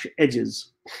 harsh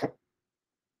edges.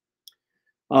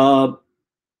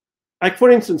 Like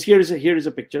for instance, here is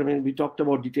a picture. I mean, we talked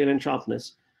about detail and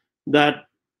sharpness. That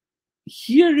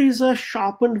here is a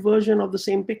sharpened version of the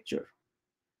same picture,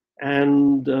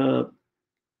 and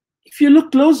if you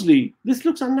look closely, this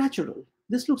looks unnatural.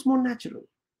 This looks more natural.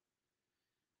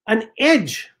 An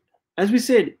edge, as we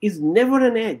said, is never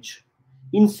an edge.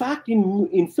 In fact,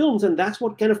 in films, and that's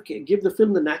what kind of give the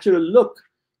film the natural look.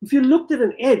 If you looked at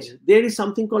an edge, there is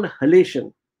something called a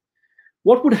halation.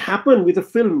 What would happen with a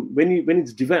film when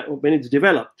it's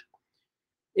developed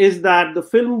is that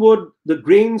the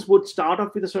grains would start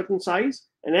off with a certain size,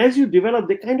 and as you develop,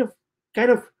 they kind of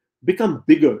become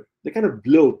bigger. They kind of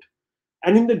bloat,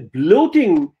 and in the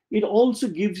bloating, it also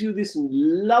gives you this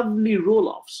lovely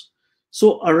roll-offs.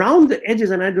 So around the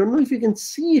edges, and I don't know if you can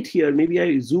see it here. Maybe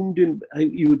I zoomed in,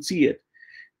 you would see it.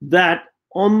 That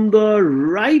on the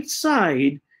right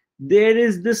side, there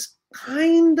is this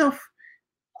kind of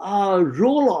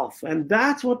roll off, and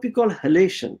that's what we call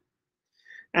halation.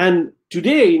 And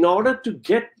today, in order to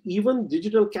get even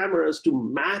digital cameras to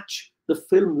match the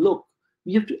film look,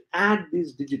 we have to add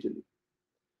these digitally.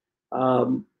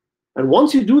 And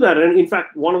once you do that, and in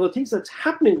fact, one of the things that's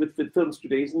happening with films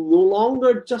today is no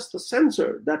longer just the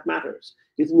sensor that matters.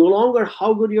 It's no longer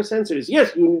how good your sensor is.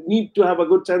 Yes, you need to have a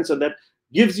good sensor that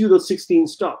gives you those 16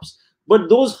 stops. But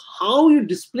how you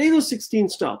display those 16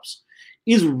 stops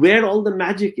is where all the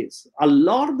magic is. A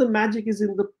lot of the magic is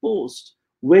in the post.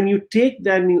 When you take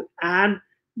them,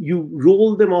 you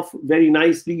roll them off very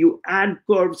nicely, you add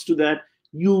curves to that,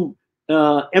 you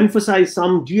emphasize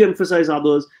some, de-emphasize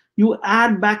others, you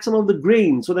add back some of the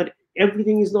grain so that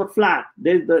everything is not flat.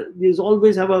 There's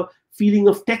always have a feeling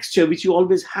of texture, which you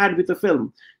always had with the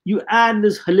film. You add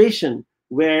this halation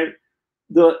where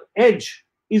the edge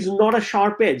is not a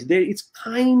sharp edge. It's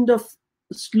kind of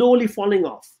slowly falling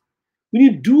off. When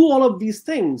you do all of these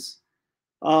things,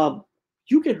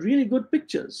 you get really good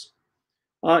pictures.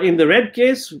 In the red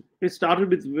case, it started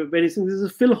with very simple. This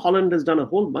is Phil Holland has done a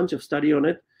whole bunch of study on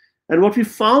it. And what we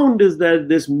found is that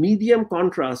this medium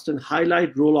contrast and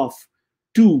highlight roll-off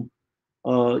to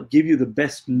give you the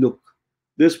best look.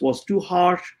 This was too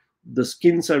harsh. The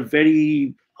skins are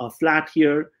very flat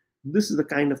here. This is the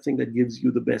kind of thing that gives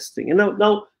you the best thing. And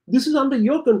now this is under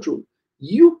your control.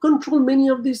 You control many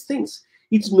of these things.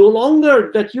 It's no longer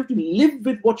that you have to live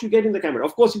with what you get in the camera.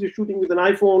 Of course, if you're shooting with an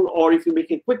iPhone or if you're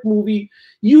making a quick movie,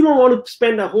 you don't want to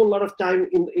spend a whole lot of time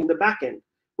in the back end.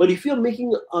 But if you're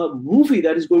making a movie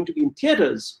that is going to be in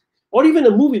theaters, or even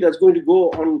a movie that's going to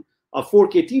go on a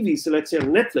 4K TV, so let's say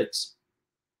on Netflix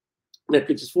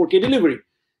is 4K delivery,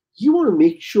 you want to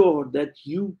make sure that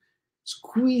you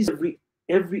squeeze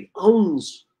every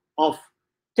ounce of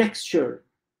texture,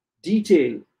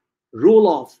 detail,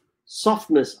 roll-off,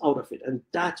 softness out of it, and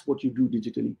that's what you do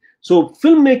digitally. So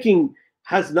filmmaking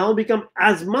has now become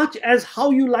as much as how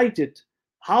you light it,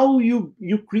 how you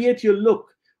create your look,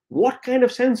 what kind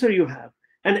of sensor you have,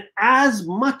 and as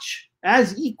much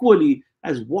as equally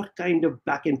as what kind of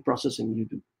back-end processing you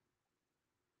do.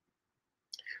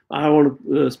 I don't want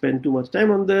to spend too much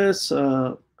time on this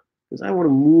because I want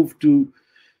to move to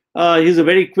here's a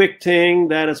very quick thing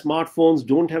that smartphones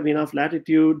don't have enough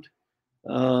latitude.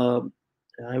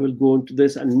 I will go into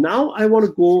this, and now I want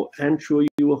to go and show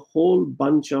you a whole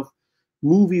bunch of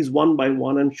movies one by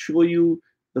one and show you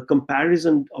the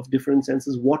comparison of different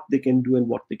sensors, what they can do and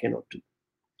what they cannot do.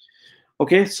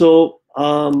 Okay, so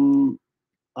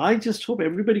I just hope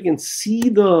everybody can see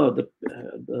the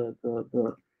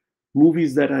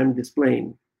movies that I'm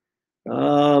displaying.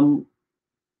 Before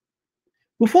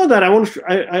that, I want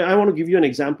to give you an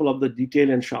example of the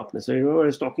detail and sharpness. I remember I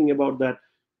was talking about that,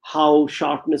 how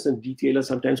sharpness and detail are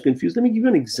sometimes confused. Let me give you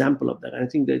an example of that. I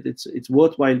think that it's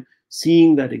worthwhile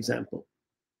seeing that example.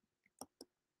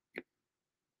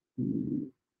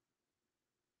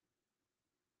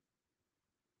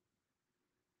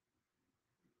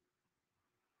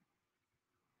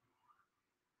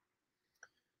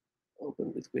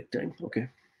 Open with QuickTime. Okay.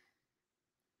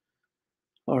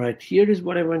 All right. Here is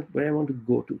what where I want to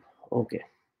go to. Okay.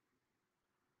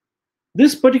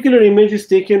 This particular image is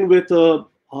taken with a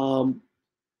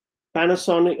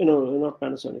Panasonic. No, not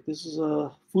Panasonic. This is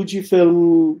a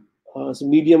Fujifilm. It's a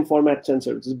medium format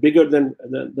sensor. It's bigger than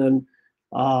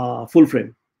full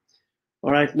frame.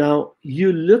 All right, now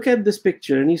you look at this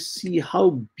picture and you see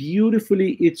how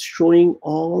beautifully it's showing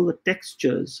all the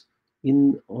textures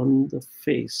on the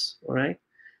face. All right,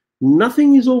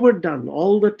 nothing is overdone.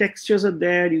 All the textures are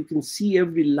there. You can see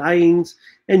every lines,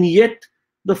 and yet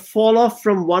the fall off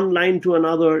from one line to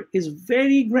another is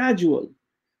very gradual.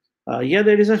 Yeah,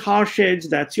 there is a harsh edge,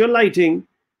 that's your lighting.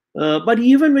 But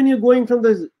even when you're going from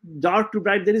the dark to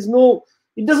bright, there is no,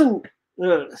 it doesn't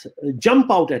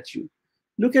jump out at you.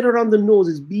 Look at around the nose,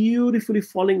 it's beautifully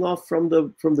falling off from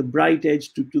the bright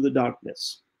edge to the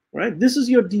darkness. Right? This is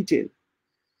your detail.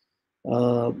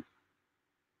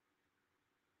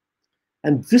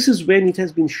 And this is when it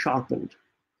has been sharpened,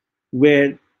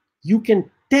 where you can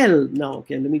tell now.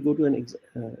 Okay, let me go to an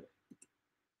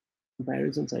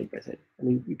comparison side by side. I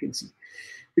mean, you can see.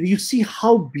 But you see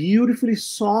how beautifully,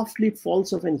 softly it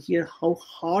falls off, and here how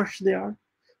harsh they are.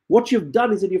 What you've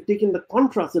done is that you've taken the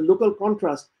contrast, the local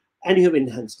contrast, and you have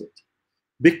enhanced it.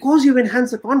 Because you've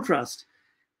enhanced the contrast,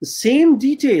 the same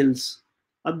details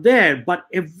are there, but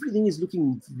everything is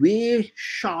looking way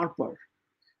sharper.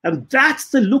 And that's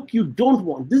the look you don't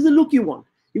want. This is the look you want.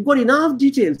 You've got enough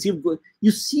details.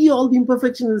 You see all the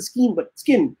imperfections in the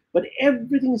skin, but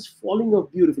everything is falling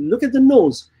off beautifully. Look at the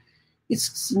nose.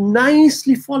 It's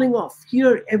nicely falling off.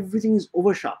 Here, everything is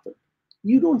over sharpened.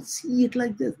 You don't see it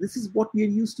like this. This is what we are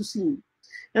used to seeing.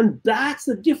 And that's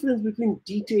the difference between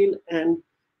detail and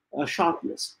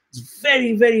sharpness. It's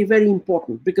very, very, very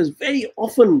important, because very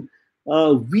often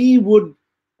we would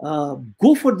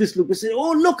go for this look. We say,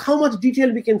 oh, look how much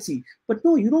detail we can see. But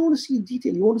no, you don't want to see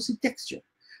detail. You want to see texture.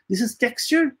 This is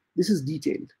texture. This is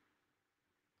detailed.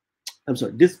 I'm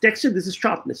sorry. This texture. This is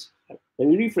sharpness. Let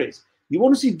me rephrase. You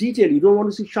want to see detail. You don't want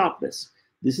to see sharpness.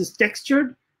 This is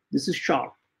textured. This is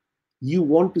sharp. You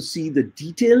want to see the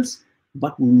details,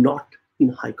 but not in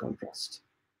high contrast.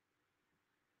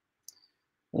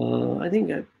 I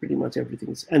think pretty much everything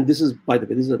is. And this is, by the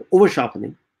way, this is an over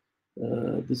sharpening.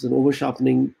 This is an over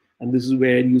sharpening, and this is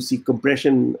where you see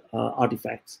compression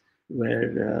artifacts,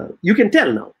 where you can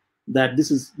tell now that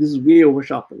this is way over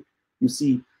sharpened. You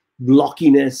see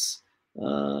blockiness.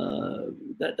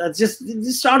 That's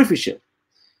just artificial,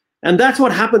 and that's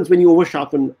what happens when you over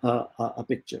sharpen a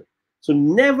picture. So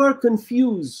never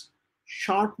confuse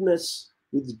sharpness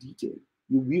with detail.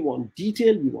 We want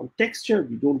detail, we want texture,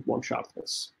 we don't want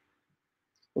sharpness.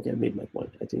 Okay, I made my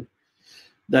point. I think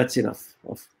that's enough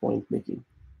of point making.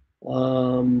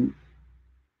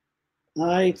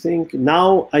 I think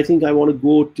I want to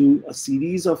go to a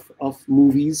series of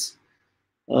memovies.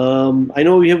 I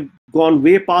know we have gone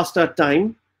way past our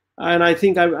time, and I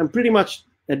think I'm pretty much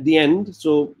at the end.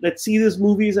 So let's see these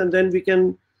movies, and then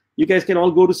you guys can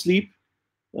all go to sleep.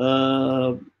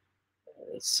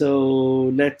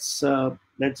 So let's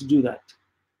do that.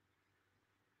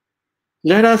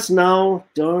 Let us now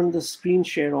turn the screen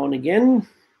share on again,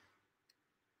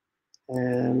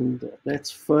 and let's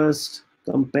first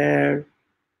compare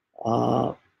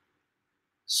Sony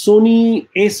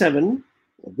A7,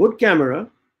 a good camera,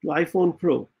 to iPhone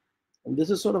Pro. And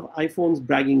this is sort of iPhone's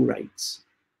bragging rights.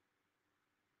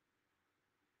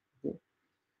 Okay.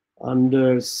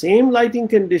 Under same lighting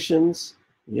conditions,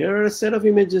 here are a set of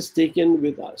images taken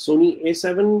with Sony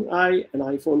A7i and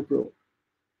iPhone Pro.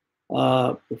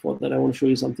 Before that, I want to show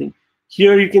you something.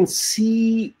 Here you can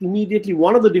see immediately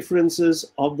one of the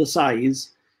differences of the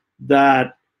size,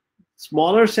 that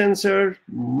smaller sensor,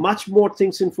 much more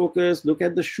things in focus. Look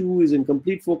at the shoe is in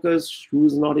complete focus, shoe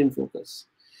is not in focus.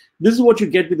 This is what you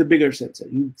get with the bigger sensor.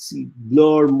 You see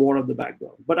blur more of the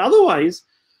background. But otherwise,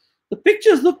 the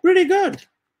pictures look pretty good.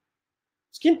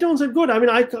 Skin tones are good. I mean,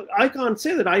 I can't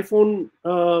say that iPhone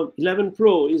 11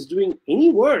 Pro is doing any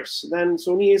worse than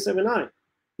Sony A7i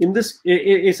in this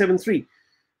A7 III.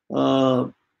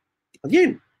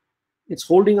 Again, it's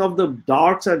holding off the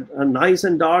darks are nice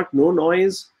and dark, no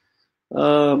noise.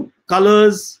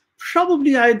 Colors,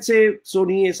 probably I'd say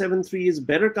Sony A7 III is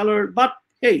better color, but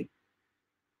hey,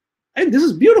 and this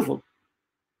is beautiful.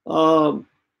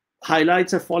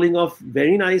 Highlights are falling off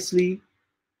very nicely.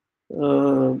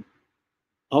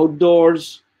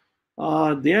 Outdoors,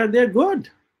 they're good.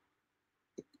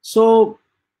 So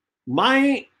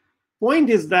my point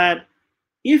is that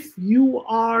if you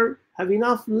have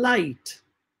enough light,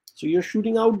 so you're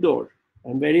shooting outdoor,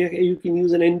 and you can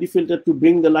use an ND filter to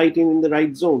bring the lighting in the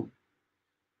right zone.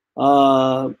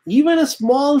 Even a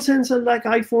small sensor like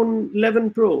iPhone 11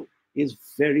 Pro is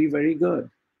very, very good.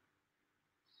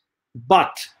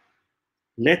 But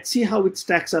let's see how it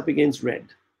stacks up against red.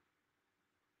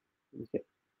 Okay.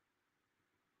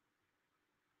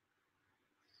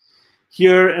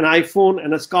 Here, an iPhone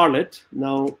and a Scarlett.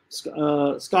 Now,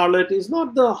 Scarlett is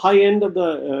not the high end of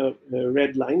the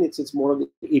red line. It's more of the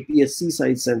APS-C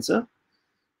size sensor.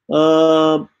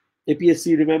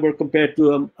 APS-C, remember, compared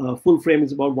to a full frame,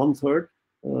 is about 1/3,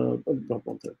 not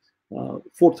 1/3,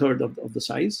 4/3 of the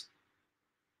size,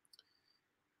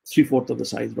 3/4 of the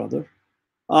size rather.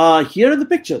 Here are the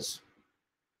pictures.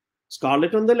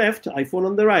 Scarlet on the left, iPhone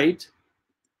on the right.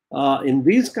 In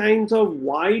these kinds of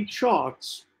wide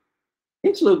shots,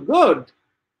 things look good.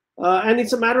 And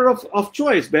it's a matter of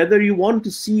choice, whether you want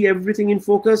to see everything in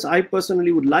focus. I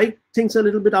personally would like things a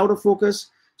little bit out of focus.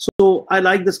 So I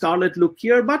like the scarlet look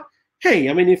here. But hey,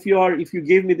 I mean, if you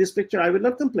gave me this picture, I will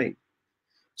not complain.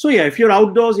 So yeah, if you're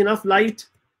outdoors, enough light,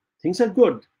 things are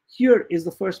good. Here is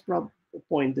the first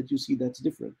point that you see that's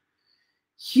different.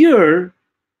 Here,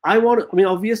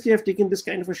 obviously I've taken this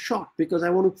kind of a shot because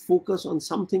I want to focus on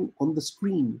something on the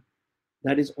screen,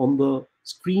 that is on the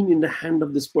screen in the hand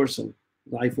of this person,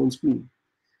 the iPhone screen.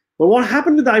 But what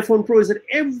happened with the iPhone Pro is that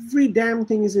every damn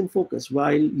thing is in focus,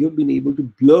 while you've been able to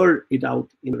blur it out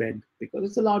in red because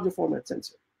it's a larger format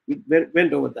sensor. We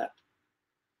went over that.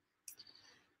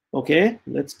 Okay,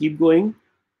 let's keep going.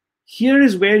 Here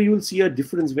is where you will see a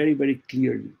difference very, very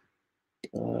clearly.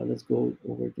 Let's go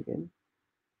over it again.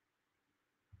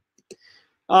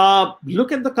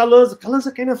 Look at the colors. The colors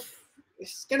are kind of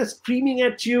screaming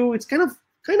at you. It's kind of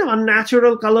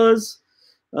unnatural colors.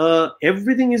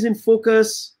 Everything is in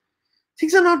focus.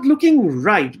 Things are not looking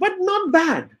right, but not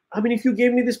bad. I mean, if you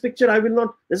gave me this picture, I will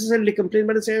not necessarily complain,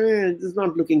 but I'd say it's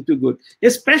not looking too good,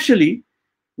 especially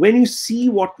when you see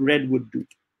what red would do.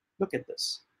 Look at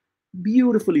this.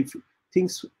 Beautifully,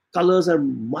 colors are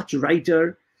much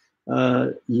brighter.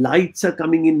 Lights are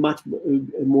coming in much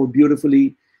more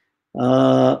beautifully.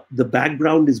 The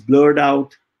background is blurred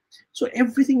out. So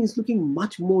everything is looking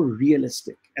much more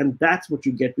realistic. And that's what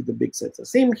you get with the big sensor.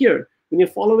 Same here. When you're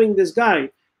following this guy,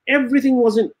 everything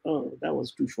was in, oh, that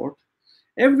was too short.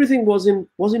 Everything was in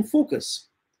focus.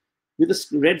 With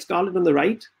the red scarlet on the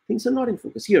right, things are not in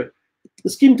focus. Here, the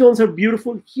skin tones are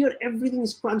beautiful. Here, everything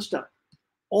is crunched up.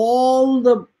 All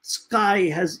the sky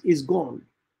is gone.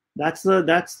 That's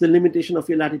the limitation of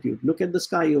your latitude. Look at the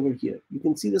sky over here. You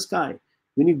can see the sky.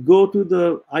 When you go to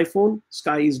the iPhone,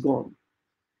 sky is gone.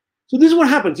 So this is what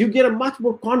happens. You get a much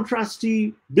more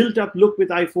contrasty, built-up look with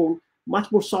iPhone,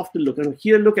 much more softer look. And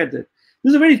here, look at it.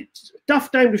 This is a very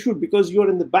tough time to shoot because you're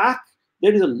in the back.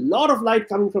 There is a lot of light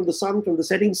coming from the sun, from the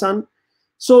setting sun.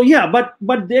 So yeah, but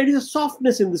there is a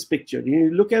softness in this picture.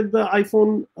 You look at the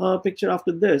iPhone picture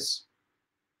after this.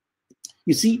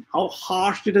 You see how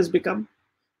harsh it has become,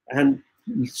 and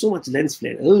so much lens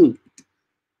flare.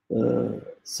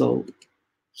 So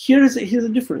here's a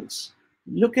difference.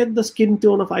 Look at the skin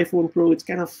tone of iPhone Pro. It's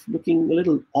kind of looking a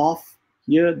little off.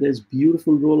 Here, there's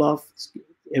beautiful roll off.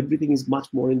 Everything is much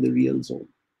more in the real zone.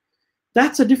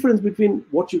 That's a difference between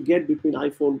what you get between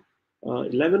iPhone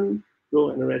 11 Pro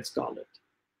and a red scarlet.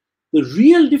 The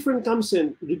real difference comes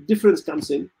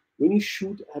in when you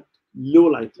shoot at low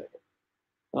light level.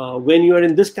 When you are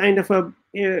in this kind of a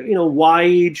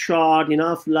wide shot,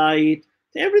 enough light,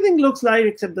 everything looks light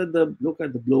except that look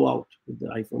at the blowout with the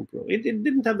iPhone Pro. It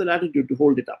didn't have the latitude to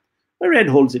hold it up. The red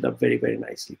holds it up very, very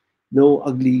nicely. No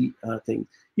ugly thing.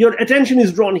 Your attention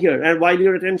is drawn here, and while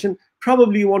your attention,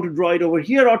 probably you want to draw it over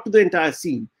here or to the entire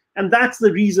scene. And that's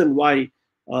the reason why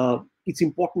it's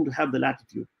important to have the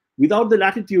latitude. Without the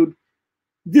latitude,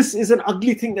 this is an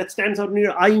ugly thing that stands out in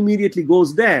your eye, immediately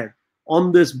goes there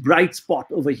on this bright spot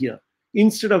over here,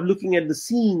 instead of looking at the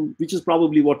scene, which is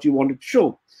probably what you wanted to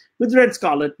show. With red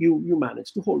scarlet, you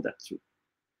manage to hold that through.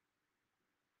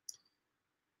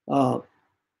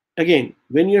 Again,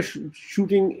 when you're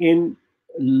shooting in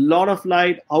a lot of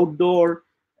light, outdoor,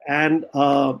 and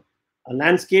a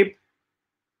landscape,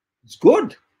 it's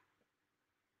good.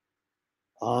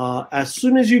 As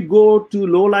soon as you go to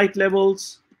low light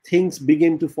levels, things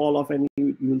begin to fall off, and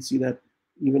you will see that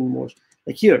even more.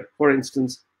 Like here, for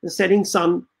instance, the setting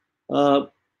sun,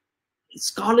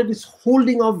 scarlet is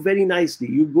holding off very nicely.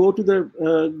 You go to the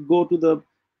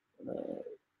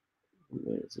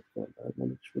where is it called? I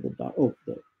want to show the dark. Oh,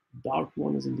 the dark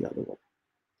one is in the other one.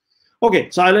 Okay,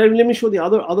 so let me show the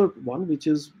other one, which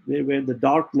is where the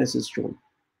darkness is shown.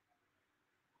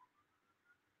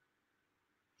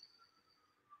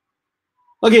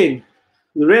 Again,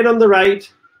 the red on the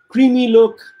right, creamy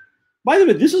look. By the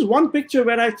way, this is one picture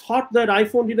where I thought that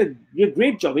iPhone did a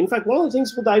great job. In fact, one of the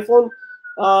things with iPhone,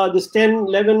 this 10,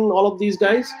 11, all of these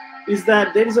guys, is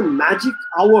that there is a magic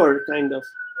hour kind of.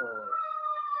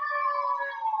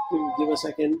 Give a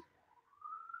second.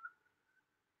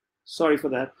 Sorry for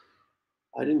that.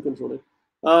 I didn't control it.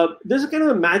 There's a kind of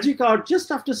a magic hour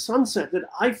just after sunset that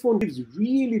iPhone gives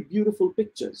really beautiful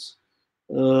pictures.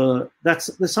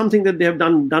 There's something that they have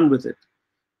done with it.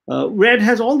 Red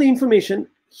has all the information.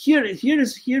 Here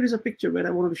is a picture where I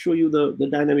wanted to show you the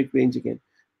dynamic range again.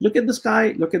 Look at the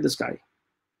sky. Look at the sky.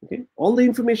 Okay, all the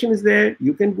information is there.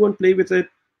 You can go and play with it.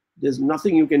 There's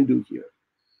nothing you can do here.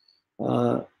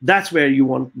 That's where you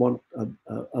want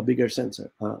a bigger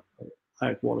sensor,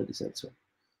 higher quality sensor.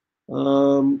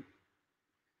 The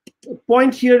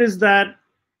point here is that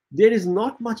there is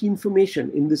not much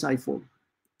information in this iPhone,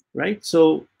 right?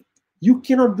 So you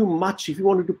cannot do much. If you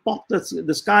wanted to pop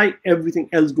the sky, everything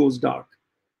else goes dark.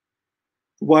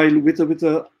 While with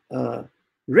a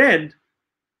red,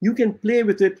 you can play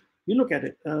with it. You look at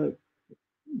it. I don't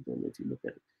know if you look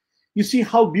at it. You see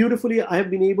how beautifully I have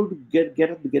been able to get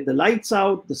the lights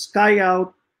out, the sky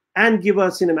out, and give a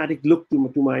cinematic look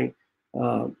to my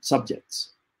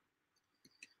subjects.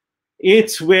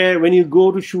 It's where when you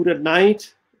go to shoot at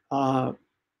night,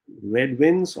 red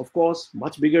wins, of course,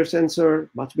 much bigger sensor,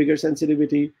 much bigger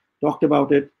sensitivity. Talked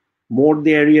about it. More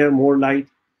the area, more light.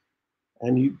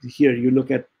 And here you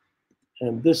look at,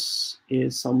 and this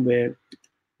is somewhere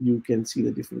you can see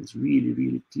the difference really,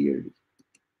 really clearly.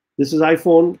 This is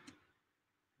iPhone.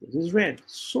 This is red.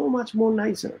 So much more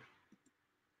nicer.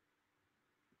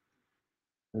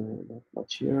 Not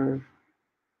much here.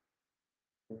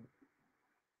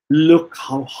 Look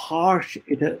how harsh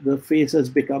the face has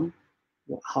become.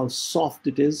 How soft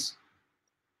it is.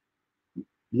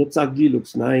 Looks ugly,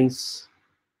 looks nice.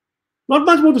 Not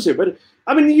much more to say, but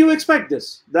I mean, you expect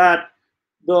this, that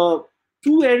the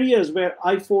two areas where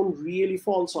iPhone really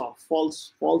falls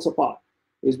apart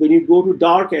is when you go to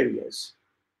dark areas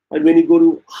and when you go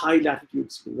to high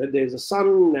latitudes, where there's a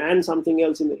sun and something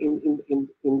else in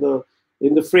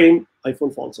the frame,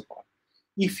 iPhone falls apart.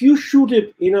 If you shoot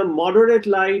it in a moderate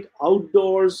light,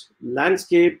 outdoors,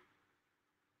 landscape,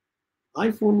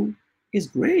 iPhone is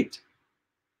great.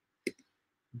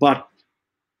 But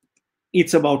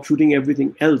it's about shooting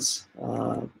everything else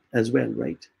as well,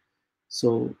 right?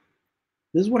 So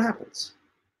this is what happens.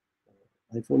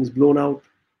 iPhone is blown out,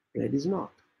 red is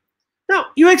not. Now,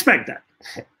 you expect that.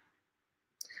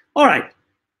 All right.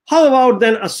 How about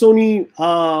then a Sony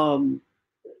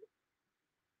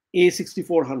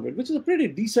A6400, which is a pretty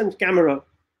decent camera.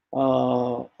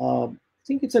 I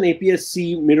think it's an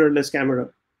APS-C mirrorless camera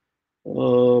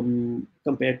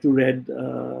compared to red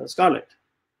Scarlett.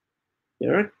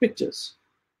 There are pictures.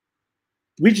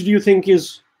 Which do you think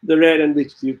is the red and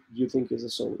which do you think is a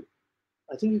Sony?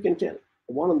 I think you can tell.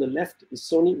 The one on the left is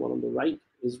Sony, one on the right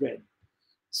is red.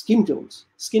 Skin tones.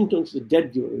 Skin tones is a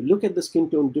dead giveaway. Look at the skin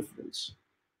tone difference.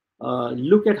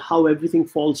 Look at how everything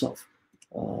falls off.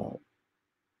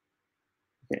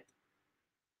 Okay.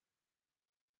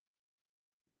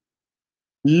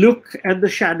 Look at the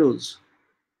shadows.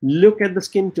 Look at the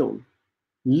skin tone.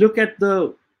 Look at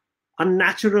the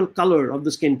unnatural color of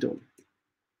the skin tone.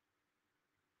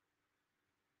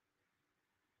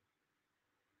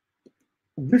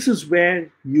 This is where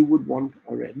you would want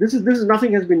a red. This is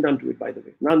nothing has been done to it, by the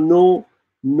way. Now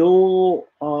no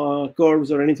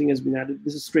curves or anything has been added.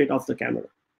 This is straight off the camera.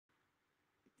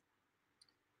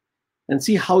 And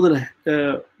see how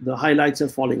the highlights are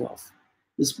falling off.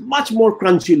 It's much more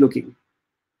crunchy looking.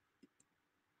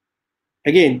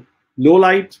 Again, low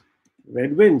light,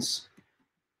 red wins.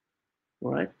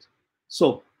 All right.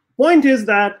 So point is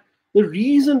that there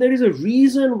is a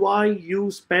reason why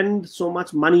you spend so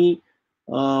much money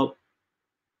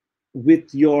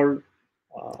with your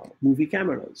movie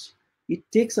cameras. It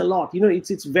takes a lot. You know,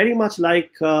 it's very much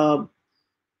like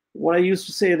what I used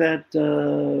to say that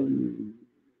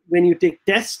when you take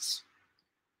tests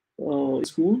in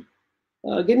school,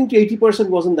 getting to 80%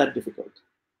 wasn't that difficult.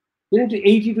 Getting to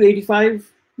 80 to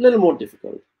 85, a little more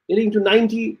difficult. Getting to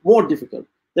 90, more difficult.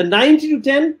 The 90 to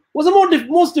 10 was the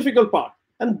most difficult part.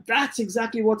 And that's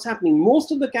exactly what's happening.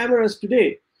 Most of the cameras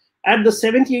today at the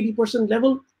 70-80%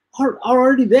 level are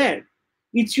already there.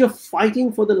 It's you're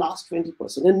fighting for the last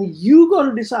 20%. And you got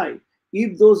to decide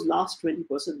if those last 20%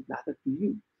 matter to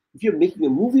you. If you're making a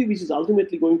movie which is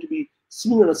ultimately going to be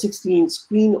seen on a 16-inch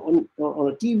screen on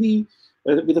a TV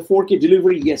with a 4K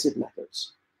delivery, yes, it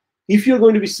matters. If you're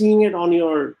going to be seeing it on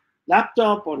your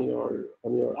laptop, on your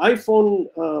iPhone,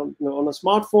 on a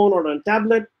smartphone or on a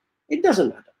tablet, it doesn't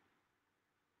matter.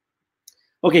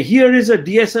 Okay, here is a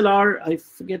DSLR. I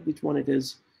forget which one it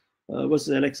is. What's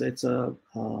the Alexa? It's a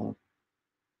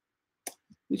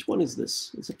which one is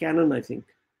this? It's a Canon, I think.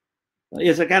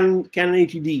 Yes, a Canon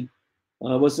 80D.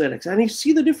 What's the Alexa? And you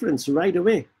see the difference right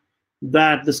away.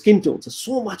 That the skin tones are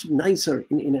so much nicer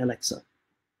in Alexa.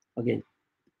 Again,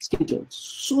 skin tones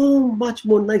so much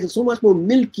more nicer, so much more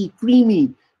milky,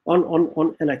 creamy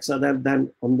on Alexa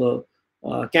than on the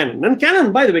Canon. And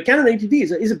Canon, by the way, Canon 80D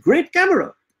is a great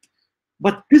camera.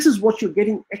 But this is what you're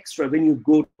getting extra when you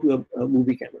go to a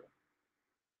movie camera.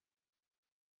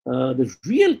 The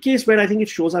real case where I think it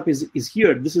shows up is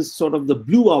here. This is sort of the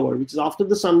blue hour, which is after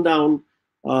the sundown,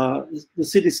 the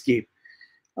cityscape.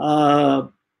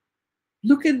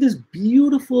 Look at this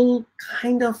beautiful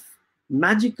kind of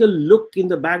magical look in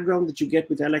the background that you get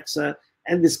with Alexa,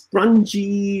 and this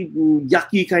crunchy,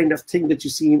 yucky kind of thing that you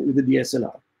see with the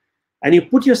DSLR. And you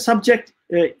put your subject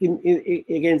in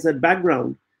against that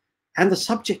background, and the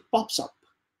subject pops up.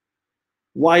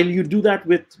 While you do that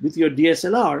with your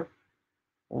DSLR,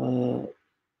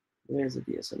 where's the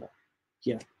DSLR?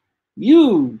 Here.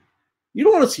 You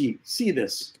don't want to see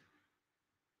this.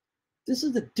 This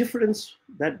is the difference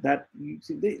that you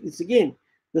see. It's again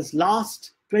this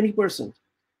last 20%.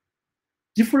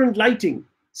 Different lighting,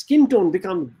 skin tone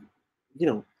becomes,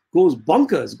 goes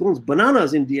bonkers, goes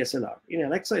bananas in DSLR. In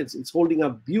Alexa, it's holding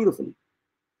up beautifully.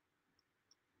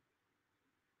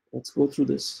 Let's go through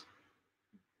this.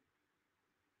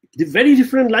 The very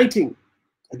different lighting.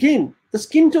 Again, the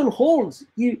skin tone holds,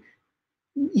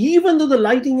 even though the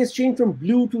lighting has changed from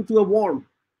blue to a warm.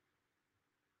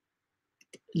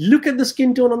 Look at the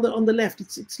skin tone on the left.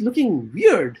 It's looking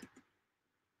weird.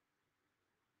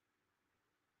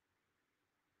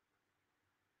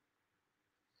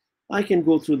 I can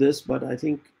go through this, but I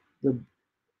think the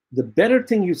better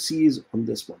thing you see is on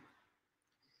this one.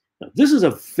 Now, this is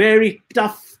a very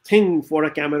tough thing for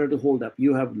a camera to hold up.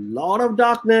 You have a lot of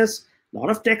darkness, a lot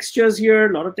of textures here,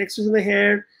 a lot of textures in the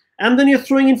hair, and then you're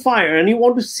throwing in fire, and you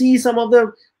want to see some of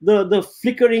the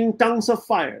flickering tongues of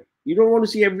fire. You don't want to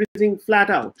see everything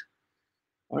flat out.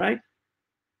 All right?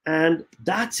 And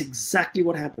that's exactly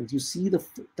what happens. You see the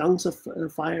tongues of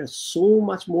fire so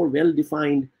much more well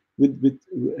defined with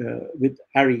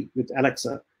Harry, with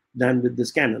Alexa, than with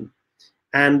this Canon.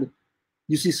 And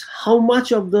you see how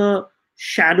much of the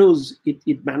shadows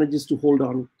it manages to hold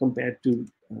on compared to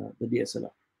the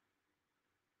DSLR.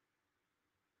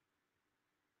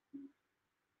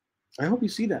 I hope you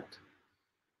see that.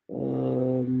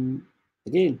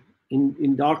 Again,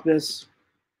 in darkness,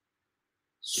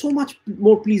 so much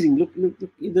more pleasing. Look,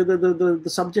 the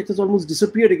subject has almost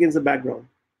disappeared against the background.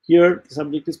 Here, the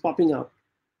subject is popping out.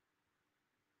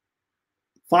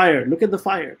 Fire, look at the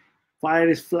fire. Fire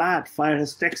is flat, fire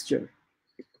has texture.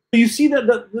 So you see that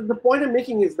the point I'm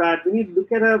making is that when you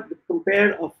look at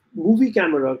compare a movie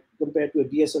camera compared to a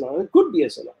DSLR, a good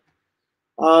DSLR,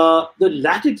 the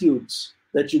latitudes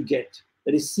that you get,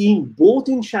 that is seen both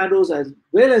in shadows as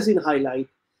well as in highlight,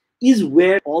 is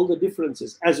where all the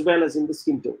differences, as well as in the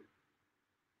skin tone.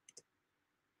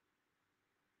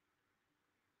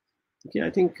 Okay,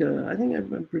 I think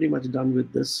I'm pretty much done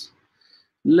with this.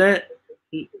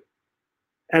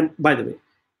 And by the way,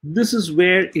 this is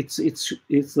where it's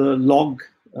a log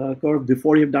curve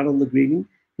before you've done on the grading.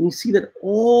 And you see that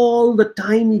all the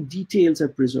tiny details are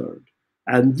preserved.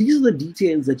 And these are the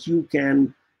details that you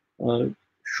can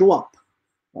show up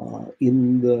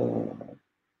in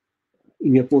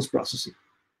your post-processing.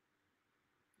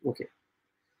 Okay.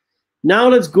 Now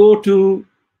let's go to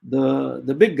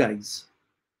the big guys.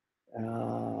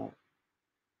 What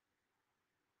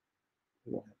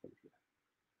happened here?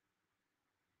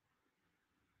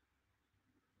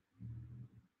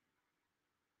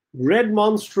 Red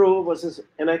Monstro versus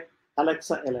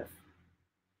Alexa LF.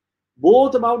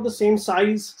 Both about the same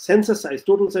size, sensor size,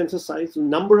 total sensor size. The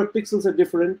number of pixels are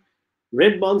different.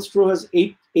 Red Monstro has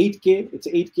 8K. It's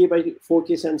 8K by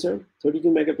 4K sensor, 32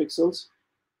 megapixels.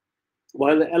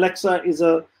 While the Alexa is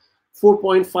a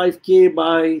 4.5K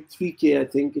by 3K, I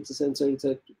think it's a sensor. It's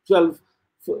a 12,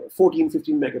 14,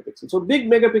 15 megapixels. So big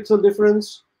megapixel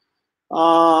difference.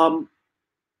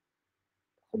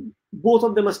 Both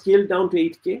of them are scaled down to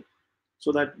 8K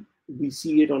so that we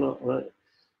see it on a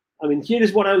I mean, here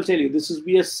is what I will tell you.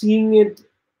 We are seeing it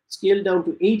scaled down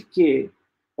to 8K.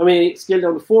 I mean, scaled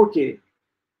down to 4K,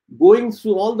 going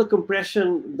through all the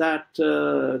compression that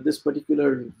this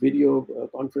particular video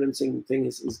conferencing thing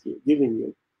is giving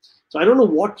you. So I don't know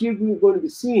what you're going to be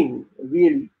seeing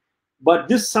really, but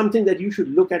this is something that you should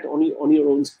look at on your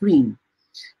own screen,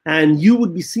 and you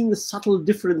would be seeing the subtle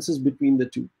differences between the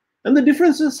two, and the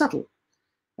difference is subtle.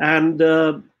 And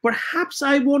perhaps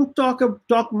I won't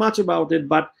talk much about it,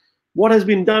 but what has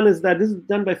been done is that this is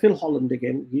done by Phil Holland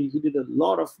again. He did a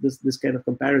lot of this kind of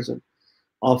comparison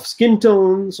of skin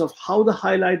tones, of how the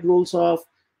highlight rolls off,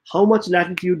 how much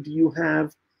latitude do you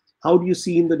have, how do you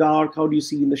see in the dark, how do you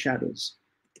see in the shadows.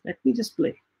 Let me just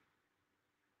play.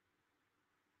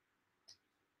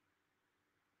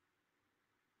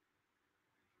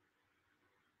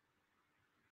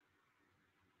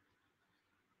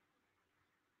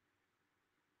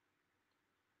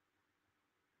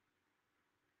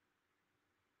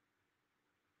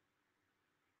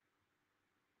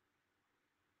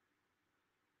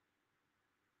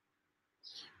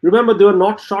 Remember, they were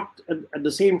not shot at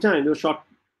the same time. They were shot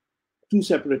two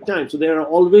separate times. So there are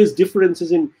always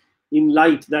differences in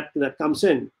light that comes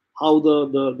in, how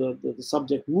the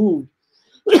subject moved.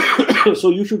 So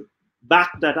you should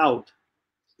back that out.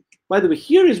 By the way,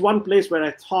 here is one place where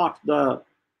I thought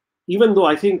even though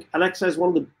I think Alexa is one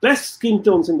of the best skin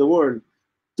tones in the world,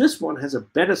 this one has a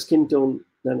better skin tone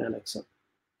than Alexa.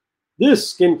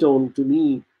 This skin tone, to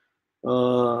me,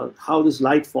 how this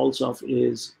light falls off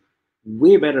is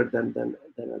way better than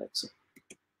Alexa.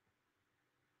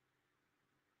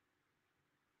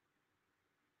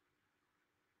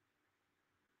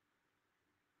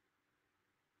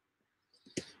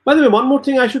 By the way, one more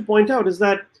thing I should point out is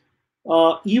that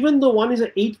even though one is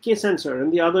an 8K sensor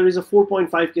and the other is a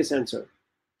 4.5K sensor,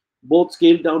 both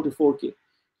scaled down to 4K,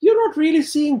 you're not really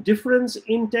seeing difference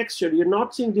in texture. You're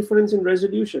not seeing difference in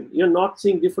resolution. You're not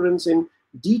seeing difference in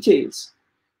details.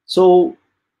 So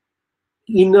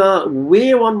in a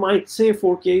way, one might say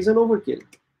 4K is an overkill.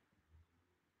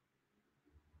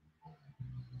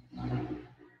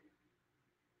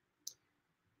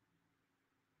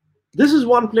 This is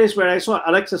one place where I saw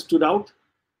Alexa stood out,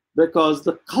 because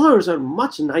the colors are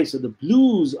much nicer. The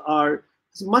blues are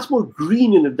much more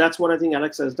green in it. That's what I think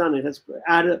Alexa has done. It has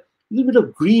added a little bit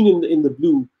of green in the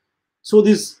blue. So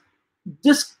this,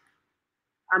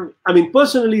 I mean,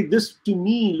 personally, this to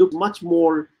me looked much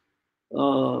more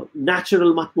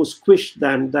natural, much more squished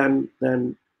than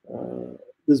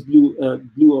this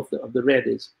blue of the red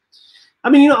is. I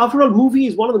mean, you know, after all,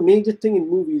 movies, one of the major thing in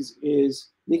movies is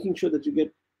making sure that you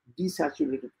get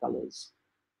desaturated colors.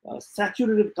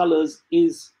 Saturated colors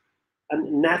is an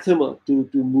anathema to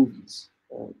movies.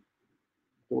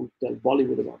 Don't tell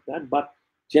Bollywood about that, but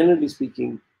generally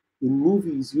speaking, in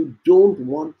movies, you don't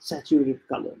want saturated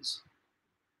colors.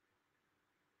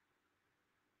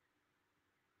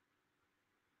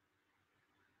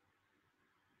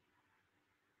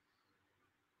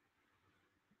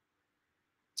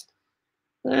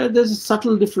 There's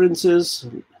subtle differences.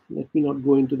 Let me not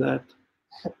go into that.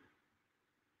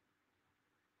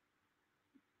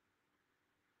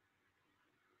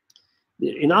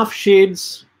 There are enough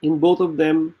shades in both of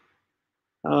them.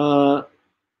 Though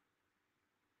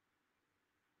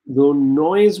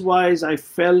noise-wise, I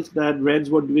felt that reds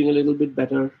were doing a little bit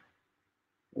better.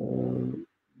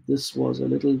 This was a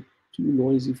little too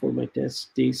noisy for my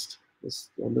taste. This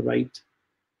on the right.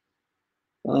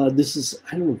 This is,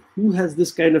 I don't know who has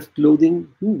this kind of clothing,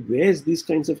 who wears these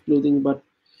kinds of clothing, but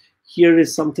here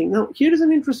is something. Now, here is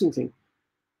an interesting thing.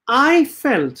 I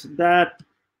felt that,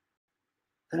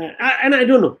 and I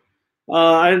don't know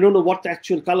what the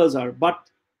actual colors are, but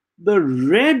the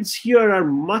reds here are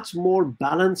much more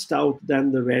balanced out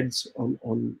than the reds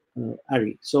on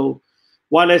Arri. So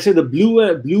while I say the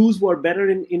blues were better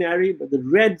in Arri, but the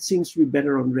red seems to be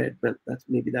better on red. Well,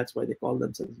 maybe that's why they call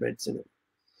themselves red cinema.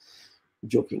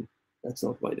 Joking. That's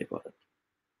not why they call it.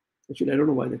 Actually, I don't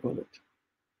know why they call it.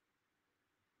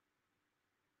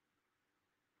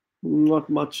 Not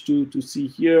much to see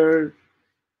here.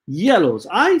 Yellows.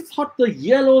 I thought the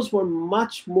yellows were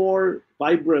much more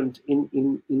vibrant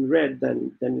in red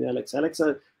than in Alexa.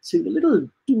 Alexa seemed a little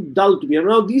too dull to me.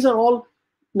 Now these are all,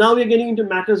 now we're getting into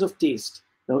matters of taste.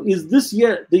 Now, is this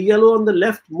the yellow on the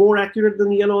left more accurate than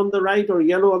the yellow on the right, or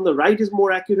yellow on the right is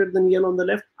more accurate than yellow on the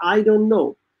left? I don't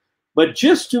know. But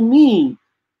just to me,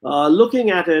 looking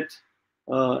at it,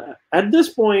 at this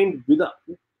point,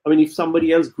 I mean, if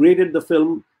somebody else graded the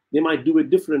film, they might do it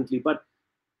differently. But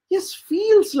yes,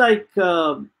 feels like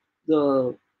the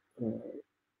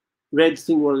reds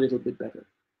thing were a little bit better.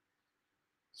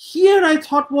 Here, I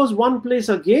thought was one place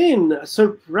again,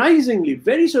 surprisingly,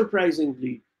 very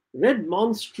surprisingly, red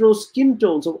monstro skin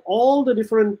tones of all the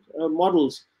different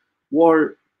models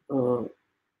were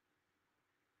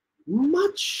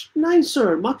much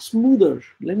nicer, much smoother.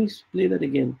 Let me play that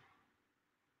again.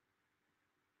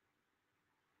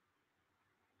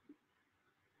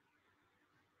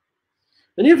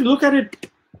 And you have to look at it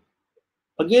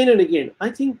again and again. I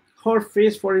think her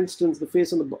face, for instance, the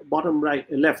face on the bottom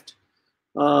right, left,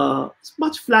 it's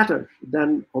much flatter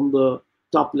than on the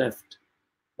top left.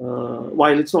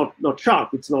 While it's not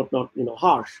sharp, it's not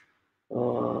harsh.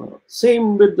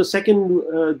 Same with the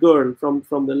second girl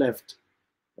from the left.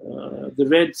 The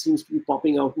red seems to be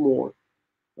popping out more.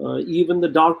 Even the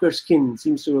darker skin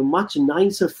seems to have a much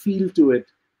nicer feel to it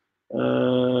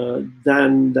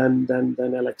than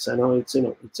Alexa. Now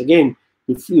it's again,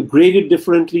 if you grade it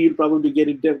differently, you'll probably get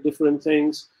it different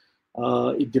things.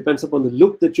 It depends upon the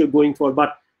look that you're going for.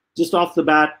 But just off the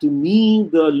bat, to me,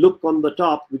 the look on the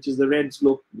top, which is the red's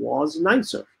look, was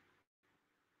nicer.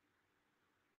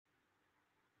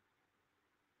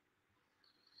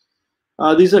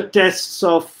 These are tests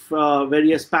of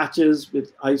various patches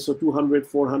with ISO 200,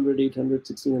 400, 800,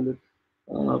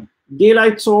 1600.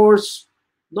 Daylight source,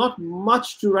 not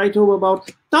much to write home about.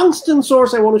 Tungsten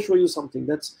source, I want to show you something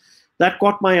that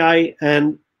caught my eye.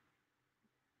 And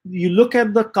you look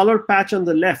at the color patch on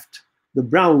the left, the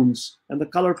browns, and the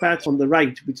color patch on the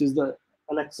right, which is the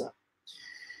Alexa.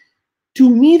 To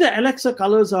me, the Alexa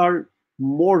colors are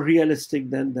more realistic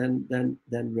than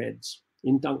reds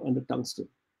under tungsten.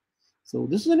 So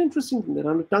this is an interesting thing that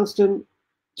under tungsten,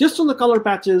 just on the color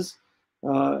patches,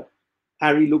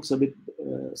 ARRI looks a bit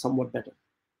somewhat better.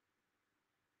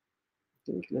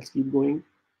 Okay, let's keep going.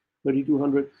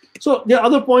 3200. So the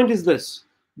other point is this,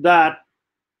 that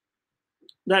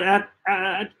at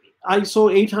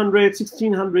ISO 800,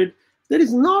 1600, there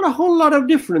is not a whole lot of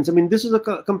difference. I mean, this is a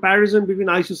comparison between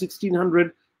ISO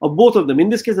 1600 of both of them. In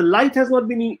this case, the light has not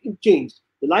been changed.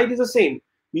 The light is the same.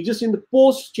 You're just in the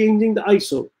post changing the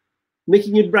ISO,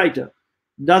 making it brighter.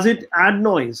 Does it add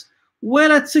noise?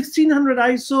 Well, at 1600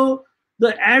 ISO,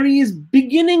 the ARRI is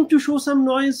beginning to show some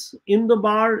noise in the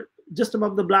bar just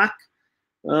above the black.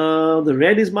 The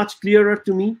red is much clearer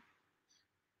to me.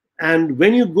 And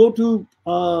when you go to,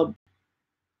 I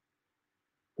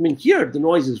mean, here the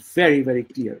noise is very, very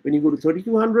clear. When you go to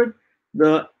 3200,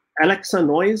 the Alexa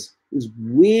noise is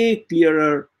way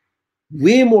clearer,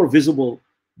 way more visible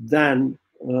than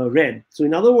red. So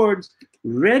in other words,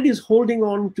 red is holding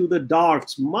on to the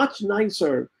darks much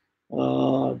nicer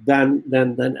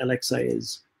than Alexa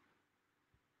is.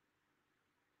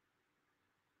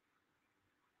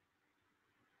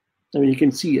 I mean, you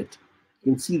can see it.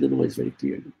 You can see the noise very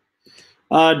clearly.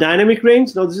 Dynamic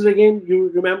range. Now, this is again, you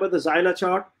remember the Xyla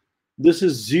chart. This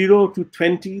is 0 to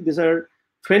 20. These are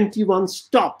 21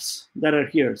 stops that are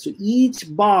here. So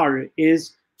each bar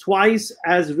is twice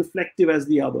as reflective as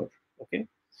the other. Okay.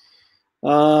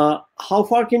 How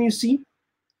far can you see?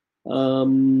 I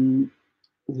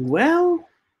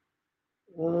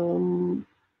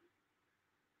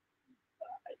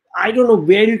don't know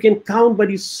where you can count, but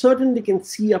you certainly can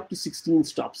see up to 16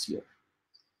 stops here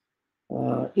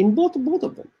in both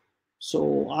of them.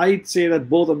 So I'd say that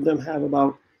both of them have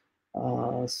about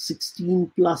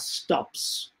 16 plus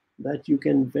stops that you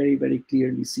can very, very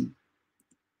clearly see.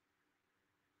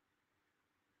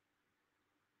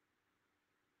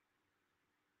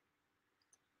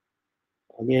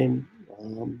 Again,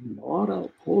 not a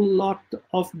whole lot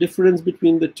of difference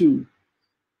between the two.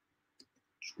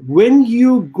 When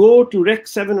you go to Rec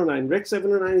 709, Rec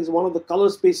 709 is one of the color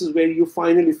spaces where you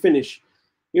finally finish.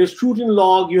 You shoot in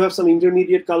log, you have some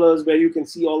intermediate colors where you can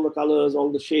see all the colors,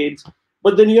 all the shades,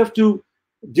 but then you have to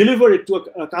deliver it to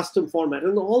a custom format.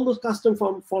 And all those custom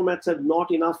formats have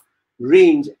not enough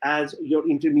range as your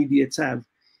intermediates have.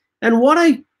 And what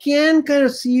I can kind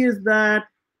of see is that,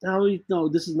 now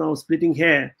this is now splitting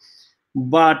hair,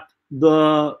 but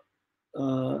the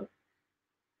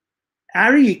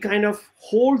ARRI kind of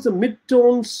holds the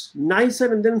midtones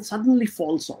nicer and then suddenly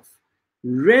falls off.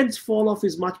 Red's fall off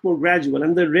is much more gradual,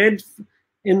 and the red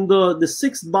in the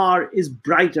sixth bar is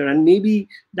brighter, and maybe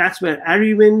that's where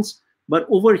ARRI wins, but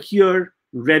over here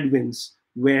red wins,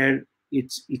 where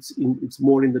it's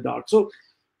more in the dark. So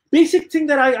basic thing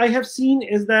that I have seen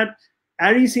is that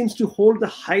ARRI seems to hold the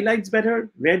highlights better,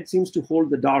 red seems to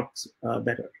hold the darks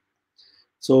better.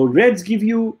 So reds give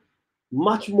you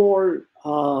much more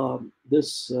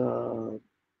this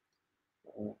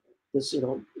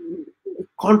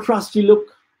contrasty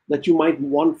look that you might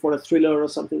want for a thriller or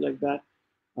something like that.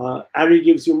 ARRI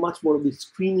gives you much more of the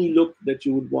screeny look that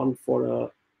you would want for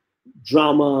a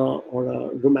drama or a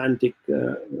romantic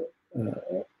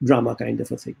drama kind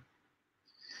of a thing.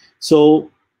 So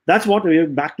that's what we're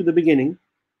back to the beginning.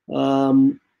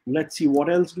 Let's see, what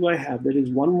else do I have? There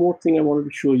is one more thing I wanted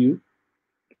to show you.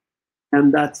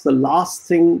 And that's the last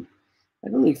thing. I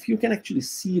don't know if you can actually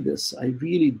see this. I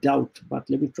really doubt, but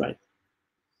let me try.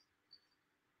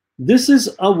 This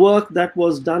is a work that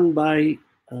was done by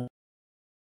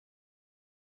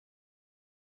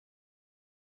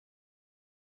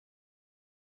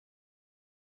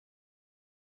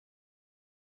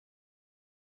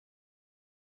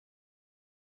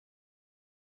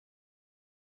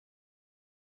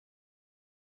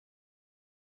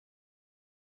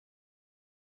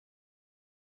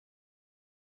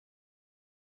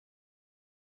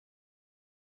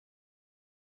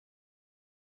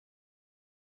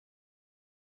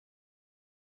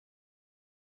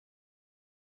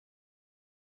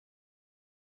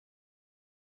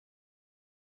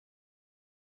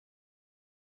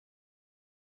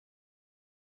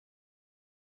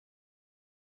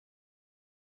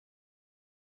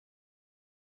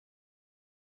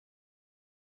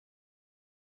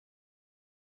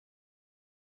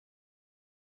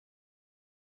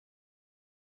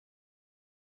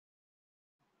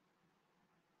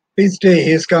Please stay.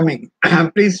 He is coming.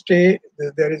 Please stay.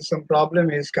 There is some problem.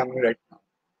 He is coming right now.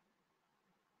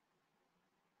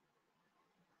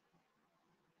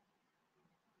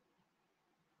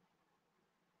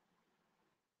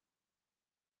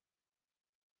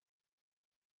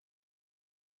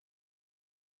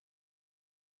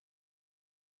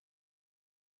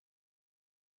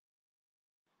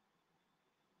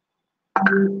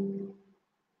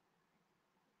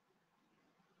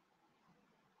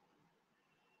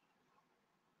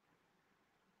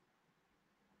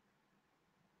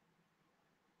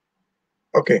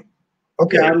 Okay.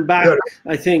 Okay. Yeah, I'm back, Good.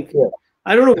 I think. Yeah.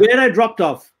 I don't know where I dropped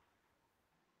off.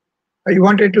 You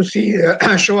wanted to see,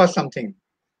 show us something.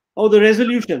 Oh, the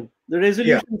resolution. The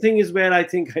resolution thing is where I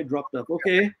think I dropped off.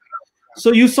 Okay.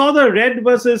 So you saw the red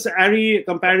versus ARRI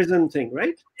comparison thing,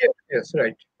 right? Yes, yes,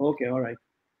 right. Okay, all right.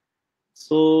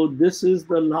 So this is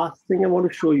the last thing I want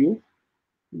to show you.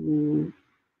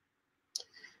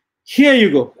 Here you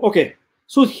go. Okay.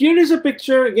 So here is a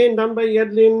picture, again, done by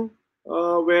Yedlin,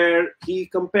 where he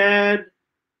compared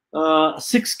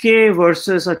 6K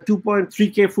versus a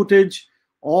 2.3K footage,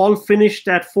 all finished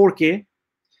at 4K.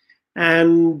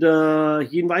 And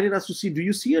he invited us to see, do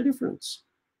you see a difference?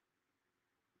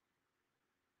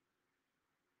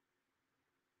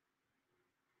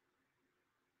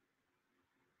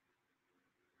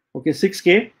 Okay,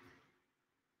 6K,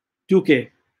 2K.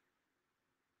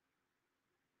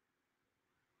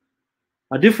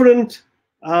 A different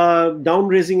down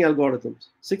raising algorithms,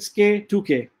 6K,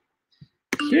 2K.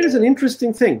 Here is an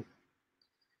interesting thing.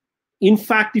 In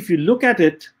fact, if you look at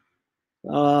it,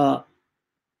 okay,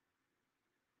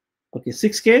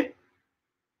 6K,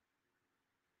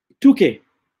 2K.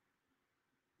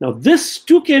 Now this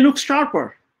 2K looks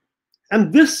sharper.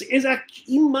 And this is,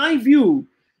 actually, in my view,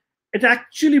 it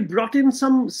actually brought in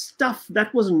some stuff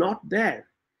that was not there.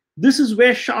 This is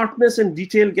where sharpness and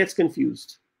detail gets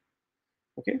confused.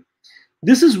 Okay,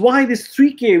 this is why this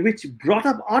 3K, which brought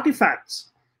up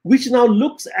artifacts, which now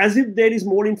looks as if there is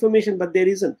more information, but there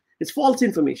isn't. It's false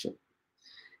information.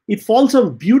 It falls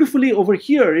out beautifully over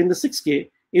here in the 6K.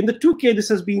 In the 2K, this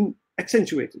has been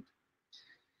accentuated.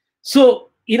 So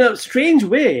in a strange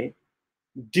way,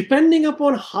 depending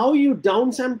upon how you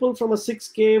downsample from a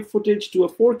 6K footage to a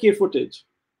 4K footage,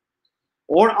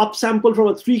 or upsample from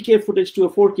a 3K footage to a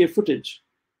 4K footage,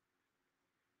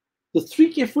 the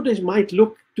 3K footage might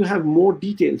look to have more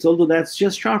details, although that's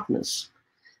just sharpness.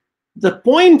 The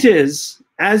point is,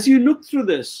 as you look through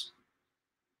this,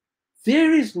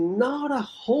 there is not a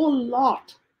whole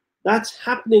lot that's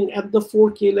happening at the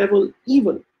 4K level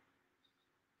even.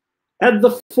 At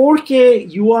the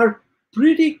 4K, you are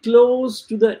pretty close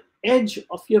to the edge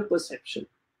of your perception.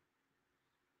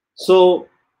 So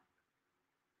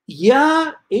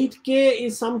yeah, 8K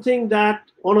is something that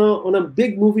on a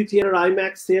big movie theater,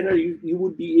 IMAX theater, you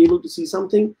would be able to see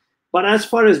something. But as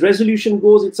far as resolution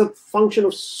goes, it's a function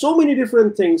of so many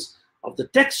different things, of the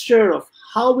texture, of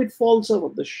how it falls off,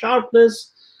 of the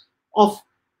sharpness, of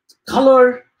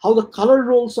color, how the color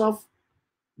rolls off,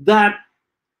 that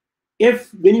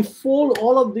when you fold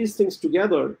all of these things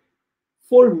together,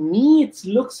 for me, it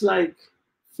looks like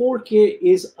 4K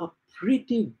is a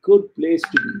pretty good place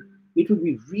to be. It would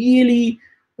be really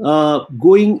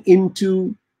going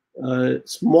into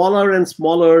smaller and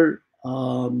smaller.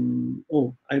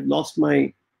 Oh, I've lost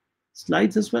my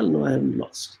slides as well. No, I haven't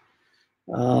lost.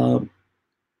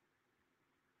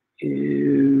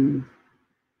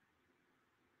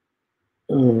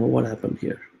 What happened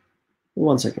here?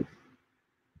 1 second.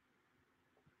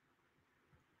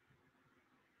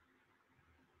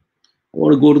 I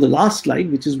want to go to the last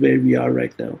slide, which is where we are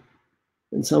right now.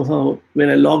 And somehow, when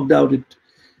I logged out, it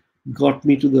got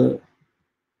me to the...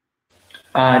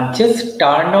 Just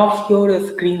turn off your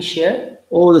screen share.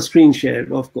 Oh, the screen share,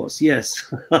 of course,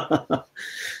 yes.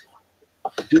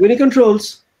 Too many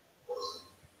controls.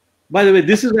 By the way,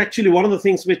 this is actually one of the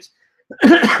things which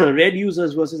Red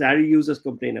users versus ARRI users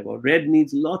complain about. Red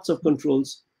needs lots of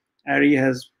controls. ARRI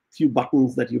has few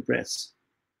buttons that you press.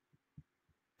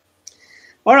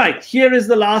 All right, here is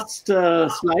the last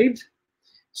slide.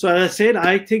 So as I said,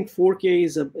 I think 4K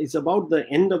is about the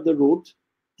end of the road.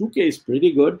 2K is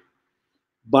pretty good.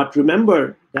 But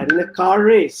remember that in a car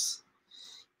race,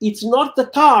 it's not the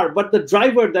car, but the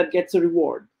driver that gets a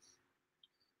reward.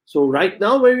 So right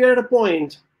now, where we are at a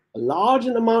point, a large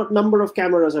number of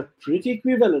cameras are pretty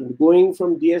equivalent, going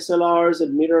from DSLRs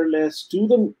and mirrorless to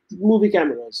the movie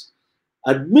cameras.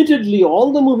 Admittedly,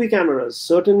 all the movie cameras,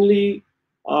 certainly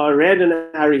Red and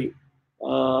ARRI,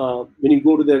 when you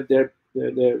go to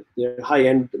their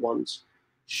high-end ones,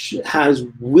 has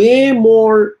way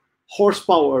more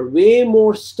horsepower, way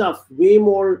more stuff, way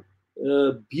more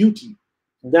beauty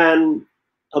than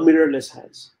a mirrorless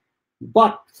has.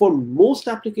 But for most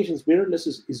applications, mirrorless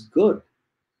is good.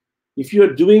 If you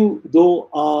are doing,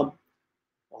 though,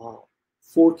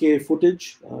 4K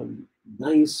footage,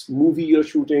 nice movie you're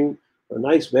shooting, a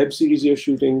nice web series you're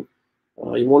shooting,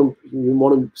 you want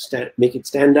to make it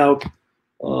stand out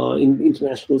in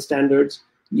international standards,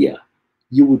 yeah,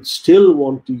 you would still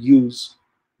want to use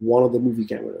one of the movie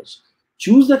cameras.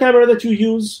 Choose the camera that you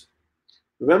use.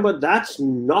 Remember, that's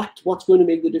not what's going to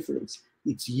make the difference.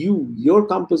 It's you, your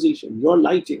composition, your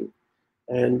lighting,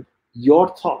 and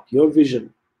your thought, your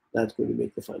vision that's going to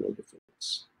make the final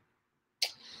difference.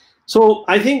 So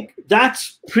I think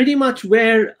that's pretty much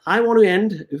where I want to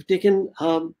end. We've taken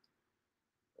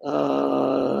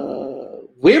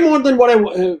way more than what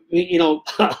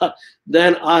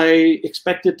than I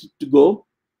expected to go,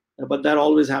 but that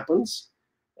always happens.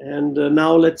 And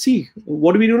now let's see,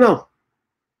 what do we do now?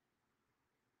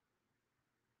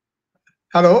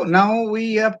 Hello. Now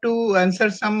we have to answer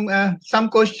some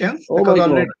questions, Oh because my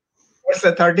already God. it's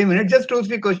 30 minutes. Just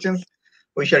 2-3 questions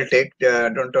we shall take.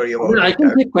 Don't worry about it. I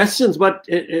can take questions, but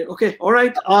okay, all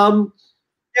right.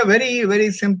 Yeah, very,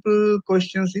 very simple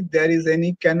questions. If there is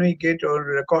any, can we get or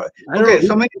record? Okay,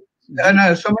 so many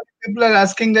people are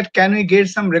asking that can we get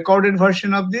some recorded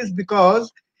version of this, because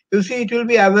you see it will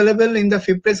be available in the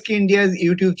Fipreski India's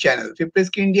YouTube channel.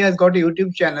 Fipreski India has got a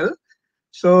YouTube channel,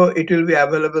 so it will be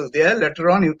available there. Later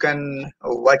on, you can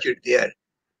watch it there.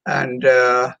 And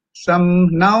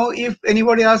now, if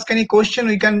anybody asks any question,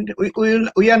 we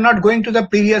are not going to the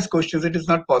previous questions. It is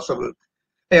not possible.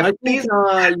 I think,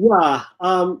 yeah.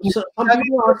 So some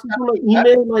people are asking for my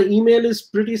email. My email is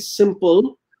pretty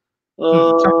simple.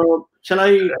 Shall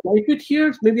I type it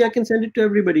here? Maybe I can send it to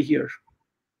everybody here.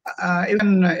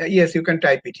 Yes, you can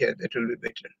type it here. That will be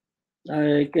better.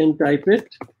 I can type it.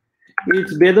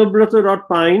 It's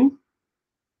bedabrata.pine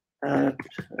at,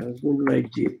 I was going to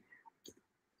write J.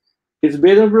 It's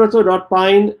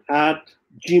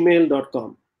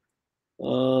bedabrata.pine@gmail.com.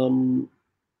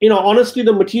 Honestly,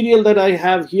 the material that I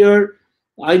have here,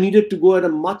 I needed to go at a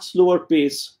much slower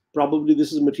pace. Probably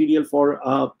this is material for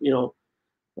 4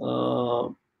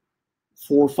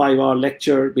 or 5 hour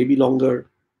lecture, maybe longer,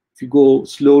 if you go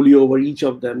slowly over each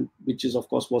of them, which is of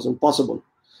course wasn't possible.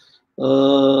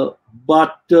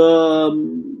 But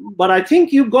I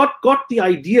think you got the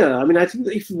idea. I mean, I think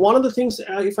if one of the things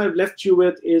if I've left you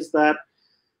with is that,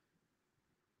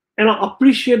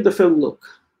 appreciate the film look.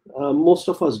 Most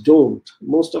of us don't.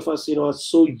 Most of us, are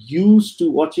so used to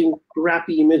watching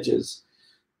crappy images,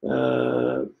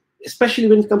 especially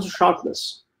when it comes to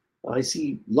sharpness. I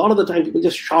see a lot of the time people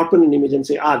just sharpen an image and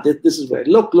say, this is where,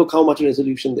 look how much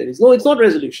resolution there is. No, it's not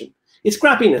resolution. It's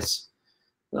crappiness.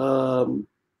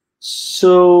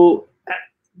 So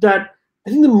that I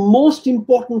think the most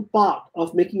important part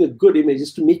of making a good image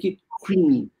is to make it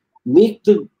creamy, make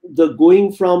the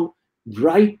going from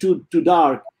bright to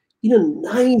dark in a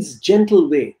nice, gentle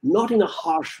way, not in a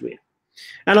harsh way.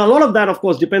 And a lot of that, of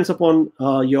course, depends upon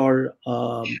your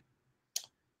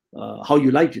how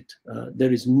you light it.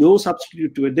 There is no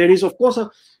substitute to it. There is, of course, as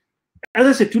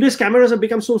I said, today's cameras have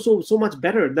become so much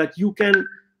better that you can,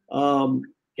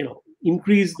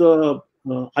 increase the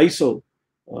ISO,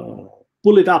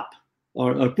 pull it up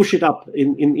or push it up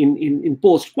in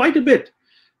post quite a bit.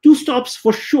 2 stops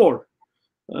for sure.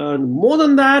 More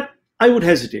than that, I would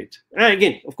hesitate.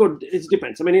 Again, of course, it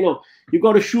depends. I mean, you've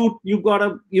got to shoot. You've got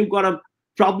a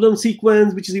problem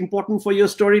sequence which is important for your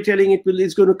storytelling.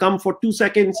 It's going to come for 2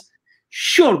 seconds.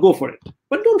 Sure, go for it.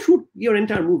 But don't shoot your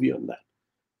entire movie on that.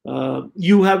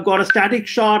 You have got a static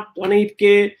shot on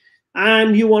 8K,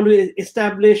 and you want to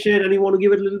establish it, and you want to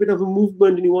give it a little bit of a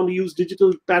movement, and you want to use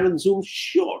digital pan and zoom.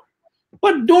 Sure,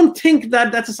 but don't think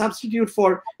that that's a substitute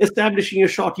for establishing your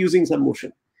shot using some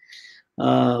motion.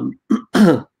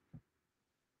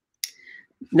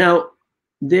 Now,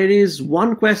 there is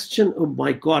one question. Oh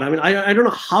my God! I mean, I don't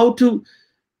know how to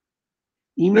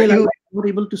email. I'm not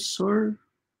able to serve.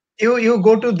 You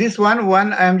go to this one.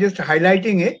 I'm just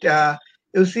highlighting it.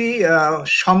 You see,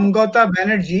 Shamgata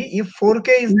Banerjee. If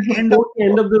 4K is the end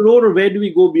of the road, or where do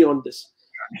we go beyond this?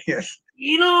 Yes.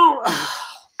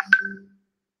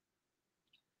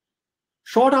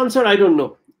 Short answer: I don't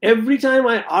know. Every time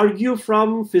I argue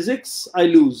from physics, I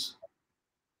lose.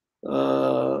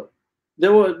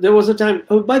 There was a time.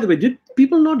 Oh, by the way, did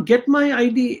people not get my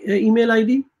ID, email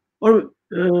ID? Or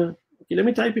okay, let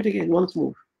me type it again once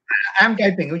more. I'm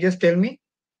typing. You just tell me.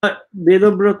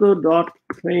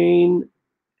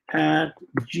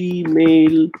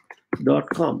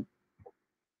 bedabrata.pain@gmail.com.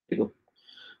 There you go.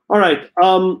 All right.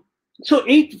 So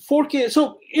 4K.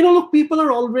 So look, people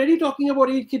are already talking about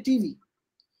 8K TV.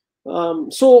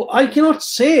 So I cannot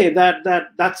say that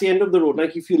that's the end of the road.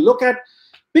 Like if you look at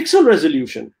pixel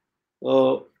resolution,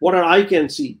 what our eye can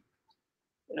see,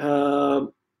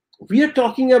 we are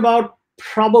talking about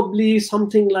probably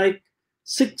something like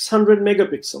 600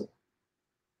 megapixel.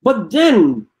 But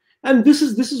then, and this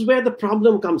is where the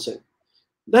problem comes in,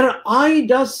 that our eye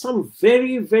does some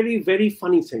very, very, very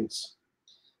funny things.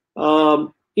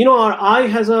 Our eye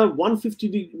has a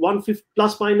 150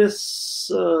 plus minus,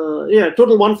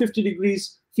 total 150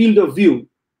 degrees field of view.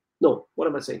 No, what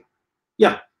am I saying?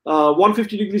 Yeah,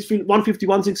 150 degrees field, 150,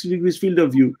 160 degrees field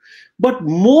of view. But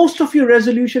most of your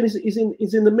resolution is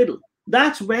in the middle.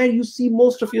 That's where you see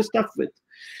most of your stuff with.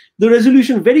 The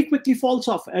resolution very quickly falls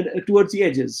off towards the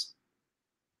edges.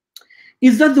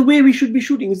 Is that the way we should be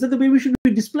shooting? Is that the way we should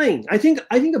be displaying? I think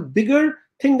a bigger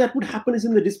thing that would happen is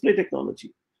in the display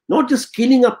technology. Not just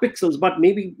scaling up pixels, but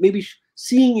maybe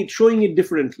seeing it, showing it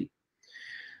differently.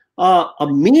 A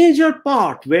major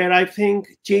part where I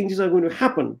think changes are going to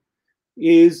happen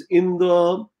is in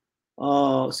the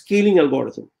scaling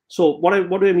algorithm. So what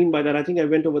do I mean by that? I think I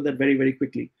went over that very, very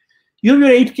quickly. You have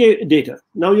your 8K data.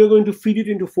 Now you're going to feed it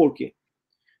into 4K.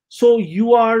 So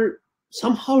you are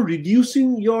somehow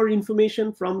reducing your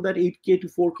information from that 8K to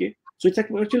 4K. So it's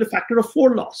actually a factor of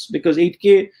 4 loss, because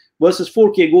 8K versus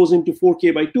 4K goes into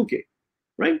 4K by 2K,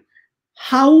 right?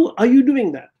 How are you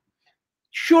doing that?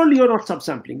 Surely you're not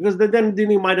subsampling, because then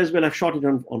you might as well have shot it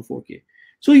on 4K.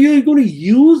 So you're going to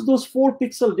use those 4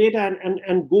 pixel data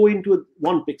and go into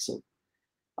 1 pixel.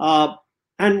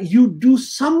 And you do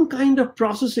some kind of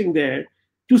processing there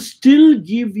to still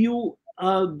give you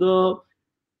the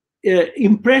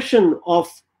impression of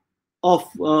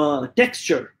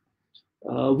texture,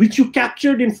 which you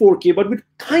captured in 4K, but would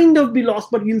kind of be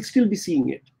lost, but you'll still be seeing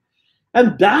it.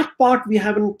 And that part we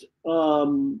haven't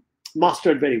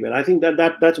mastered very well. I think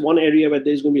that's one area where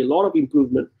there's going to be a lot of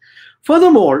improvement.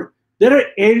 Furthermore, there are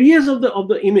areas of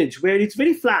the image where it's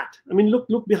very flat. I mean,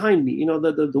 look behind me.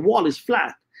 The wall is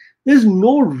flat. There's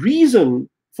no reason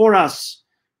for us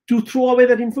to throw away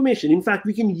that information. In fact,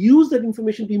 we can use that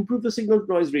information to improve the signal to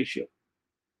noise ratio.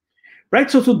 Right?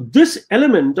 So this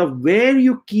element of where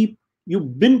you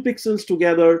bin pixels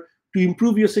together to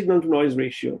improve your signal to noise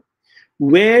ratio,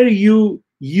 where you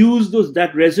use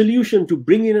that resolution to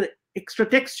bring in an extra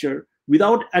texture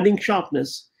without adding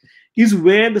sharpness, is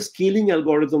where the scaling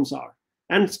algorithms are.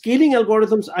 And scaling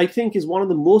algorithms, I think, is one of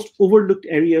the most overlooked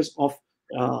areas of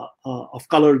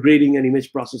color grading and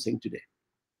image processing today.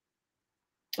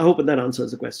 I hope that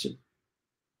answers the question.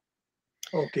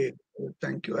 Okay,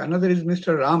 thank you. Another is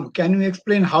Mr. Ram. Can you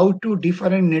explain how two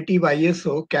different native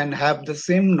ISO can have the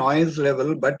same noise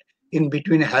level, but in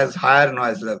between has higher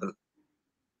noise level?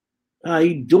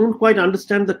 I don't quite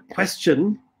understand the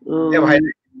question.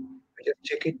 Just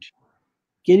check it.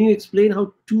 Can you explain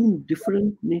how two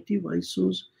different native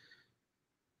ISOs?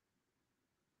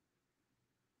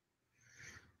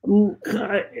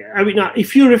 I mean,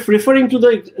 if you're referring to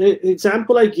the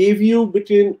example I gave you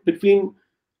between Canon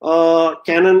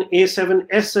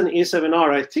A7S and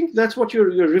A7R, I think that's what you're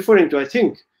referring to. I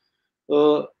think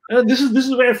this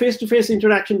is where face-to-face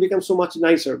interaction becomes so much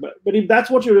nicer. But if that's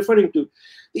what you're referring to,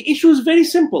 the issue is very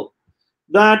simple.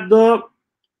 That the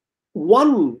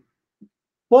 1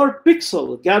 per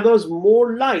pixel gathers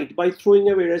more light by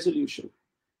throwing away resolution,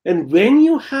 and when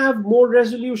you have more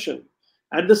resolution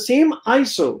at the same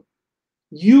ISO,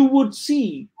 you would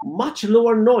see much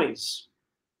lower noise.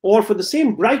 Or for the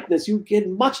same brightness, you get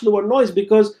much lower noise,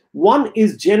 because one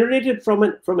is generated from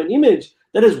an image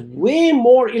that has way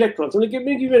more electrons. Let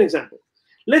me give you an example.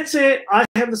 Let's say I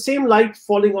have the same light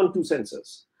falling on 2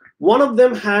 sensors. One of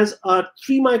them has a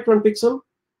 3 micron pixel,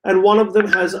 and one of them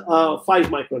has a 5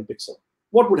 micron pixel.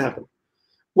 What would happen?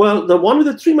 Well, the one with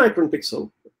the 3 micron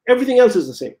pixel, everything else is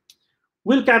the same,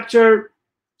 will capture,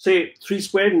 say, 3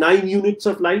 squared, 9 units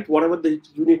of light, whatever the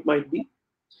unit might be.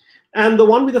 And the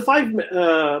one with the 5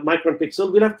 micron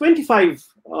pixel will have 25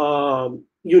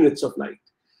 units of light.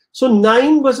 So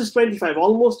 9 versus 25,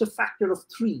 almost a factor of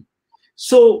 3.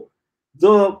 So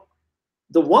the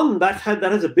one that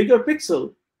has a bigger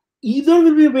pixel either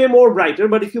will be way more brighter,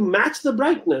 but if you match the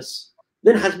brightness,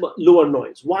 then has lower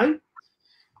noise. Why?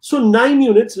 So 9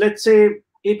 units, let's say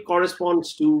it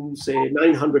corresponds to, say,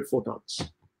 900 photons.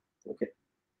 Okay,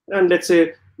 and let's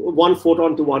say 1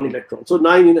 photon to 1 electron. So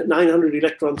 900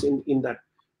 electrons in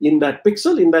that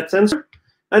pixel, in that sensor.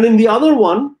 And in the other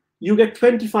one, you get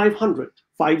 2500,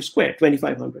 5 squared,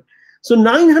 2500. So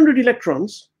 900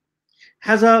 electrons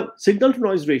has a signal to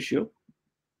noise ratio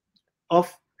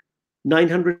of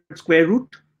 900 square root,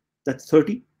 that's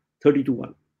 30 to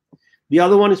 1. The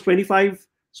other one is 25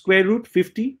 square root,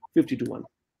 50 to 1.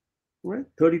 right?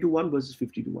 30:1 versus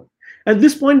 50:1. At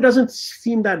this point, doesn't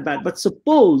seem that bad. But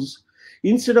suppose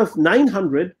instead of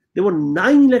 900, there were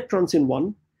 9 electrons in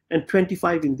one and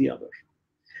 25 in the other.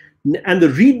 And the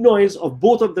read noise of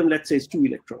both of them, let's say, is 2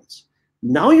 electrons.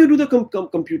 Now you do the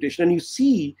computation and you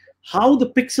see how the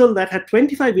pixel that had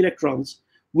 25 electrons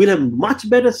will have much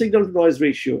better signal to noise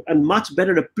ratio and much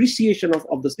better appreciation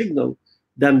of the signal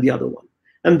than the other one.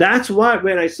 And that's why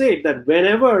when I say that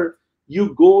whenever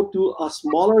you go to a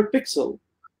smaller pixel,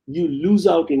 you lose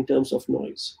out in terms of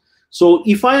noise. So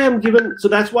if I am given, so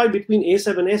that's why between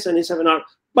A7S and A7R,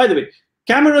 by the way,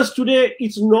 cameras today,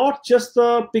 it's not just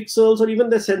the pixels or even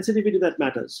the sensitivity that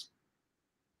matters.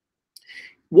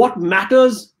 What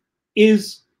matters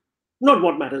is, not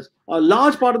what matters, a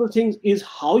large part of the things is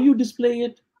how you display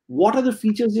it, what are the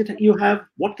features that you have,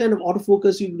 what kind of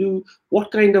autofocus you do,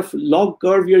 what kind of log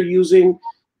curve you're using, a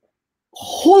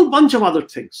whole bunch of other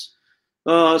things.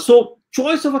 So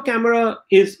choice of a camera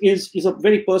is a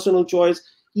very personal choice,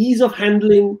 ease of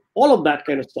handling, all of that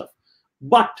kind of stuff.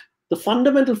 But the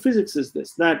fundamental physics is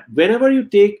this, that whenever you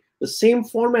take the same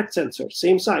format sensor,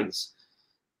 same size,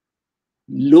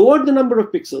 lower the number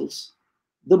of pixels,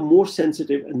 the more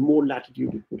sensitive and more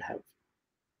latitude it would have.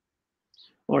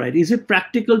 All right, is it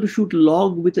practical to shoot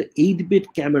log with an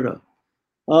 8-bit camera?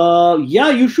 Yeah,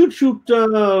 you should shoot,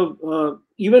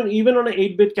 even on an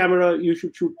 8-bit camera, you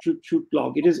should shoot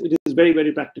log. It is very,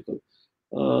 very practical.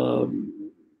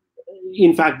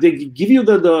 In fact, they give you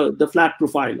the flat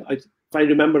profile, if I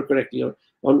remember correctly,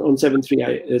 on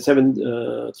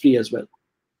 7.3 as well.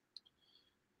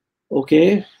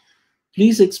 Okay.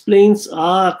 Please explain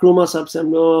chroma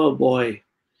subsam. Oh boy,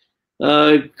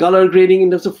 color grading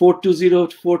in terms of 420 to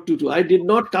 422. I did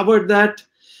not cover that.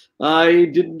 I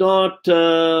did not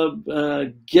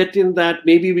get in that.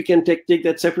 Maybe we can take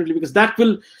that separately, because that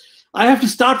will. I have to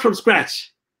start from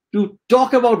scratch to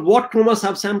talk about what chroma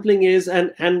subsampling is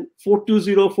and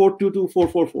 420, 422,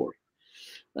 444.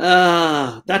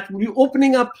 That would be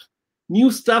opening up new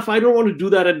stuff. I don't want to do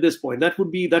that at this point. That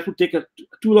would take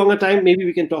too long a time. Maybe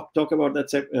we can talk about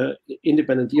that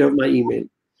independently. You have my email.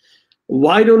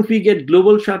 Why don't we get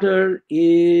global shutter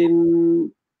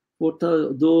in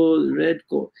the red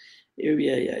code?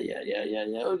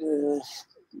 Yeah.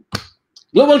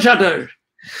 Global shutter.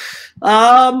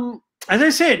 As I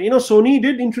said, Sony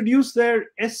did introduce their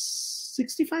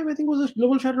S65, I think was a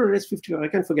global shutter, or S55. I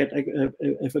can forget. I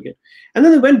forget. And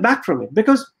then they went back from it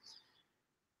because,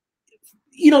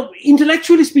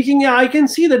 intellectually speaking, yeah, I can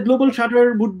see that global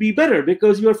shutter would be better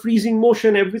because you are freezing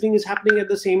motion. Everything is happening at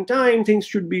the same time. Things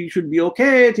should be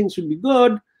okay. Things should be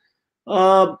good.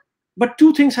 But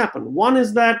two things happen. One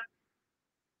is that,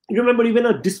 remember, even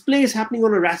a display is happening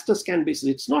on a raster scan basis.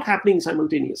 It's not happening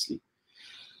simultaneously.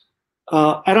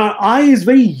 And our eye is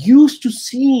very used to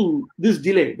seeing this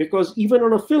delay, because even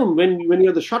on a film, when you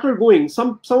have the shutter going,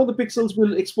 some of the pixels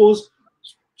will expose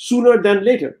sooner than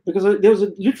later, because there was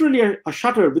literally a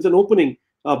shutter with an opening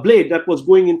blade that was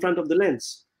going in front of the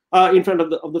lens, in front of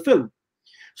the film.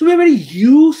 So we're very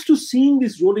used to seeing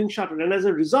this rolling shutter, and as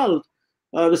a result,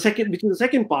 the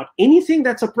second part, anything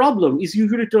that's a problem is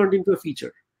usually turned into a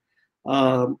feature,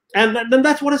 and then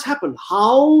that's what has happened.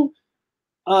 How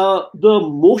the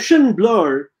motion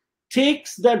blur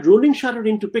takes that rolling shutter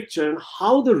into picture, and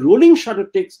how the rolling shutter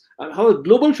takes, how a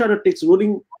global shutter takes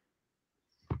rolling.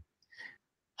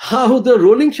 How the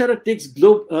rolling shutter takes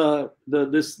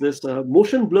this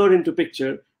motion blur into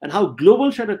picture, and how global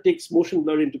shutter takes motion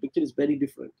blur into picture is very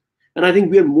different. And I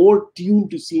think we are more tuned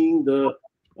to seeing the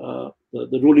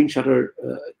rolling shutter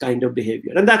kind of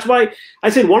behavior. And that's why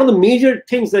I said one of the major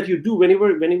things that you do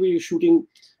whenever you're shooting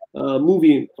a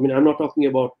movie. I mean, I'm not talking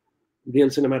about real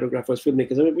cinematographers,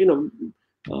 filmmakers. I mean,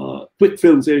 quick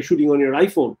films they're shooting on your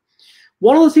iPhone.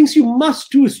 One of the things you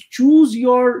must do is choose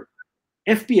your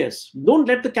FPS. Don't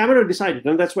let the camera decide it,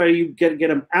 and that's why you get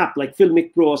an app like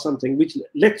Filmic Pro or something which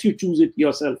lets you choose it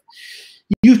yourself.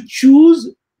 You choose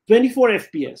 24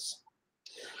 FPS,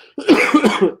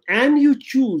 and you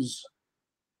choose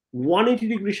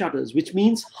 180-degree shutters, which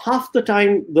means half the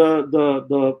time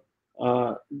the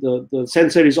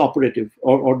sensor is operative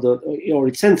or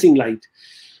it's sensing light,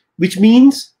 which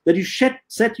means that you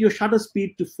set your shutter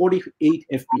speed to 48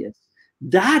 FPS.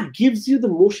 That gives you the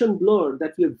motion blur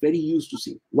that we are very used to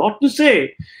seeing. Not to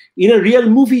say in a real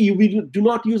movie we do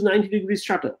not use 90-degree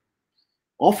shutter.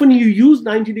 Often you use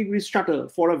 90-degree shutter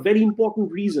for a very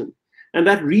important reason, and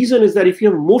that reason is that if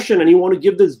you have motion and you want to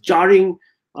give this jarring,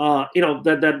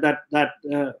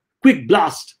 quick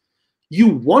blast, you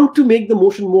want to make the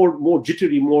motion more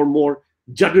jittery, more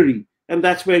juddery, and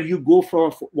that's where you go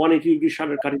from 180-degree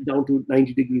shutter, cut it down to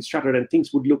 90 degrees shutter, and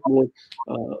things would look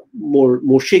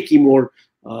more shaky, more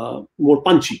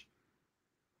punchy.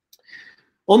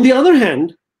 On the other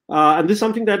hand, and this is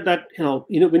something that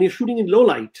when you're shooting in low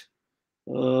light,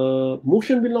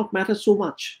 motion will not matter so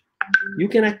much. You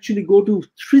can actually go to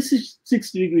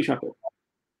 360-degree shutter,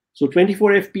 so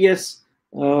 24 FPS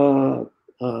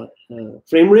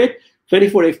frame rate,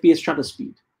 24 FPS shutter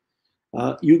speed.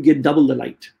 You get double the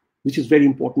light, which is very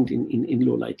important in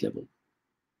low light level.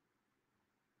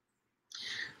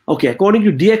 Okay, according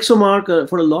to DxOMark,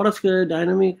 for a lot of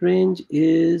dynamic range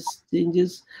is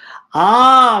changes.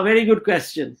 Very good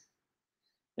question.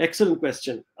 Excellent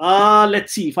question.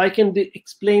 Let's see if I can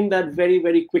explain that very,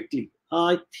 very quickly.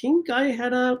 I think I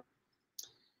had a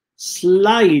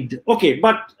slide. Okay,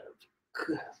 but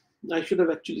I should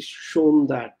have actually shown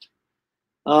that.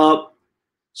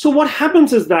 So what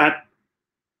happens is that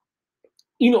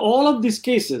in all of these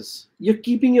cases, you're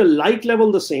keeping your light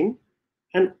level the same,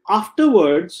 and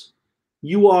afterwards,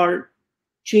 you are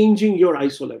changing your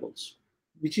ISO levels,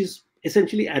 which is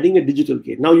essentially adding a digital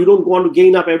gain. Now, you don't want to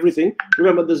gain up everything.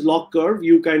 Remember this log curve,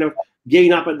 you kind of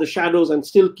gain up at the shadows and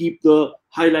still keep the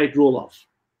highlight roll off.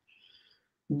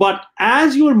 But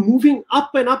as you're moving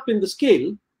up and up in the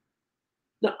scale,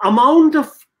 the amount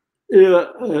of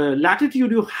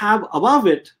latitude you have above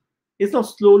it is now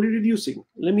slowly reducing.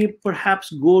 Let me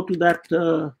perhaps go to that.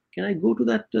 Can I go to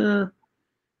that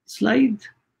slide?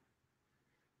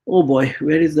 Oh boy,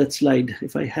 where is that slide?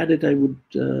 If I had it, I would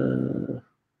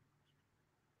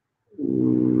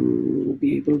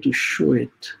be able to show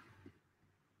it.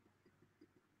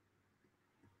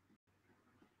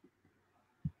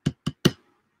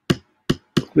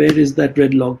 Where is that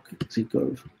red log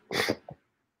curve?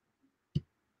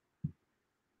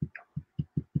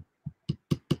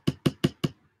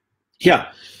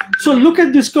 Yeah, so look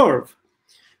at this curve.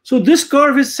 So this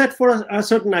curve is set for a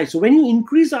certain ISO. When you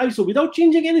increase the ISO without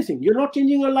changing anything, you're not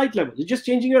changing your light level, you're just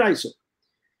changing your ISO.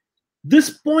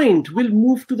 This point will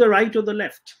move to the right or the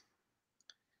left.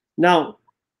 Now,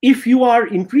 if you are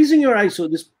increasing your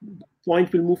ISO, this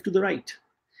point will move to the right,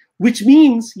 which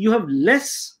means you have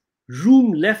less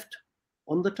room left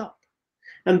on the top.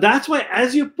 And that's why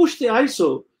as you push the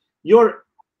ISO, your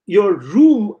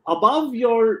room above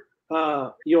your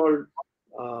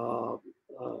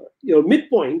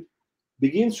midpoint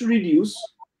begins to reduce,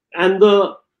 and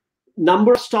the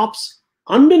number of stops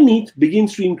underneath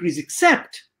begins to increase,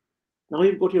 except now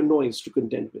you've got your noise to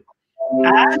contend with.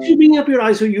 As you bring up your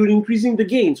ISO, you're increasing the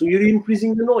gain, so you're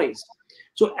increasing the noise.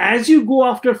 So as you go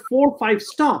after 4 or 5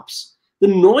 stops, the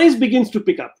noise begins to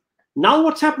pick up. Now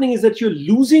what's happening is that you're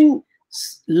losing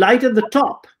light at the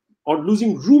top, or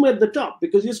losing room at the top,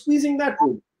 because you're squeezing that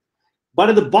room. But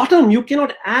at the bottom, you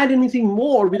cannot add anything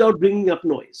more without bringing up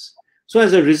noise. So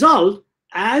as a result,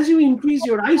 as you increase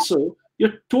your ISO,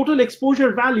 your total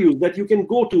exposure value that you can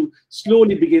go to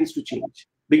slowly begins to change,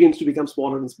 begins to become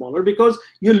smaller and smaller, because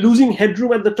you're losing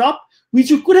headroom at the top, which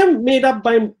you could have made up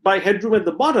by headroom at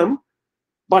the bottom,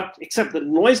 but except the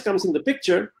noise comes in the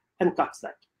picture and cuts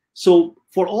that. So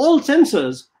for all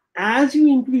sensors, as you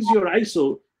increase your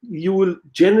ISO, you will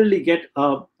generally get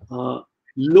a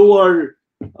lower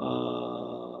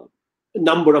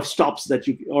number of stops that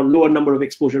you, or lower number of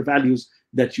exposure values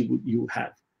that you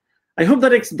have. I hope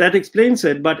that that explains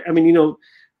it. But I mean,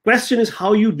 question is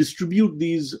how you distribute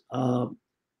these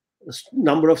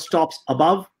number of stops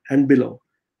above and below.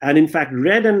 And in fact,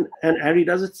 Red and ARRI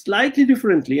does it slightly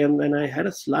differently. And I had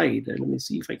a slide. Let me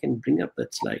see if I can bring up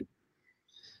that slide.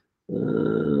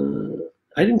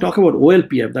 I didn't talk about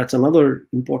OLPF. That's another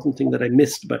important thing that I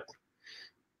missed. But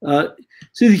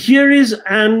so here is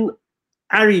an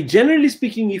ARRI. Generally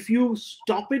speaking, if you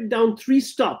stop it down 3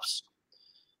 stops,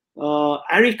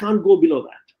 ARRI can't go below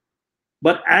that.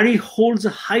 But ARRI holds the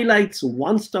highlights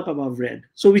 1 stop above Red.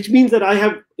 So which means that I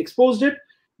have exposed it,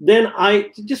 then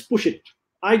I just push it.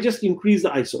 I just increase the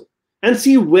ISO and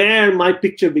see where my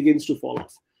picture begins to fall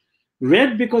off.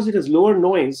 Red, because it has lower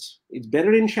noise, it's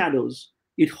better in shadows.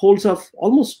 It holds off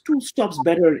almost 2 stops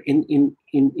better in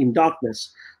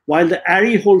darkness, while the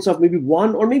ARRI holds off maybe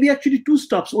 1 or maybe actually 2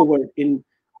 stops over in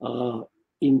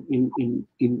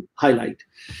highlight.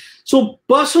 So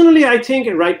personally, I think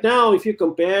right now, if you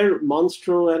compare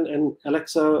Monstro and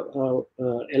Alexa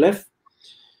LF,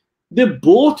 they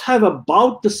both have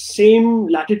about the same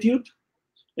latitude,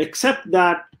 except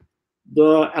that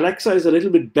the Alexa is a little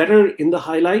bit better in the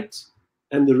highlights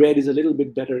and the Red is a little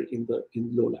bit better in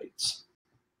low lights.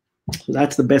 So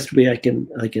that's the best way I can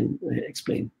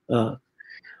explain. All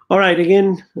right,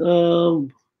 again,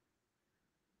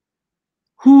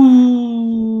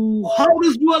 how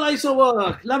does dual ISO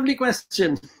work? Lovely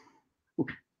question.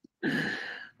 Dual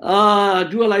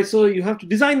ISO, you have to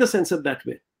design the sensor that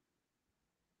way.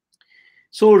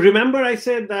 So remember I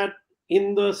said that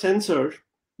in the sensor,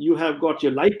 you have got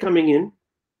your light coming in,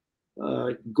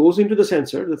 goes into the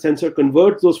sensor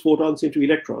converts those photons into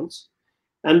electrons,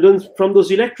 and then from those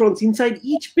electrons inside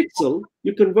each pixel,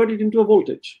 you convert it into a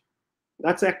voltage.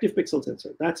 That's active pixel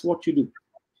sensor. That's what you do.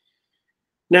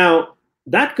 Now,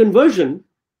 that conversion,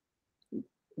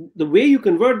 the way you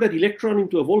convert that electron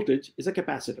into a voltage is a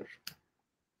capacitor.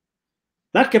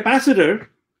 That capacitor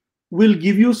will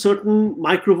give you certain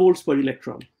microvolts per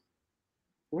electron.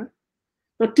 Right?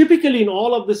 Now, typically in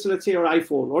all of this, let's say your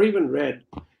iPhone or even Red,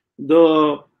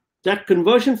 that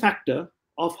conversion factor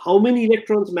of how many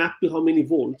electrons map to how many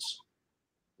volts,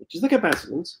 which is the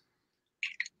capacitance,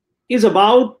 is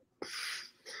about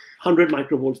 100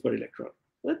 microvolts per electron.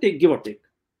 Give or take.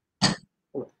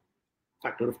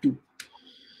 Factor of 2.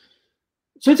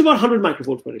 So it's about 100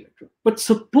 microvolts per electron. But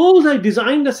suppose I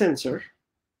designed a sensor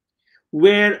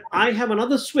where I have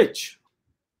another switch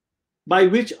by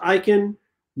which I can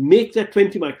make that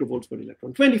 20 microvolts per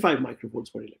electron, 25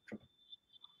 microvolts per electron.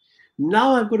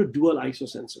 Now I've got a dual ISO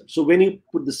sensor. So when you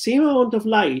put the same amount of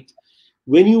light,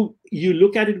 when you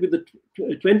look at it with the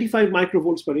 25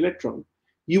 microvolts per electron,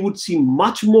 you would see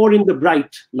much more in the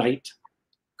bright light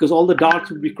because all the darks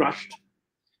would be crushed,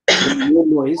 no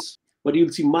noise, but you'll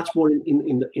see much more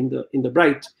in the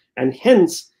bright, and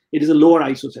hence it is a lower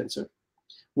ISO sensor.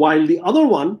 While the other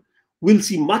one will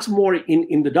see much more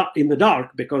in the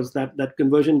dark because that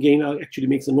conversion gain actually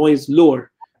makes the noise lower.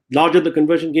 Larger the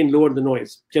conversion gain, lower the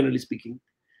noise, generally speaking.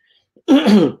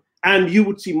 And you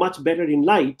would see much better in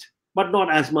light, but not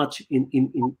as much in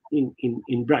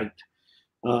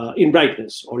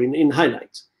brightness or in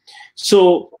highlights.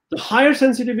 So the higher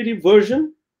sensitivity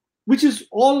version, which is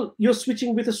all you're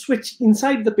switching with a switch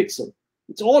inside the pixel.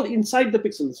 It's all inside the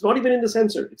pixel. It's not even in the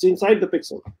sensor. It's inside the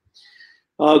pixel.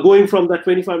 Going from that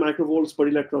 25 microvolts per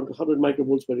electron to 100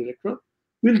 microvolts per electron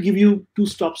will give you two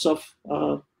stops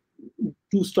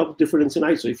difference in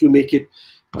ISO. If you make it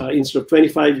instead of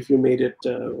 25, if you made it, I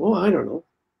don't know,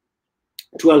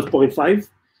 12.5,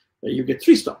 you get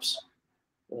 3 stops.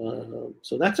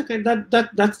 So that's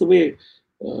that's the way.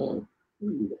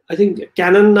 I think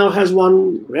Canon now has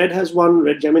one, Red has one,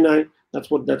 Red Gemini.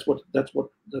 That's what they do.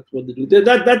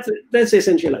 That's the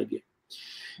essential idea.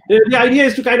 The idea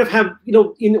is to kind of have,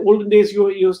 in olden days you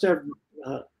used to have.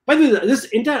 By the way, this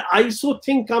entire ISO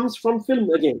thing comes from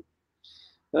film again.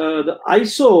 The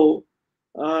ISO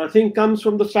thing comes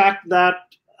from the fact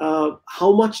that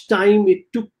how much time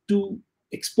it took to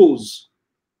expose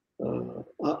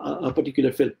a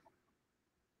particular film.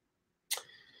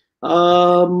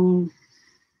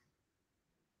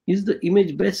 Is the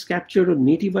image best captured on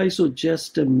native ISO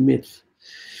just a myth?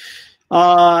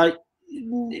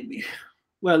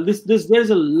 Well, there's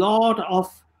a lot of,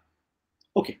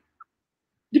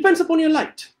 depends upon your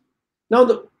light. Now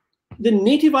the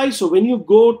native ISO, when you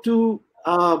go to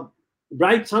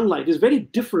bright sunlight, is very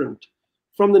different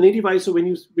from the native ISO when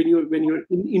you're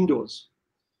indoors.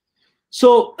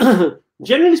 So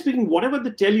generally speaking, whatever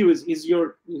they tell you is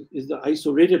the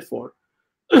ISO rated for.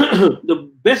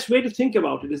 The best way to think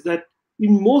about it is that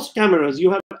in most cameras you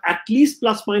have at least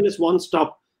plus minus 1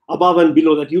 stop above and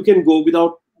below that you can go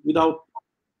without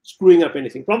screwing up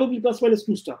anything. Probably plus minus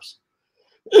 2 stops.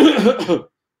 The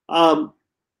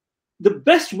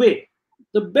best way,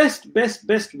 the best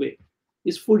way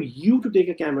is for you to take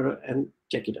a camera and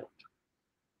check it out.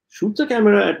 Shoot the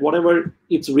camera at whatever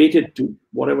it's rated to,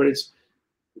 whatever it's.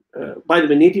 By the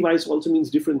way, native ISO also means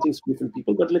different things to different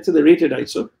people, but let's say the rated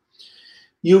ISO.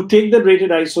 You take the rated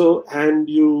ISO and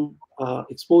you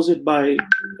expose it by,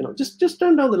 just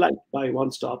turn down the light by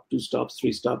 1 stop, 2 stops,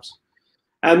 3 stops,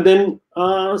 and then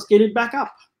scale it back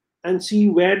up and see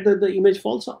where the image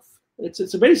falls off.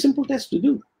 It's a very simple test to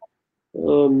do.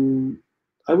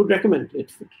 I would recommend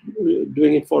it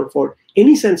doing it for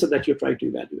any sensor that you're trying to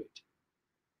evaluate.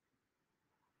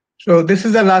 So this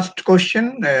is the last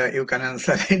question. You can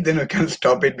answer it, then we can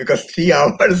stop it because 3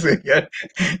 hours here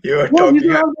you are talking. These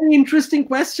are very interesting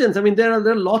questions. I mean, there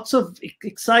are lots of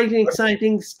exciting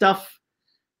stuff.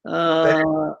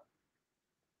 There's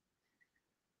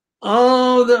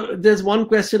one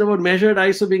question about measured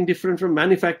ISO being different from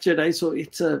manufactured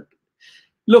ISO.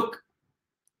 Look,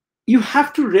 you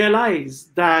have to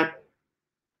realize that,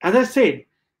 as I said,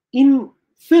 in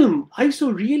film,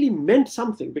 ISO really meant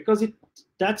something because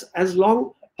that's as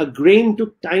long a grain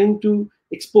took time to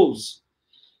expose.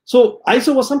 So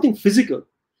ISO was something physical.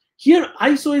 Here,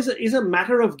 ISO is a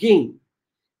matter of gain.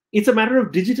 It's a matter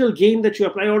of digital gain that you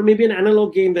apply, or maybe an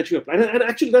analog gain that you apply. And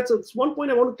actually, that's one point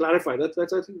I want to clarify. That's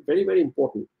I think very, very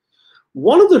important.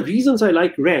 One of the reasons I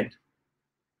like red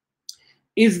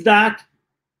is that,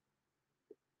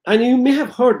 and you may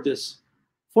have heard this,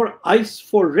 for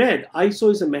red,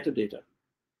 ISO is a metadata.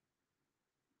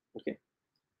 Okay.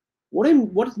 What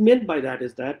is meant by that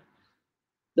is that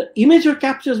the imager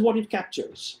captures what it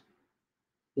captures.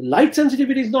 The light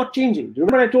sensitivity is not changing.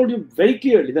 Remember, I told you very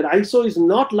clearly that ISO is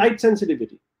not light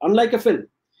sensitivity, unlike a film.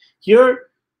 Here,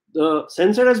 the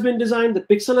sensor has been designed, the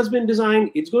pixel has been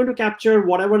designed, it's going to capture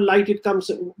whatever light it comes,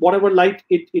 whatever light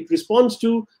it responds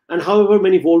to, and however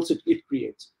many volts it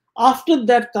creates. After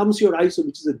that comes your ISO,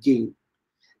 which is a gain.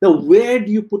 Now, where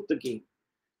do you put the gain?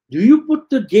 Do you put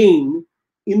the gain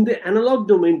in the analog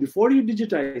domain before you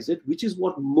digitize it, which is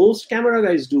what most camera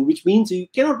guys do, which means you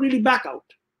cannot really back out?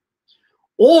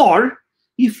 Or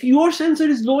if your sensor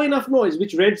is low enough noise,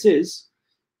 which red says,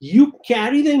 you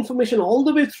carry the information all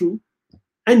the way through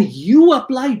and you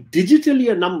apply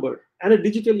digitally a number and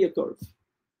digitally a curve,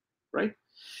 right?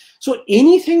 So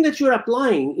anything that you're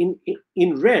applying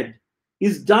in red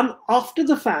is done after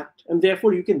the fact, and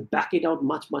therefore you can back it out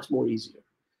much, much more easier.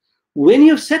 When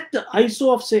you set the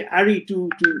ISO of, say, ARRI to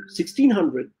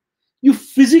 1600, you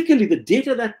physically, the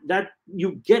data that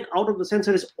you get out of the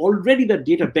sensor is already that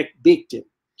data baked in.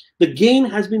 The gain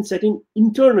has been set in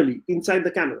internally inside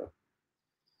the camera,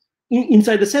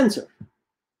 inside the sensor.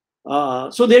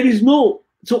 So there is no,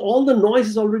 so all the noise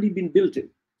has already been built in.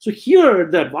 So here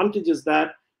the advantage is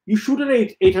that you shoot at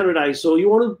 800 ISO, you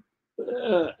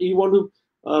want to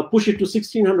push it to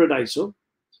 1600 ISO,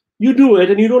 you do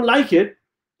it and you don't like it,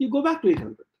 you go back to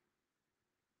 800.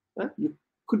 You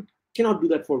cannot do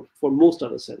that for most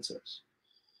other sensors.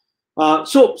 But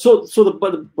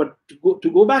to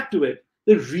go back to it,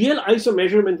 the real ISO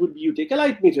measurement would be you take a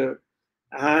light meter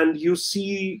and you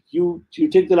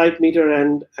take the light meter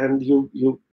and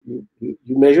you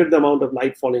measure the amount of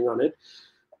light falling on it,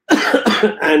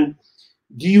 and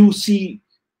do you see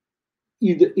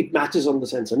it matches on the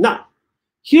sensor? Now,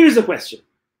 here is the question: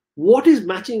 what is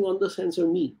matching on the sensor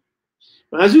mean?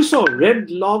 As you saw,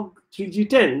 red log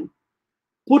 3G10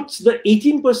 puts the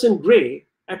 18% gray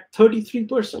at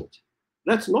 33%.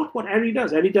 That's not what ARRI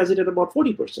does. ARRI does it at about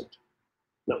 40%.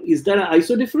 Now, is there an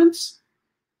ISO difference?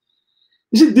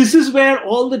 You see, this is where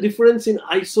all the difference in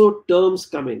ISO terms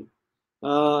come in.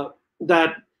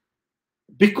 That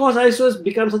because ISO has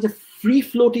become such a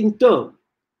free-floating term,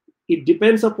 it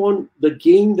depends upon the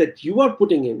gain that you are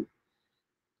putting in.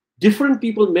 Different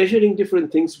people measuring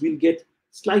different things will get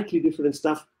slightly different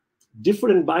stuff,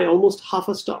 different by almost half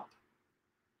a stop.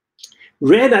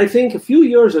 Red, I think a few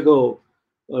years ago,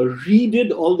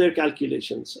 redid all their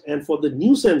calculations. And for the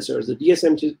new sensors, the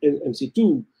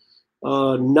DSMC2,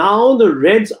 now the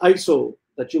red's ISO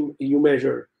that you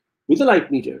measure with a light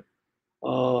meter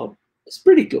is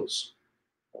pretty close.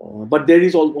 But there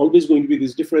is always going to be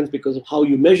this difference because of how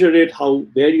you measure it,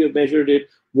 where you have measured it,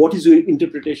 what is your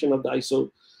interpretation of the ISO.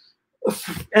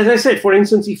 As I said, for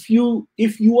instance,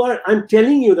 I'm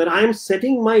telling you that I'm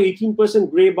setting my 18%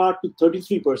 gray bar to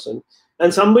 33%,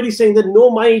 and somebody's saying that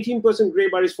no, my 18% gray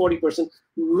bar is 40%.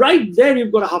 Right there,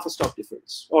 you've got a half a stop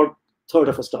difference or third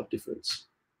of a stop difference.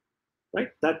 Right?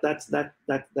 That's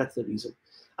the reason.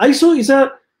 ISO is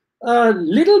a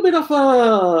little bit of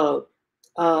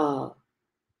a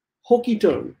hokey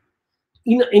term.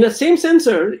 In a same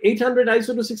sensor, 800 ISO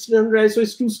to 1600 ISO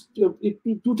is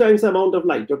two times the amount of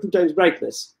light, or 2 times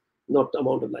brightness. Not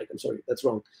amount of light, I'm sorry, that's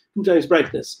wrong. 2 times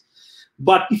brightness.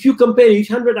 But if you compare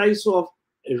 800 ISO of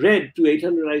red to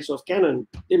 800 ISO of Canon,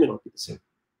 they may not be the same.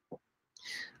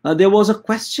 There was a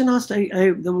question asked,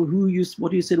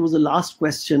 what you said was the last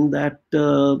question, that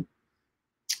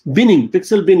binning,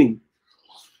 pixel binning.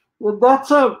 Well,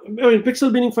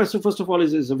 pixel binning, first of all,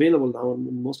 is available now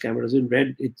on most cameras. In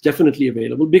red, it's definitely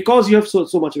available because you have so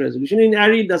much resolution. In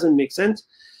ARRI, it doesn't make sense.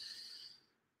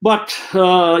 But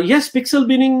yes, pixel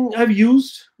binning I've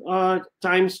used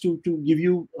times to give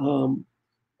you.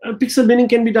 Pixel binning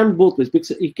can be done both ways.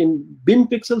 It can bin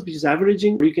pixels, which is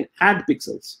averaging, or you can add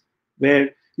pixels,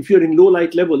 where if you're in low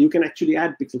light level, you can actually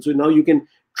add pixels. So now you can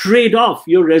trade off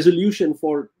your resolution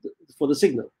for the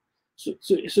signal. So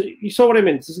you saw what I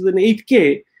meant. This is an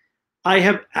 8K. I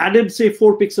have added, say,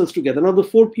 4 pixels together. Now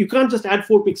you can't just add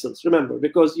 4 pixels, remember,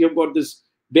 because you've got this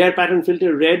bare pattern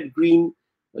filter, red, green,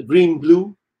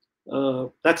 blue.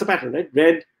 That's a pattern, right?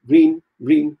 Red, green,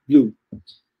 blue.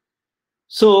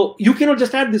 So you cannot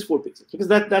just add these 4 pixels because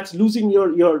that's losing your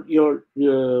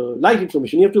light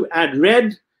information. You have to add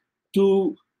red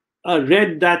to a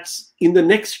red that's in the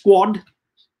next quad,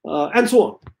 and so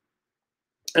on.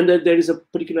 and that there is a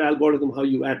particular algorithm how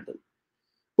you add them.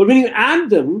 But when you add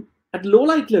them at low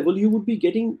light level, you would be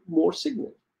getting more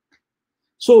signal.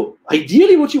 So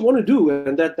ideally what you want to do,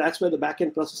 and that's where the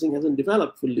backend processing hasn't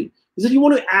developed fully, is that you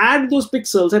want to add those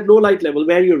pixels at low light level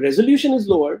where your resolution is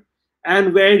lower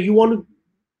and where you want to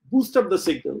boost up the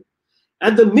signal.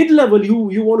 At the mid level,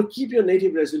 you want to keep your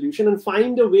native resolution and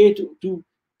find a way to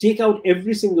take out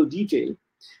every single detail.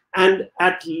 And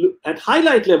at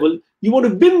highlight level, you want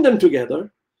to bin them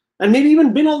together and maybe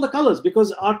even bin all the colors,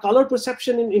 because our color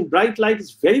perception in bright light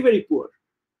is very, very poor,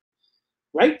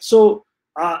 right? So,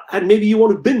 and maybe you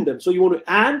want to bin them. So you want to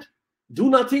add, do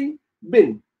nothing,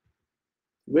 bin.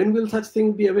 When will such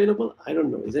thing be available? I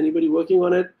don't know. Is anybody working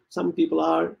on it? Some people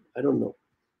are. I don't know.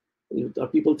 Are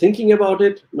people thinking about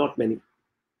it? Not many.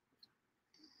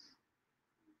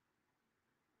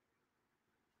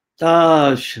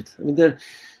 Shit. I mean, there are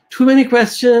too many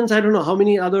questions. I don't know how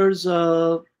many others.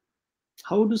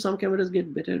 How do some cameras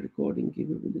get better recording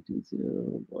capabilities?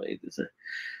 Boy,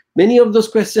 many of those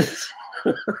questions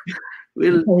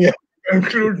will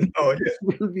conclude now.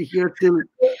 We'll be here till.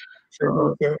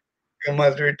 You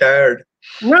must be tired.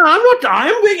 No, I'm not.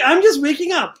 I'm just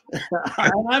waking up.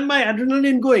 I have my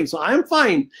adrenaline going, so I'm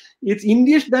fine. It's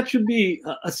Indian that should be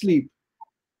asleep.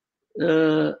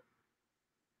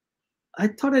 I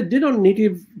thought I did on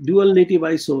dual native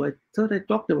ISO. I thought I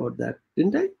talked about that,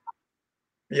 didn't I?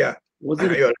 Yeah. Was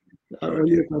it a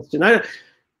earlier question?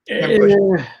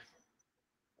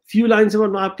 Few lines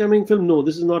about my upcoming film. No,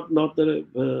 this is not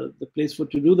the place to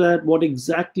do that. What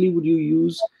exactly would you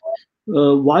use?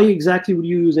 Why exactly would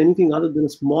you use anything other than a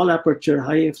small aperture,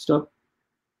 high f stop?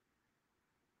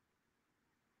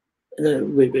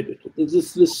 Wait.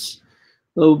 This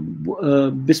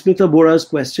Bismita Bora's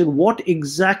question. Why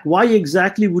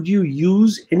exactly would you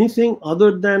use anything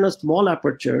other than a small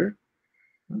aperture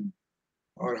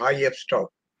or high f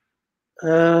stop?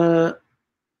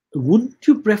 Wouldn't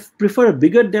you prefer a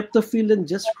bigger depth of field than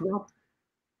just crop?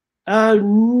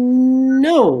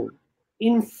 No.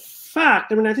 In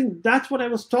fact, I mean, I think that's what I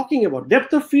was talking about.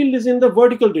 Depth of field is in the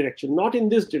vertical direction, not in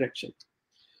this direction.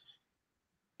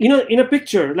 In a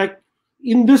picture, like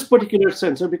in this particular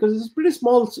sensor, because it's a pretty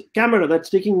small camera that's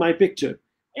taking my picture,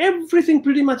 everything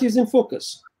pretty much is in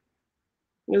focus.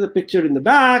 The picture in the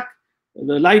back,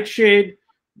 the light shade,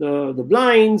 the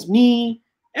blinds, me,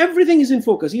 everything is in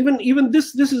focus. Even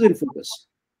this is in focus.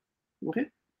 Okay,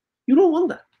 you don't want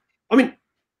that. I mean,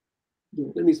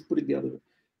 let me put it the other way.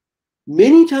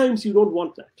 Many times you don't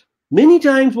want that. Many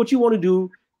times what you want to do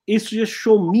is to just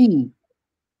show me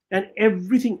and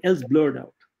everything else blurred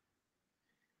out.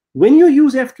 When you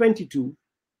use f22,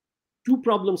 two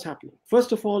problems happening.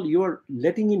 First of all, you're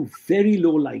letting in very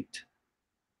low light,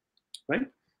 right?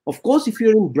 Of course, if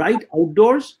you're in bright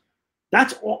outdoors,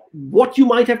 that's what you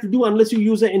might have to do unless you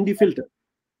use an ND filter.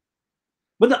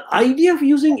 But the idea of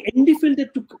using ND filter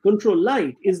to control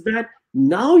light is that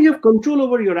now you have control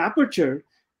over your aperture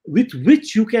with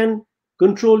which you can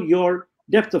control your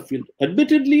depth of field.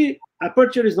 Admittedly,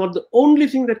 aperture is not the only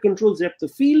thing that controls depth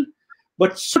of field,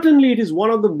 but certainly it is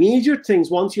one of the major things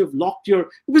once you've locked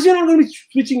because you're not going to be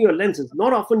switching your lenses.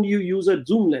 Not often do you use a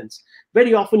zoom lens.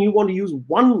 Very often you want to use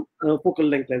one focal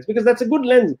length lens because that's a good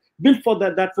lens built for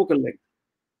that focal length.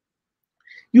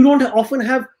 You don't often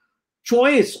have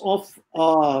choice of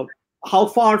how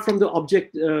far from the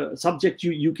subject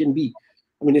you can be.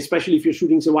 I mean, especially if you're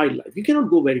shooting some wildlife, you cannot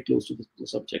go very close to the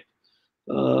subject.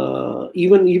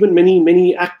 Even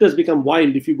many actors become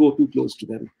wild if you go too close to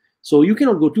them. So you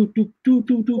cannot go too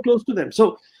close to them.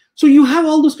 So you have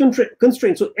all those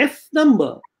constraints. So F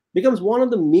number becomes one of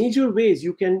the major ways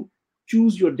you can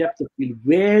choose your depth of field,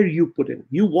 where you put in.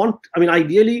 I mean,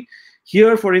 ideally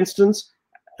here, for instance,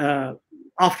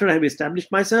 after I've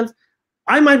established myself,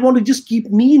 I might want to just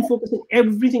keep me in focus and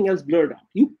everything else blurred out.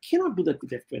 You cannot do that with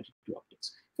f22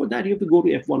 optics. For that, you have to go to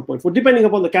f1.4, depending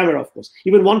upon the camera, of course.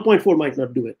 Even 1.4 might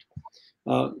not do it.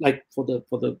 Like for the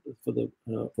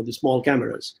small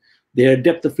cameras, their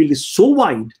depth of field is so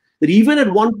wide that even at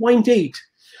 1.8,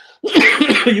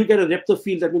 you get a depth of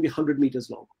field that may be 100 meters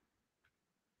long.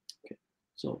 Okay.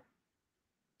 So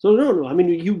no. I mean,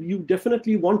 you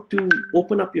definitely want to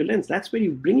open up your lens. That's where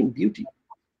you bring in beauty.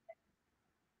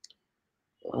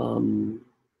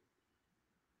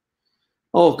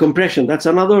 Compression. That's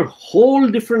another whole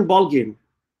different ballgame.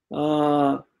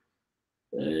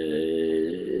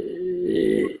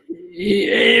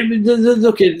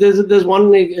 Okay, there's one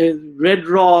Red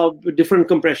Raw different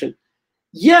compression.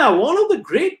 Yeah, one of the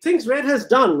great things Red has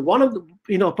done, one of the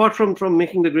apart from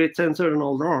making the great sensor and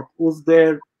all that, was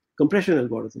their compression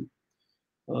algorithm.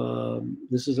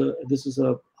 This is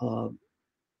a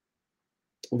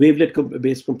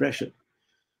wavelet-based compression,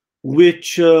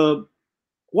 which,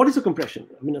 what is a compression?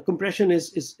 I mean, a compression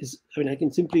is I mean, I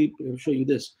can simply show you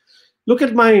this. Look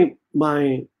at my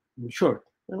shirt.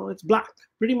 You know, it's black.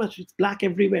 Pretty much it's black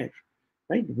everywhere,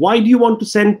 right? Why do you want to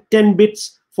send 10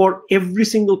 bits for every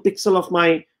single pixel of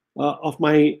my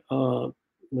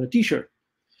t-shirt?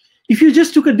 If you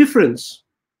just took a difference,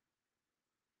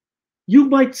 you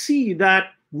might see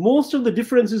that most of the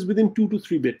difference is within 2 to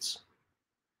 3 bits.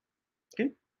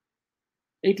 Okay,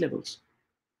 8 levels,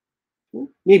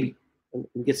 maybe,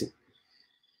 I'm guessing.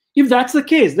 If that's the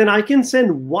case, then I can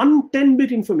send one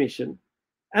 10-bit information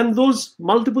and those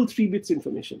multiple 3 bits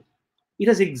information. It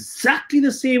has exactly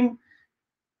the same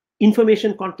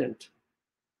information content,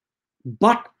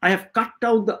 but I have cut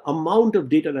down the amount of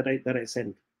data that I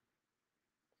send.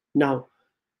 Now,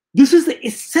 this is the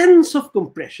essence of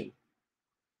compression.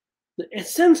 The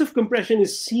essence of compression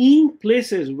is seeing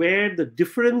places where the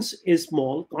difference is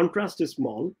small, contrast is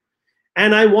small,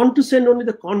 and I want to send only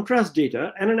the contrast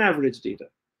data and an average data.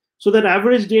 So that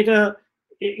average data,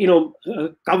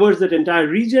 covers that entire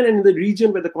region, and in the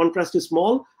region where the contrast is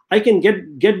small, I can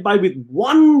get by with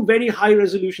one very high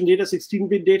resolution data,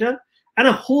 16-bit data, and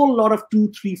a whole lot of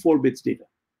 2, 3, 4 bits data.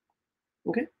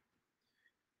 Okay.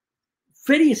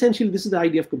 Very essentially, this is the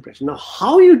idea of compression. Now,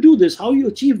 how you do this, how you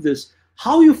achieve this,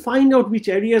 how you find out which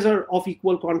areas are of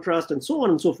equal contrast, and so on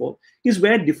and so forth, is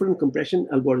where different compression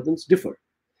algorithms differ.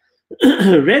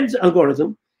 Red's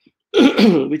algorithm,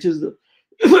 which is the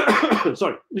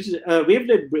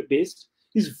wavelet based,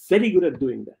 is very good at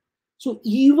doing that. So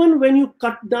even when you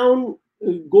cut down,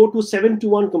 go to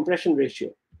 7:1 compression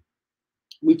ratio,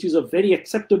 which is a very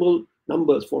acceptable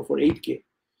numbers for 8K,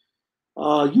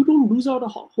 you don't lose out a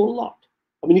whole lot.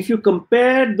 I mean, if you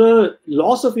compare the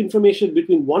loss of information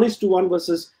between 1:1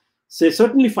 versus, say,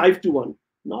 certainly 5:1,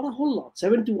 not a whole lot.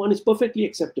 7:1 is perfectly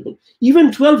acceptable. Even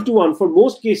 12:1 for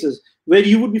most cases where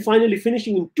you would be finally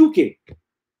finishing in 2K.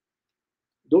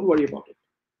 Don't worry about it.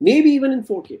 Maybe even in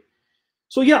 4K.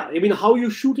 So yeah, I mean, how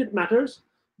you shoot it matters.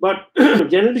 But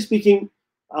generally speaking,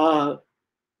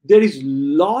 there is a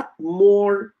lot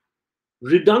more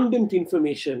redundant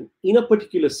information in a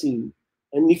particular scene.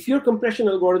 And if your compression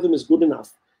algorithm is good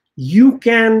enough, you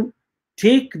can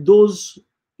take those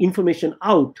information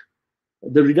out,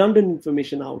 the redundant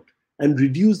information out, and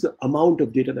reduce the amount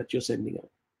of data that you're sending out.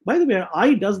 By the way, our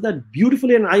eye does that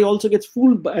beautifully, and eye also gets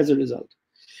fooled as a result.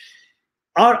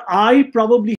 Our eye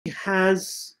probably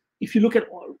has, if you look at,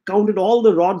 counted all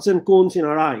the rods and cones in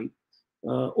our eye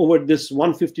over this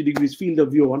 150 degrees field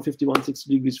of view, 150, 160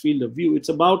 degrees field of view, it's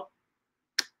about,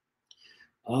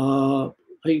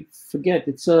 I forget,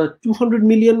 it's 200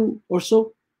 million or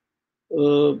so.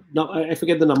 Now I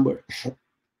forget the number.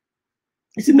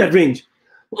 It's in that range.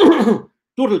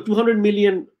 Total 200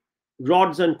 million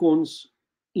rods and cones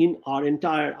in our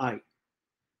entire eye.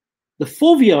 The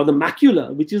fovea, or the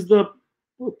macula, which is the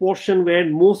portion where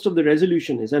most of the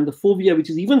resolution is, and the fovea, which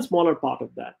is even smaller part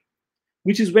of that,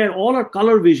 which is where all our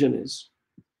color vision is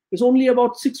only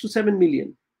about 6 to 7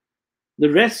 million.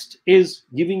 The rest is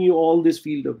giving you all this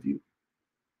field of view.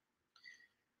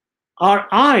 Our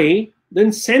eye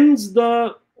then sends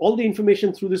all the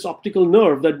information through this optical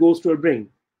nerve that goes to our brain.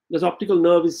 This optical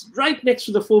nerve is right next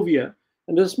to the fovea,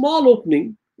 and there's a small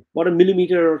opening, about a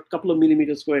millimeter or a couple of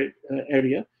millimeter square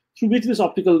area, through which this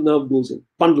optical nerve goes in,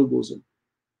 bundle goes in.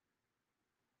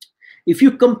 If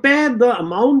you compare the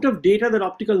amount of data that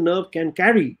optical nerve can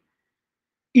carry,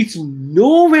 it's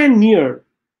nowhere near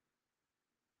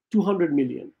 200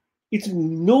 million. It's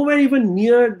nowhere even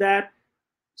near that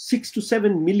 6 to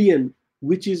 7 million,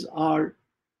 which is our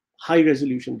high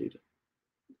resolution data.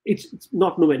 It's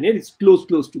not nowhere near, it's close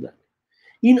to that.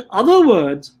 In other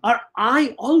words, our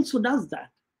eye also does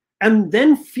that and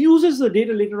then fuses the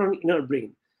data later on in our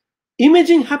brain.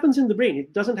 Imaging happens in the brain,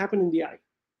 it doesn't happen in the eye.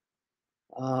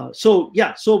 So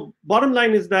bottom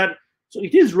line is that, so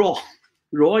it is raw.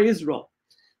 Raw is raw.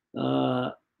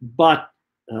 But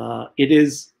it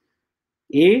is,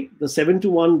 the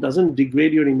 7:1 doesn't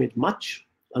degrade your image much,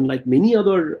 unlike many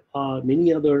other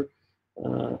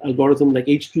algorithm like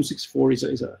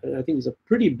H.264 I think is a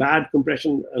pretty bad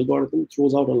compression algorithm,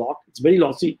 throws out a lot. It's very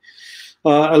lossy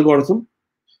algorithm.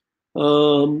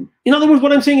 In other words,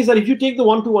 what I'm saying is that if you take the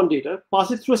 1:1 data, pass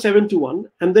it through a 7:1,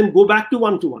 and then go back to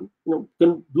 1:1,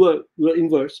 then do an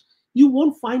inverse, you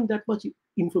won't find that much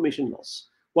information loss.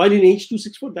 While in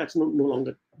H.264, that's no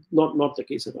longer not the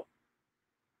case at all.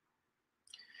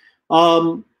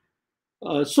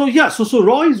 So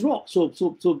raw is raw. So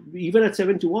even at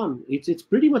 7:1, it's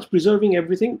pretty much preserving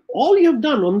everything. All you have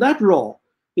done on that raw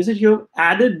is that you have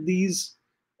added these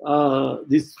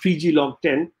 3G log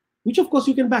 10 which of course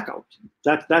you can back out.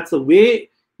 That's the way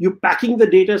you're packing the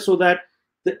data so that,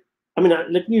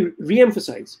 let me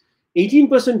re-emphasize,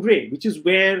 18% gray, which is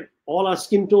where all our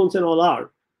skin tones and all are,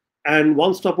 and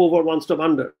one stop over, one stop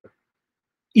under.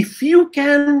 If you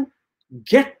can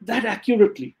get that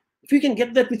accurately, if you can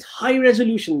get that with high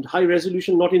resolution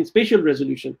not in spatial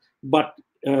resolution, but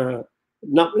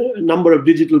number of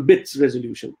digital bits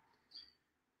resolution,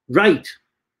 right,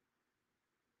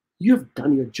 you have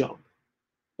done your job.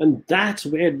 And that's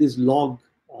where this log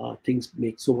things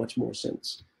make so much more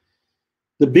sense.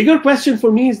 The bigger question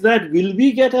for me is that, will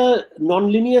we get a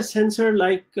nonlinear sensor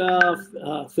like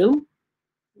film?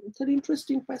 It's an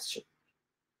interesting question.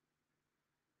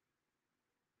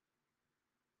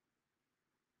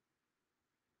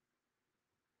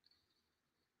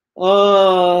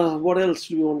 What else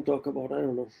do we want to talk about? I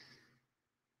don't know.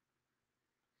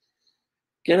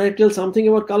 Can I tell something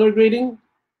about color grading?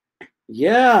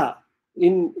 Yeah.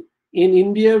 In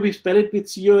India, we spell it with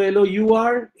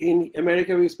C-O-L-O-U-R. In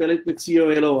America, we spell it with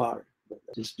C-O-L-O-R.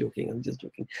 Just joking. I'm just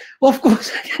joking. Well, of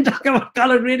course, I can talk about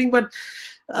color grading, but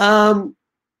the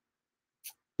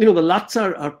LUTs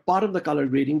are part of the color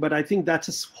grading. But I think that's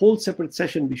a whole separate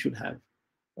session we should have.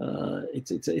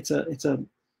 It's a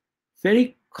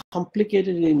very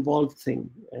complicated and involved thing.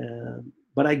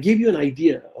 But I gave you an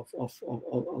idea of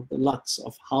the LUTs,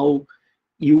 of how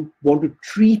you want to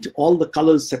treat all the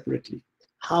colors separately,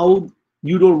 how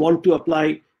you don't want to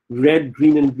apply red,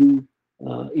 green, and blue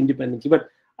independently. But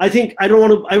I think I don't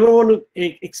want to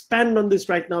expand on this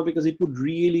right now, because it would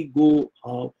really go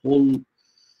a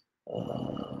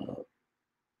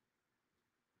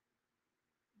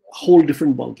whole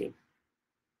different ballgame.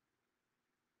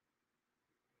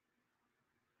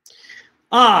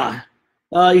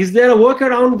 Is there a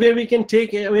workaround where we can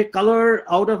take away color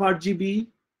out of RGB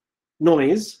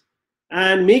noise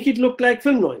and make it look like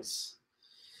film noise?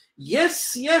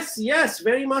 Yes,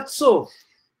 very much so.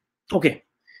 Okay.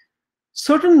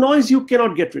 Certain noise you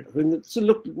cannot get rid of. So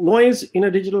look, noise in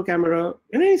a digital camera,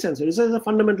 in any sensor, this is a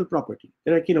fundamental property.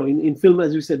 Like, in film,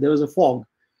 as you said, there was a fog.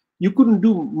 You couldn't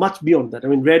do much beyond that.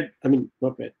 Not red.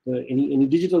 Any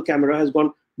digital camera has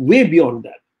gone way beyond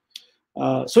that.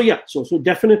 So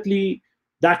definitely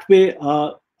that way,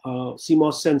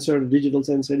 CMOS sensor, digital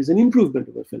sensor, is an improvement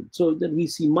of the film, so that we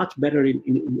see much better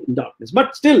in darkness.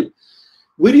 But still,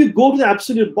 when you go to the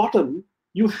absolute bottom,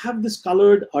 you have this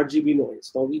colored RGB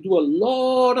noise. Now, we do a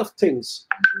lot of things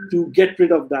to get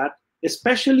rid of that,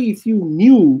 especially if you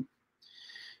knew.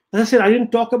 As I said, I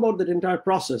didn't talk about that entire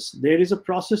process. There is a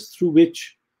process through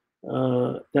which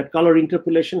that color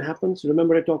interpolation happens.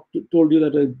 Remember, I told you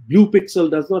that a blue pixel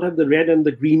does not have the red and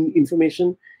the green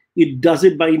information. It does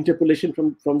it by interpolation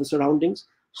from the surroundings.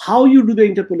 How you do the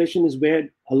interpolation is where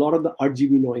a lot of the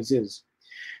RGB noise is.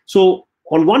 So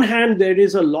on one hand, there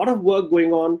is a lot of work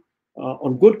going on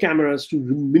good cameras to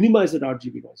minimize that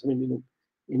RGB noise.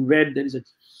 In red, there is a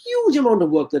huge amount of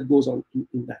work that goes on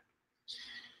in that.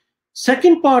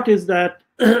 Second part is that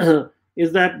there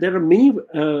are many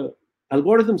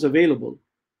algorithms available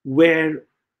where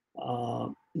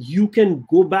you can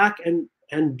go back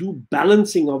and do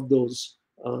balancing of those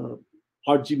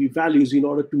RGB values in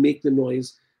order to make the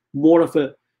noise more of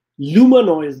a luma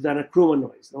noise than a chroma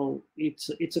noise. Now,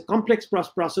 it's a complex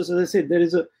process. As I said,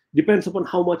 depends upon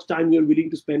how much time you're willing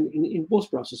to spend in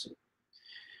post-processing.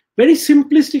 Very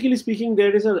simplistically speaking,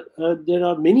 there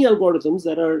are many algorithms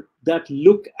that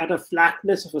look at a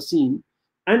flatness of a scene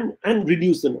and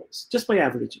reduce the noise just by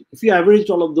averaging. If you average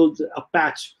all of those, a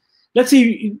patch, let's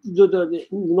say the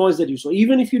noise that you saw,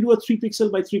 even if you do a 3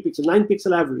 pixel by 3 pixel, 9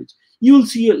 pixel average, you will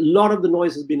see a lot of the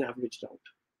noise has been averaged out.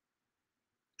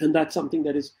 And that's something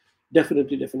that is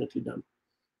definitely done.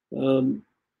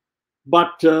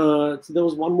 But so there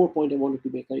was one more point I wanted to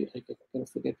make. I kind of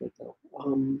forget right now.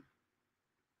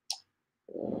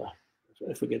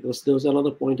 I forget. There was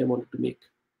another point I wanted to make.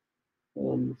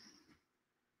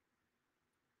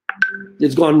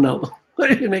 It's gone now.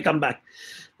 It may come back.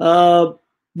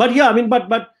 But yeah,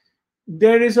 but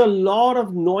there is a lot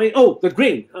of noise. Oh, the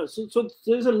grain. So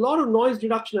there's a lot of noise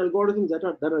reduction algorithms that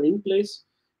are in place.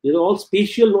 They're all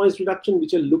spatial noise reduction,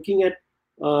 which are looking at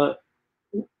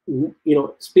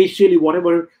spatially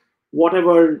whatever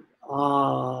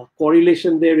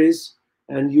correlation there is,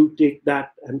 and you take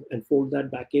that and fold that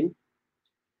back in.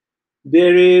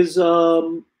 There is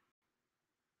the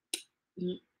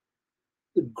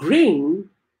grain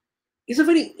is a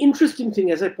very interesting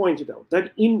thing, as I pointed out,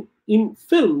 that in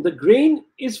film, the grain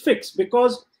is fixed,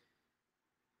 because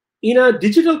in a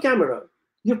digital camera,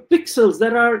 your pixels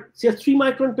that are, say, a 3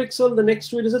 micron pixel, the next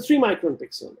to it is a 3 micron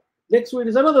pixel. Next to it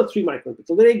is another 3 micron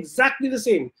pixel. They're exactly the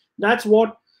same. That's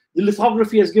what the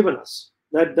lithography has given us.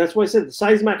 That's why I said the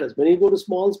size matters. When you go to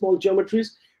small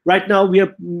geometries, right now we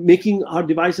are making our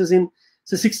devices in,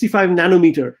 say, 65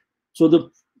 nanometer. So the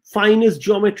finest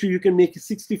geometry you can make is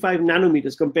 65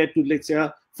 nanometers compared to, let's say,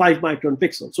 a 5-micron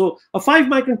pixel. So a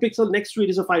 5-micron pixel, next to it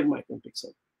is a 5-micron pixel.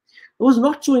 It was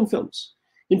not so in films.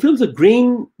 In films, the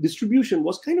grain distribution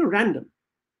was kind of random.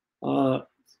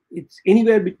 It's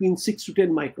anywhere between 6 to 10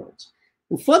 microns.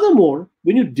 And furthermore,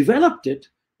 when you developed it,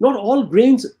 not all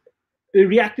grains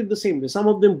reacted the same way. Some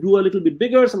of them grew a little bit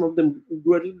bigger, some of them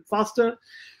grew a little bit faster.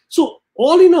 So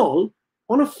all in all,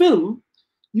 on a film,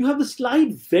 you have the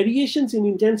slight variations in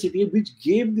intensity, which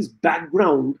gave this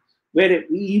background where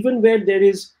even where there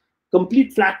is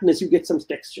complete flatness, you get some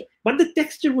texture. But the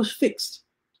texture was fixed,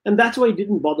 and that's why it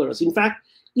didn't bother us. In fact,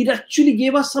 it actually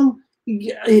gave us some,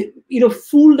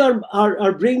 fooled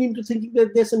our brain into thinking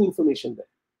that there's some information there.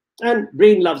 And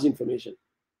brain loves information.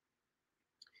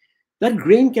 That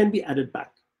grain can be added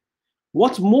back.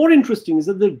 What's more interesting is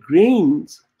that the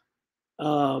grains,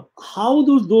 how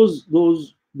those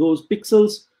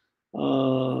pixels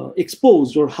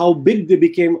exposed, or how big they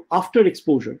became after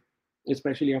exposure,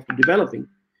 especially after developing,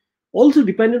 also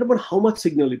depended upon how much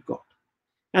signal it got.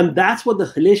 And that's what the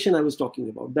halation I was talking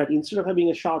about, that instead of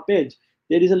having a sharp edge,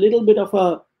 there is a little bit of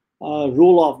a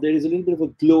roll off, there is a little bit of a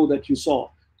glow that you saw.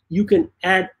 You can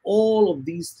add all of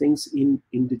these things in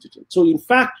digital. So in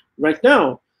fact, right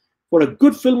now, for a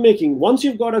good filmmaking, once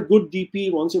you've got a good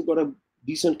DP, once you've got a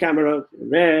decent camera,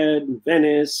 Red,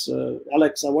 Venice,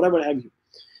 Alexa, whatever have you,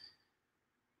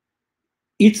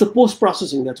 it's the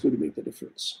post-processing that's going to make the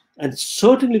difference. And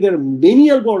certainly there are many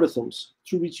algorithms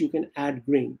through which you can add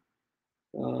grain.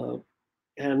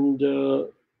 And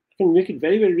can make it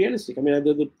very, very realistic. I mean,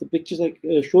 the pictures I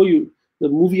show you, the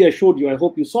movie I showed you, I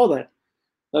hope you saw that.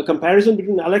 A comparison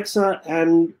between Alexa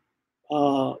and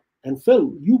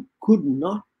film, you could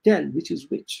not tell which is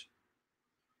which.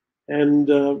 And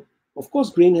of course,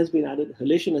 grain has been added,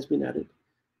 halation has been added.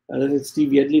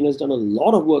 Steve Yedlin has done a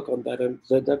lot of work on that, and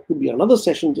that could be another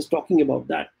session just talking about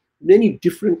that. Many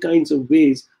different kinds of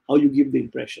ways how you give the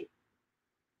impression.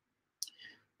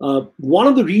 One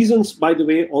of the reasons, by the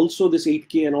way, also this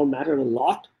 8K and all matter a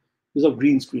lot is of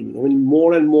green screening. I mean,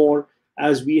 more and more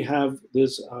as we have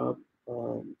this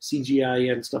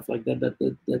CGI and stuff like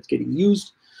that's getting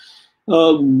used,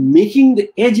 making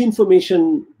the edge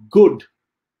information good,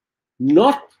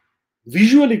 not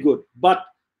visually good, but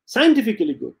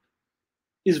scientifically good,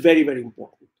 is very, very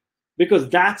important, because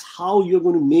that's how you're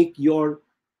going to make your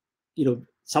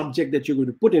subject that you're going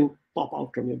to put in pop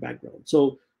out from your background.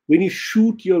 So when you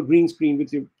shoot your green screen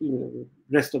with your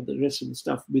rest of the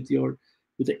stuff with the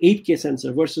 8K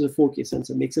sensor versus a 4K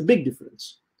sensor makes a big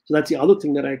difference. So that's the other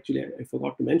thing that I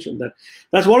forgot to mention.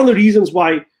 That's one of the reasons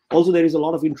why also there is a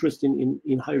lot of interest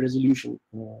in high resolution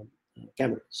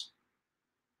cameras.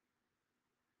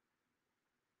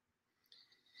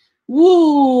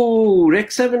 Woo!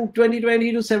 Rec 7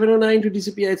 2020 to 709 to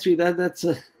DCPI3. That's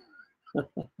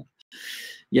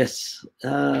yes.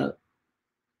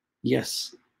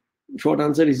 Yes. Short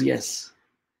answer is yes.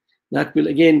 That will,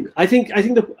 again, I think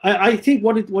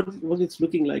what it's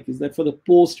looking like is that for the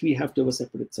post we have to have a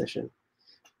separate session.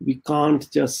 We can't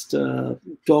just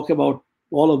talk about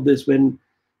all of this when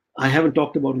I haven't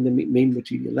talked about in the main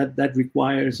material. That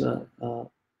requires a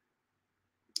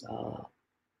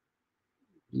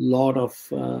lot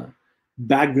of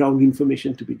background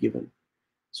information to be given.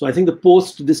 So I think the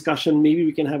post discussion, maybe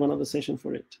we can have another session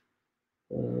for it.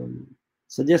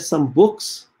 Suggest some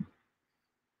books.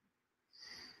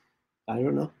 I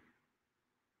don't know.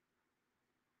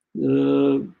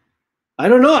 I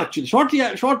don't know, actually. Short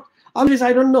answer,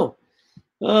 I don't know.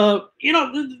 The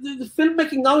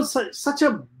filmmaking now is such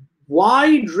a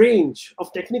wide range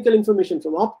of technical information,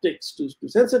 from optics to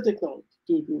sensor technology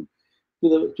to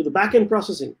the back-end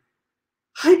processing.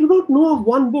 I do not know of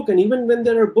one book, and even when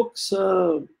there are books,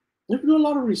 you have to do a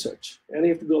lot of research and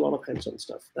you have to do a lot of hands-on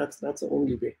stuff. That's the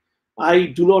only way. I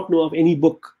do not know of any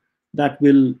book that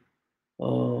will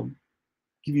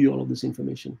give you all of this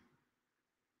information.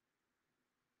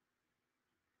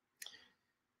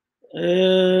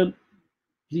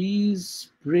 Please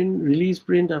release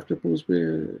print after post.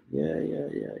 Yeah.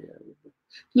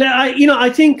 I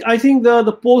think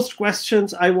the post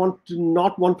questions I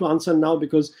not want to answer now,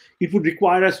 because it would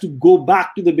require us to go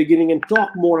back to the beginning and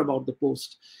talk more about the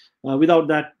post. Without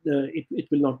that, it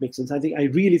will not make sense. I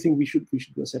really think we should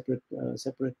do a separate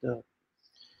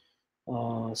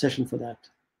session for that.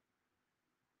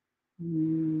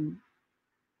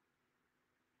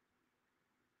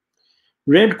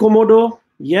 Red Komodo,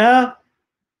 yeah,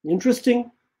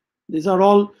 interesting. These are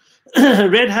all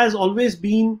Red has always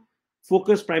been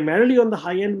focus primarily on the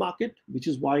high-end market, which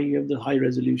is why you have the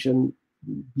high-resolution,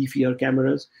 beefier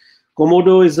cameras.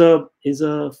 Komodo is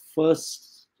a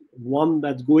first one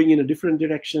that's going in a different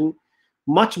direction,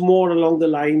 much more along the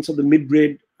lines of the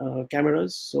mid-grade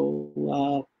cameras.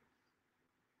 So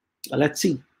let's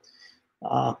see.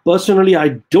 Personally, I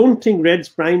don't think Red's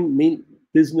prime main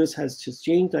business has just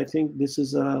changed. I think this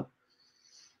is a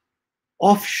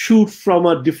offshoot from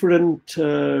a different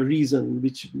reason,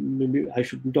 which maybe I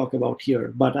shouldn't talk about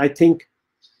here. But I think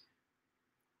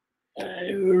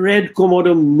Red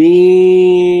Komodo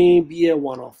may be a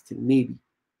one-off thing, maybe.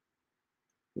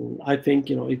 I think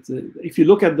it's if you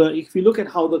look at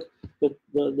how the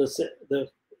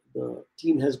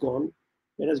team has gone,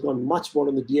 it has gone much more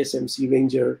on the DSMC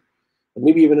Ranger, or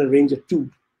maybe even a Ranger 2,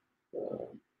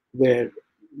 where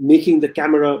making the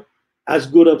camera as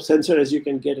good a sensor as you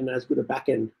can get and as good a back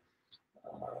end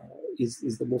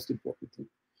is the most important thing.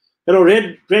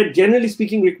 Red, generally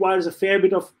speaking, requires a fair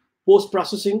bit of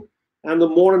post-processing, and the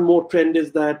more and more trend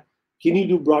is that can you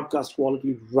do broadcast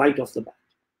quality right off the bat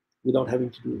without having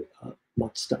to do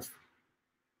much stuff.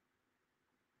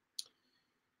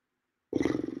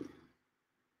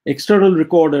 External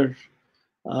recorder,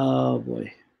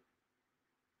 boy.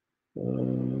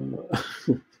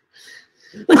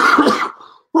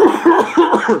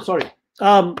 Sorry.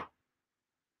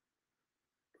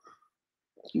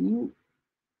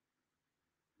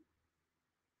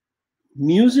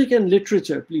 Music and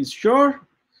literature, please. Sure.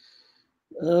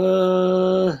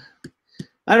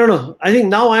 I don't know. I think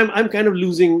now I'm kind of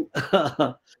losing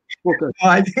focus. No,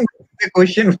 I think the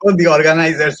question for the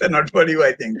organizers and not for you.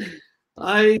 I think.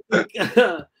 I think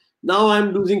now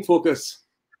I'm losing focus.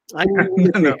 I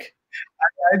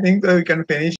think we can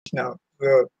finish now.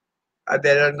 So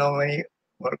there are no many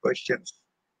more questions.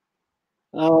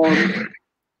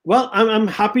 Well, I'm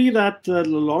happy that a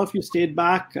lot of you stayed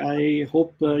back. I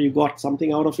hope you got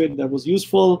something out of it that was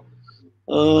useful.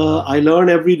 I learn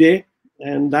every day,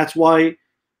 and that's why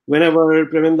whenever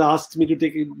Premenda asks me to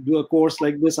do a course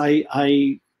like this,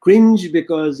 I cringe,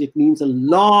 because it means a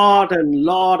lot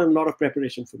of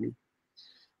preparation for me,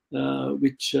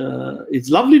 which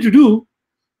is lovely to do,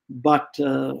 but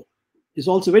is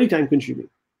also very time consuming.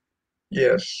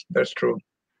 Yes, that's true.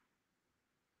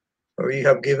 We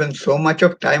have given so much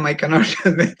of time. I cannot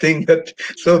think that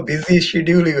so busy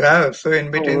schedule you have. So in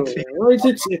between three.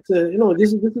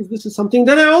 This is something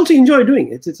that I also enjoy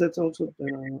doing. It's also.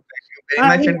 Thank you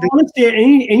very much. Honestly,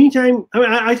 anytime.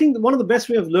 I think one of the best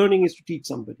way of learning is to teach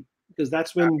somebody, because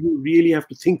that's when you really have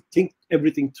to think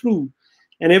everything through,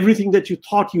 and everything that you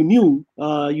thought you knew,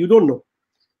 you don't know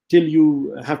till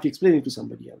you have to explain it to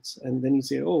somebody else, and then you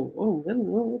say, well,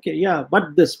 okay, yeah,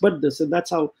 but this, and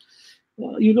that's how.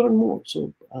 You learn more.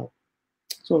 So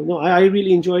no, I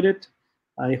really enjoyed it.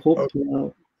 I hope.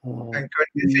 And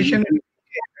this session will be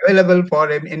available for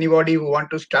anybody who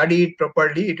want to study it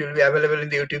properly. It will be available in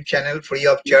the YouTube channel, free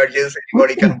of charges.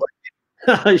 Anybody can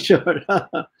watch it. Sure.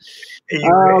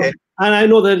 And I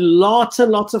know there are lots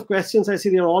and lots of questions. I see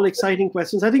they're all exciting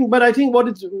questions. I think what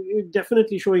it's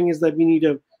definitely showing is that we need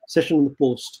a session on the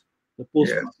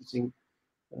post-processing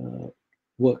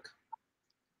work,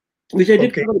 which I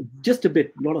did just a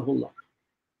bit, not a whole lot.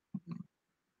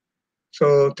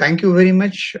 So thank you very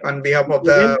much on behalf of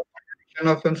the Federation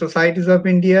of Film Societies of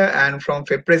India and from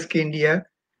FIPRESC India.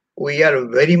 We are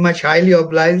very much highly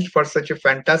obliged for such a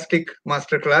fantastic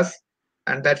masterclass,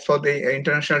 and that's for the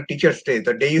International Teachers' Day.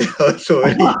 The day is also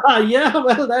very. Yeah,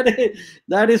 well,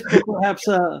 that is perhaps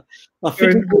a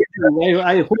fitting.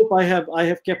 I hope I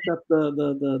have kept up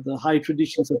the high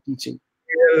traditions of teaching.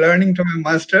 We are learning from a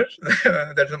master.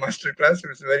 That's a master class.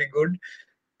 It's very good,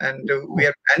 and we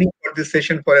are planning for this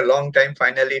session for a long time.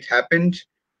 Finally, it happened,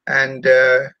 and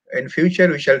in future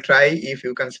we shall try if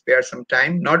you can spare some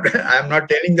time. I'm not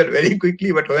telling that very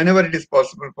quickly, but whenever it is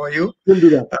possible for you, we'll do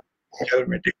that. Shall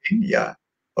meet again. Yeah.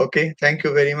 Okay. Thank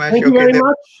you very much. Thank you very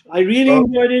much. I really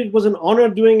enjoyed it. It was an honor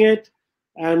doing it,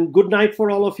 and good night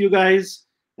for all of you guys.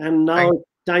 And now it's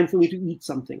time for me to eat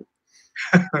something.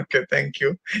 Okay. Thank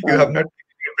you. You have not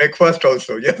taken breakfast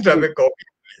also. Just have a coffee.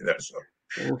 That's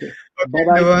all. Okay.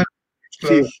 Bye-bye. Everyone.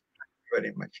 Thank you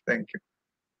very much. Thank you.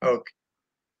 Okay.